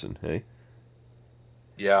repair person, hey?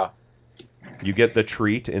 Yeah. You get the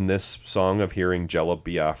treat in this song of hearing Jello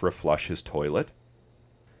Biafra flush his toilet.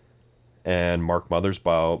 And Mark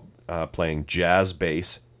Mothersbaugh playing jazz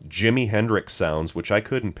bass, Jimi Hendrix sounds, which I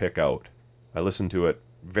couldn't pick out. I listened to it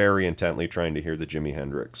very intently trying to hear the Jimi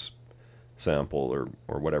Hendrix sample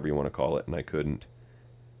or whatever you want to call it, and I couldn't.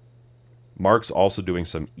 Mark's also doing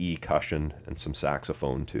some E-cushion and some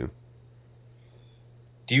saxophone too.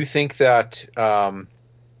 Do you think that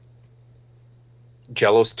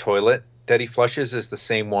Jello's toilet that he flushes is the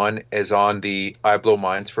same one as on the I Blow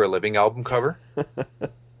Minds for a Living album cover?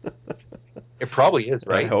 It probably is,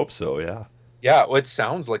 right? I hope so, yeah. Yeah, well, it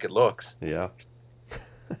sounds like it looks. Yeah.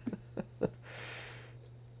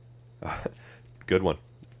 Good one.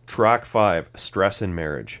 Track 5, Stress in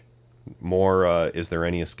Marriage. More, is there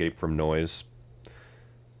any escape from noise?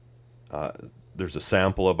 There's a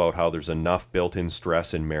sample about how there's enough built-in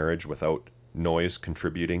stress in marriage without noise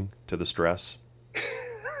contributing to the stress.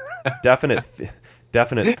 Definite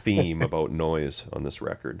theme about noise on this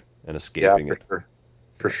record and escaping for it. sure.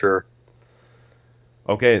 For sure.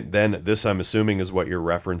 Okay, then this I'm assuming is what you're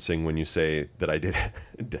referencing when you say that I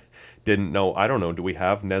didn't know. I don't know. Do we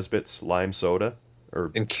have Nesbitt's lime soda or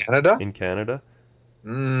In Canada? in Canada?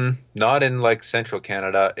 Not in like central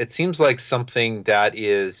Canada. It seems like something that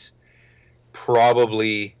is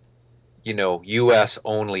probably, US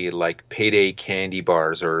only, like Payday candy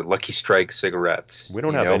bars or Lucky Strike cigarettes, We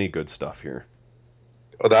don't have any good stuff here.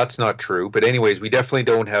 Oh, that's not true. But anyways, we definitely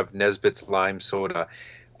don't have Nesbitt's lime soda.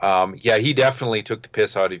 Yeah, he definitely took the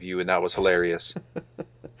piss out of you, and that was hilarious.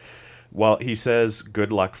 Well, he says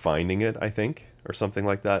good luck finding it, I think, or something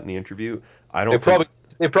like that in the interview. I They don't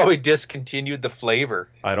think probably discontinued the flavor.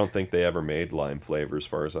 I don't think they ever made lime flavor as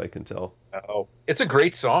far as I can tell. Oh, it's a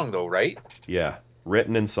great song though, right? Yeah,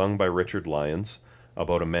 written and sung by Richard Lyons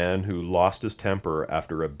about a man who lost his temper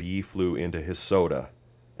after a bee flew into his soda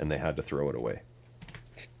and they had to throw it away.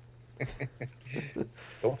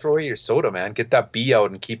 Don't throw away your soda, man. Get that bee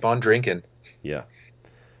out and keep on drinking. Yeah.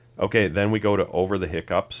 Okay, then we go to Over the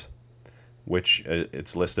Hiccups, which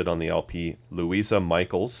it's listed on the LP. Louisa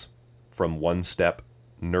Michaels from One Step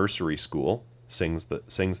Nursery School sings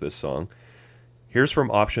this song. Here's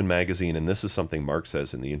from Option Magazine, and this is something Mark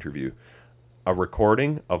says in the interview. A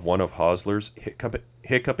recording of one of Hosler's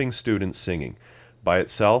hiccuping students singing. By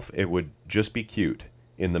itself, it would just be cute.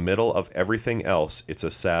 In the middle of everything else, it's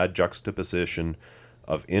a sad juxtaposition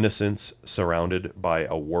of innocence surrounded by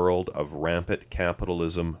a world of rampant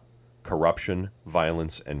capitalism, corruption,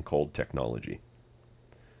 violence, and cold technology.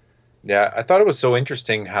 Yeah, I thought it was so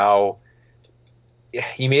interesting how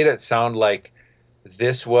he made it sound like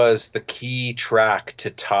this was the key track to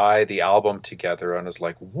tie the album together. And I was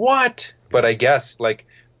like, what? But I guess like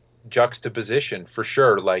juxtaposition for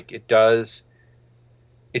sure. Like it does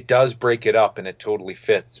break it up and it totally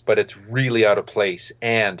fits, but it's really out of place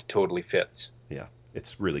and totally fits. Yeah,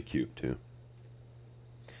 it's really cute too.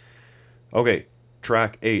 Okay,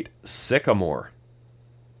 track 8, Sycamore.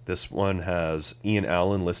 This one has Ian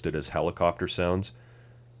Allen listed as helicopter sounds.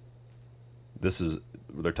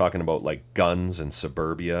 They're talking about like guns and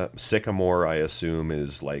suburbia. Sycamore, I assume,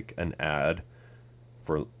 is like an ad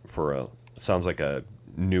for sounds like a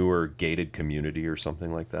newer gated community or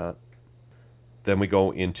something like that. Then we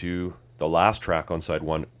go into the last track on side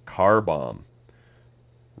 1, Car Bomb.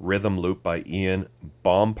 Rhythm loop by Ian,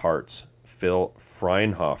 bomb parts, Phil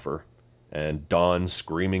Freinhofer, and Don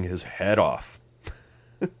screaming his head off.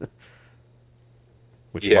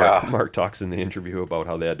 Which Yeah. Mark talks in the interview about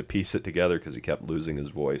how they had to piece it together because he kept losing his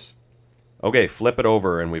voice. Okay, flip it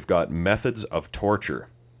over and we've got Methods of Torture.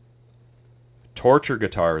 Torture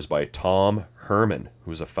Guitars by Tom Herman,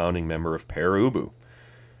 who's a founding member of Pere Ubu.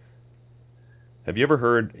 Have you ever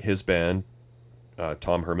heard his band,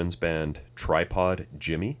 Tom Herman's band, Tripod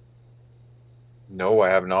Jimmy? No, I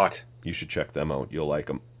have not. You should check them out. You'll like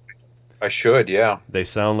them. I should, yeah. They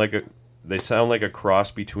sound like a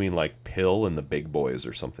cross between like Pill and the Big Boys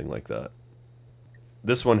or something like that.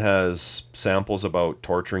 This one has samples about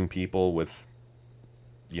torturing people with,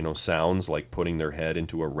 sounds like putting their head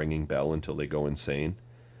into a ringing bell until they go insane.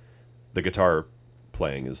 The guitar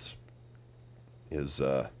playing is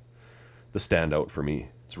the standout for me.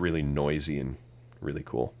 It's really noisy and really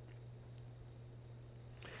cool.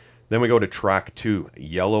 Then we go to track 2,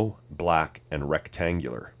 Yellow, Black, and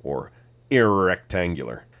Rectangular, or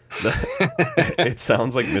Irrectangular. It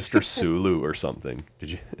sounds like Mr. Sulu or something.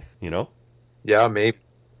 Did you? Yeah, maybe.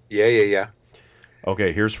 Yeah.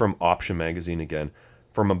 Okay, here's from Option Magazine again.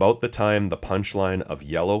 From about the time the punchline of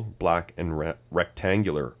Yellow, Black, and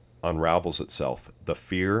Rectangular unravels itself, the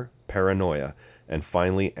fear, paranoia, and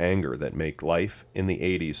finally anger that make life in the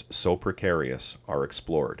 80s so precarious are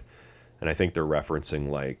explored. And I think they're referencing,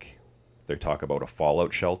 like, they talk about a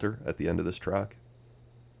fallout shelter at the end of this track.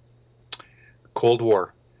 Cold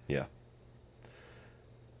War. Yeah.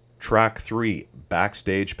 Track 3,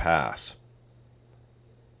 Backstage Pass.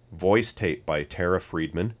 Voice tape by Tara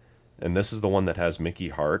Friedman, and this is the one that has Mickey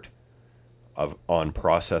Hart on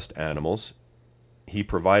Processed Animals. He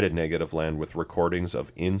provided Negativland with recordings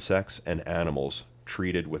of insects and animals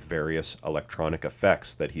treated with various electronic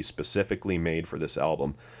effects that he specifically made for this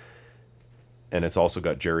album. And it's also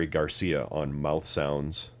got Jerry Garcia on mouth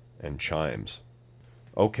sounds and chimes.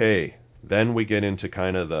 Okay, then we get into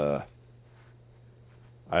kind of the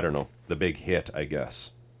big hit, I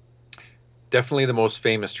guess. Definitely the most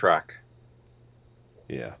famous track.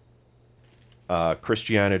 Yeah.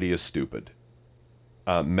 Christianity is Stupid.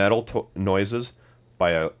 Metal Noises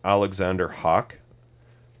by Alexander Hawk.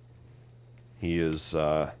 He is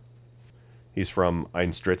he's from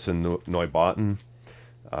Einstritzen Neubauten.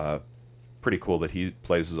 Pretty cool that he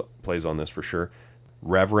plays on this for sure.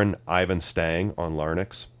 Reverend Ivan Stang on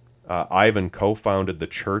Larynx. Ivan co-founded the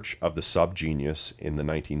Church of the Subgenius in the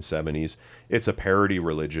 1970s. It's a parody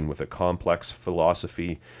religion with a complex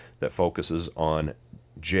philosophy that focuses on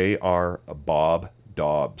J.R. Bob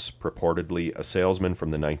Dobbs, purportedly a salesman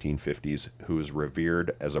from the 1950s who is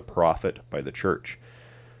revered as a prophet by the church.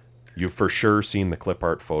 You've for sure seen the clip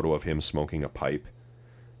art photo of him smoking a pipe,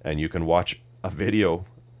 and you can watch a video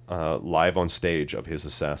live on stage of his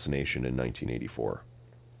assassination in 1984,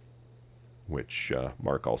 which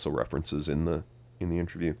Mark also references in the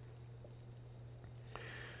interview.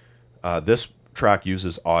 This track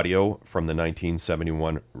uses audio from the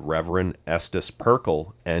 1971 Reverend Estes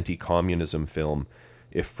Perkel anti-communism film,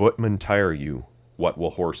 If Footmen Tire You, What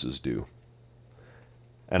Will Horses Do?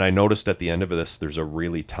 And I noticed at the end of this, there's a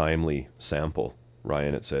really timely sample,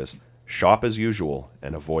 Ryan. It says, shop as usual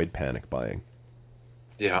and avoid panic buying.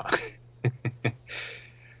 Yeah.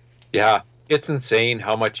 Yeah. It's insane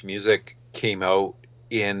how much music came out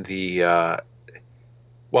in the,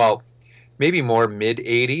 well, maybe more mid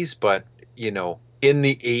 80s, but, you know, in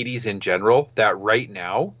the 80s in general, that right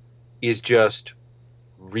now is just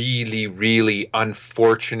really, really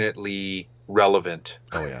unfortunately relevant.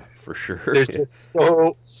 Oh, yeah, for sure. There's just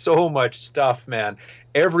so much stuff, man.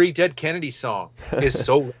 Every Dead Kennedy song is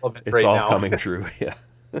so relevant It's right all now. coming true, yeah.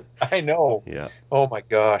 I know. Yeah. Oh my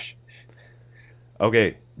gosh.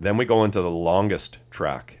 Okay, then we go into the longest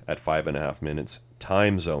track at 5.5 minutes,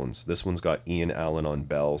 Time Zones. This one's got Ian Allen on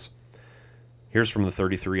bells. Here's from the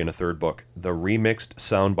 33 1/3 book. The remixed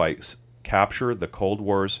sound bites capture the Cold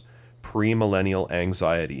War's pre-millennial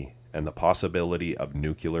anxiety and the possibility of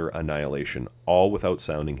nuclear annihilation, all without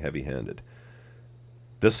sounding heavy-handed.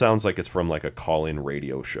 This sounds like it's from like a call-in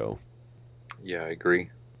radio show. Yeah, I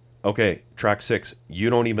agree. Okay, track 6, You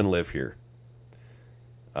Don't Even Live Here.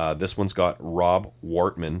 This one's got Rob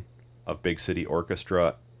Wortman of Big City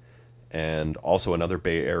Orchestra and also another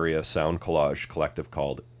Bay Area sound collage collective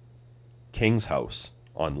called King's House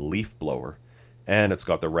on Leaf Blower. And it's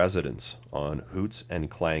got The Residents on Hoots and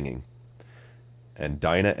Clanging. And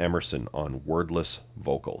Dinah Emerson on Wordless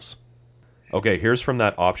Vocals. Okay, here's from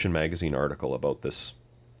that Option Magazine article about this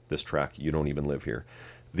track, You Don't Even Live Here.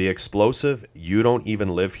 The explosive You Don't Even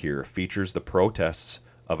Live Here features the protests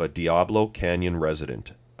of a Diablo Canyon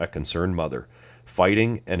resident, a concerned mother,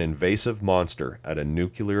 fighting an invasive monster at a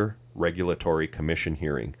Nuclear Regulatory Commission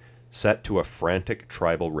hearing, set to a frantic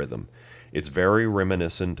tribal rhythm. It's very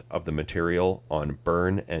reminiscent of the material on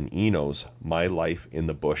Byrne and Eno's My Life in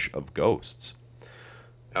the Bush of Ghosts.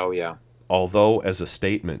 Oh, yeah. Although, as a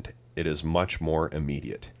statement, it is much more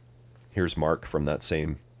immediate. Here's Mark from that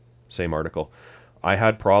same article. I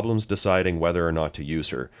had problems deciding whether or not to use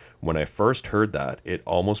her. When I first heard that, it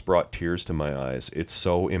almost brought tears to my eyes. It's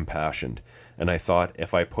so impassioned. And I thought,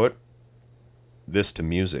 if I put this to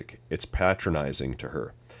music, it's patronizing to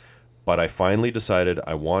her. But I finally decided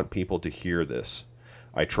I want people to hear this.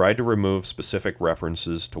 I tried to remove specific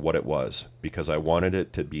references to what it was, because I wanted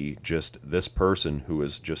it to be just this person who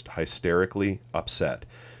is just hysterically upset,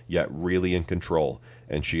 yet really in control,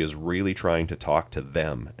 and she is really trying to talk to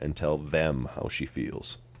them and tell them how she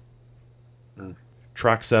feels.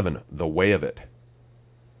 Track 7, The Way of It.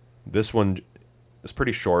 This one is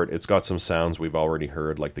pretty short. It's got some sounds we've already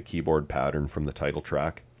heard, like the keyboard pattern from the title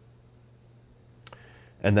track.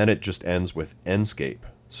 And then it just ends with Endscape,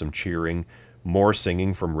 some cheering, more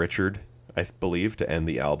singing from Richard, I believe, to end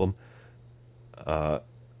the album,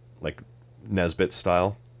 like Nesbitt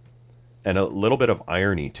style, and a little bit of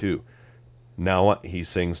irony too. Now he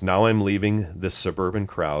sings, now I'm leaving this suburban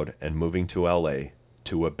crowd and moving to LA,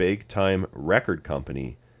 to a big-time record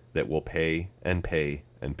company that will pay and pay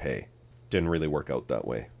and pay. Didn't really work out that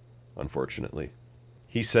way, unfortunately.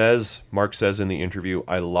 He says, Mark says in the interview,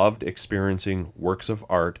 I loved experiencing works of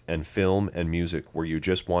art and film and music where you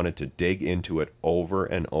just wanted to dig into it over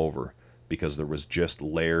and over because there was just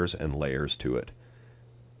layers and layers to it.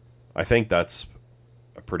 I think that's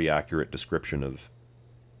a pretty accurate description of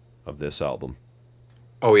this album.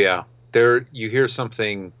 Oh, yeah. There, you hear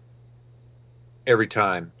something every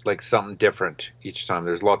time, like something different each time.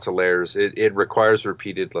 There's lots of layers. It requires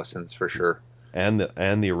repeated listens for sure. And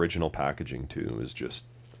the original packaging too is just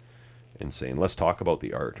insane. Let's talk about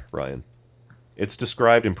the art, Ryan. It's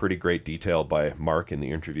described in pretty great detail by Mark in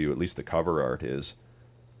the interview, at least the cover art is.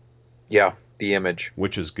 Yeah, the image.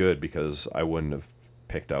 Which is good because I wouldn't have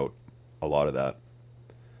picked out a lot of that.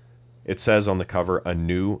 It says on the cover, a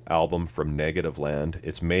new album from Negativland.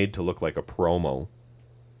 It's made to look like a promo.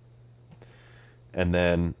 And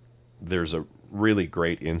then there's a really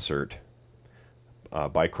great insert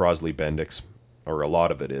by Crosley Bendix, or a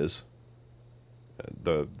lot of it is,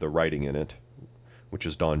 the writing in it, which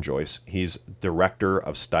is Don Joyce. He's director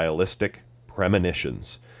of stylistic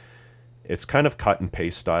premonitions. It's kind of cut and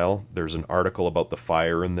paste style. There's an article about the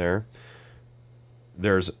fire in there.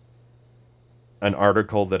 There's an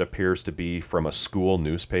article that appears to be from a school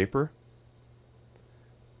newspaper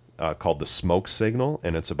called The Smoke Signal,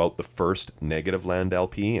 and it's about the first Negativland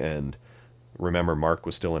LP. And remember, Mark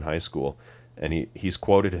was still in high school, and he's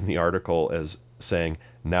quoted in the article as saying,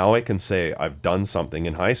 "Now I can say I've done something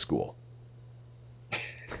in high school."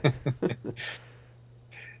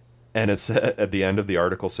 And it's at the end of the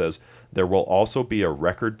article says, "There will also be a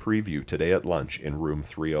record preview today at lunch in room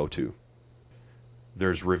 302.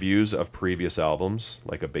 There's reviews of previous albums,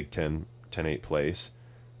 like a Big 10-8 place.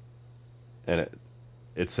 And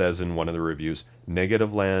it says in one of the reviews,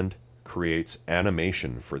 Negativland creates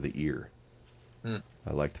animation for the ear.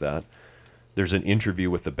 I liked that. There's an interview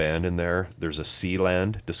with the band in there. There's a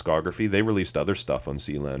Sealand discography. They released other stuff on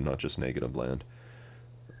Sealand, not just Negativland.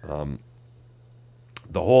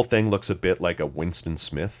 The whole thing looks a bit like a Winston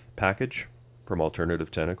Smith package from Alternative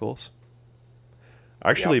Tentacles. I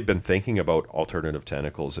actually been thinking about Alternative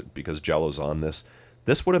Tentacles because Jello's on this.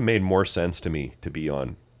 This would have made more sense to me to be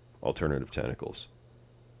on Alternative Tentacles.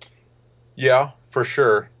 Yeah, for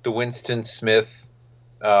sure. The Winston Smith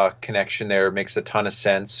connection there makes a ton of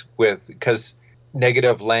sense because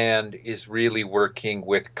Negativland is really working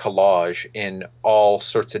with collage in all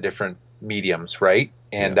sorts of different mediums, right?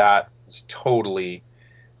 And that is totally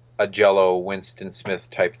a Jello Winston Smith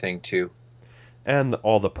type thing too. And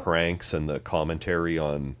all the pranks and the commentary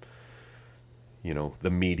on, the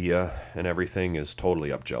media and everything is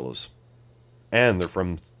totally up Jello's. And they're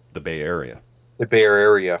from the Bay Area. The Bay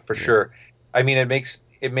Area, for sure. I mean, it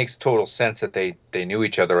makes total sense that they knew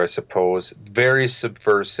each other, I suppose. Very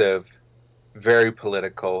subversive, very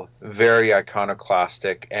political, very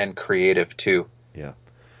iconoclastic, and creative too. Yeah.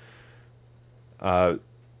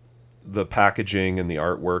 The packaging and the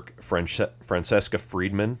artwork, Francesca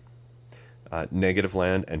Friedman,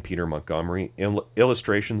 Negativland, and Peter Montgomery.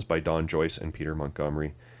 Illustrations by Don Joyce and Peter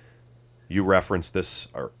Montgomery. You referenced this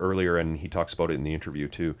earlier, and he talks about it in the interview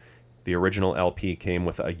too. The original LP came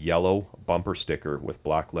with a yellow bumper sticker with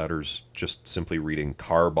black letters, just simply reading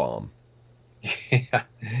 "Car Bomb." Yeah.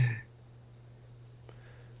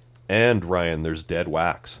 And Ryan, there's dead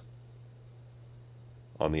wax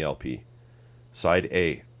on the LP. Side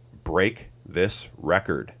A, Break This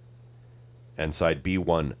Record. And side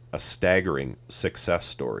B1, A Staggering Success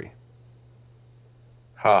Story.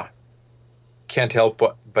 Can't help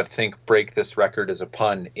but think Break This Record is a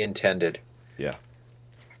pun intended. Yeah.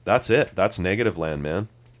 That's it. That's Negativland, man.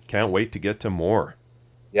 Can't wait to get to more.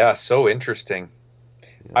 Yeah, so interesting.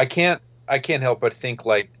 Yeah. I can't help but think,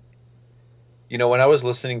 when I was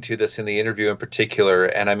listening to this in the interview in particular,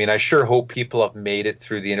 and I mean, I sure hope people have made it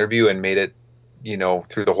through the interview and made it,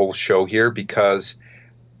 through the whole show here, because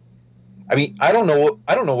I mean, I don't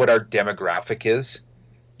know what our demographic is.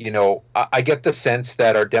 I get the sense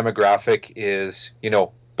that our demographic is,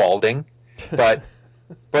 balding, but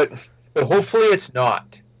hopefully it's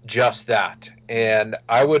not just that. And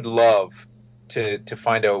I would love to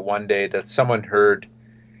find out one day that someone heard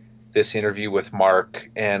this interview with Mark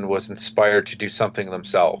and was inspired to do something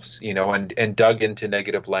themselves, and dug into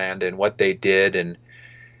Negativland and what they did, and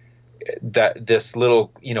that this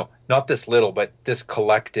little, not this little, but this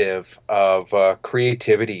collective of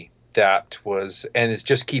creativity that was, and it's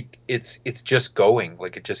just going,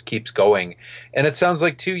 it just keeps going. And it sounds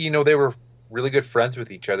like too, they were really good friends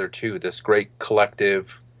with each other too. This great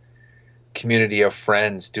collective community of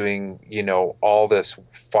friends doing, all this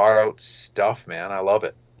far out stuff, man. I love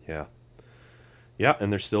it. Yeah. Yeah,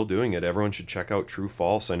 and they're still doing it. Everyone should check out True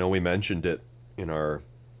False. I know we mentioned it in our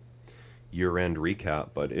year-end recap,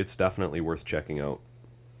 but it's definitely worth checking out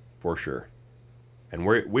for sure. And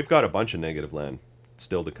we've got a bunch of Negativland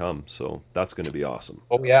still to come, so that's going to be awesome.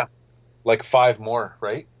 Oh yeah, 5 more,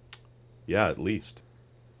 right? Yeah, at least.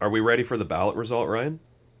 Are we ready for the ballot result, Ryan?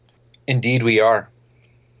 Indeed we are.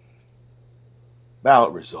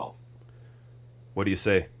 Ballot result. What do you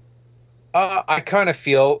say? I kind of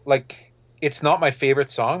feel like it's not my favorite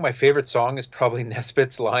song. My favorite song is probably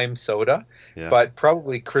Nesbitt's Lime Soda, but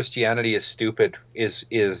probably Christianity is Stupid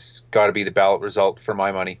is got to be the ballot result for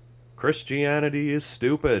my money. Christianity is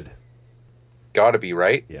Stupid. Got to be,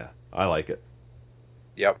 right? Yeah, I like it.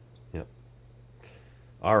 Yep.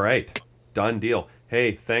 All right, done deal.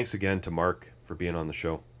 Hey, thanks again to Mark for being on the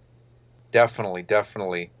show.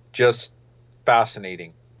 definitely. Just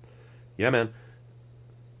fascinating. Yeah, man.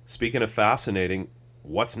 Speaking of fascinating,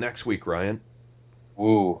 what's next week, Ryan?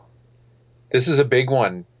 Ooh, this is a big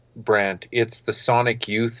one, Brent. It's the Sonic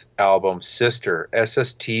Youth album, Sister,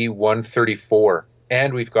 SST 134.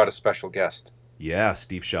 And we've got a special guest. Yeah,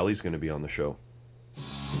 Steve Shelley's going to be on the show.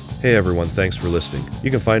 Hey everyone, thanks for listening.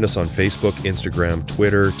 You can find us on Facebook, Instagram,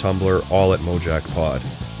 Twitter, Tumblr, all at Mojack Pod.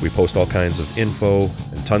 We post all kinds of info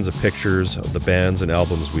and tons of pictures of the bands and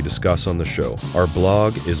albums we discuss on the show. Our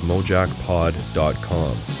blog is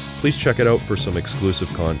mojackpod.com. Please check it out for some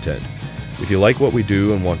exclusive content. If you like what we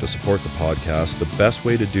do and want to support the podcast, the best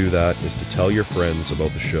way to do that is to tell your friends about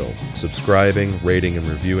the show. Subscribing, rating, and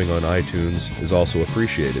reviewing on iTunes is also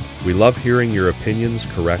appreciated. We love hearing your opinions,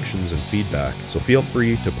 corrections, and feedback, so feel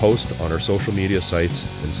free to post on our social media sites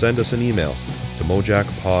and send us an email to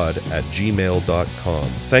mojackpod@gmail.com.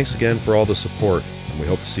 Thanks again for all the support, and we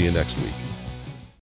hope to see you next week.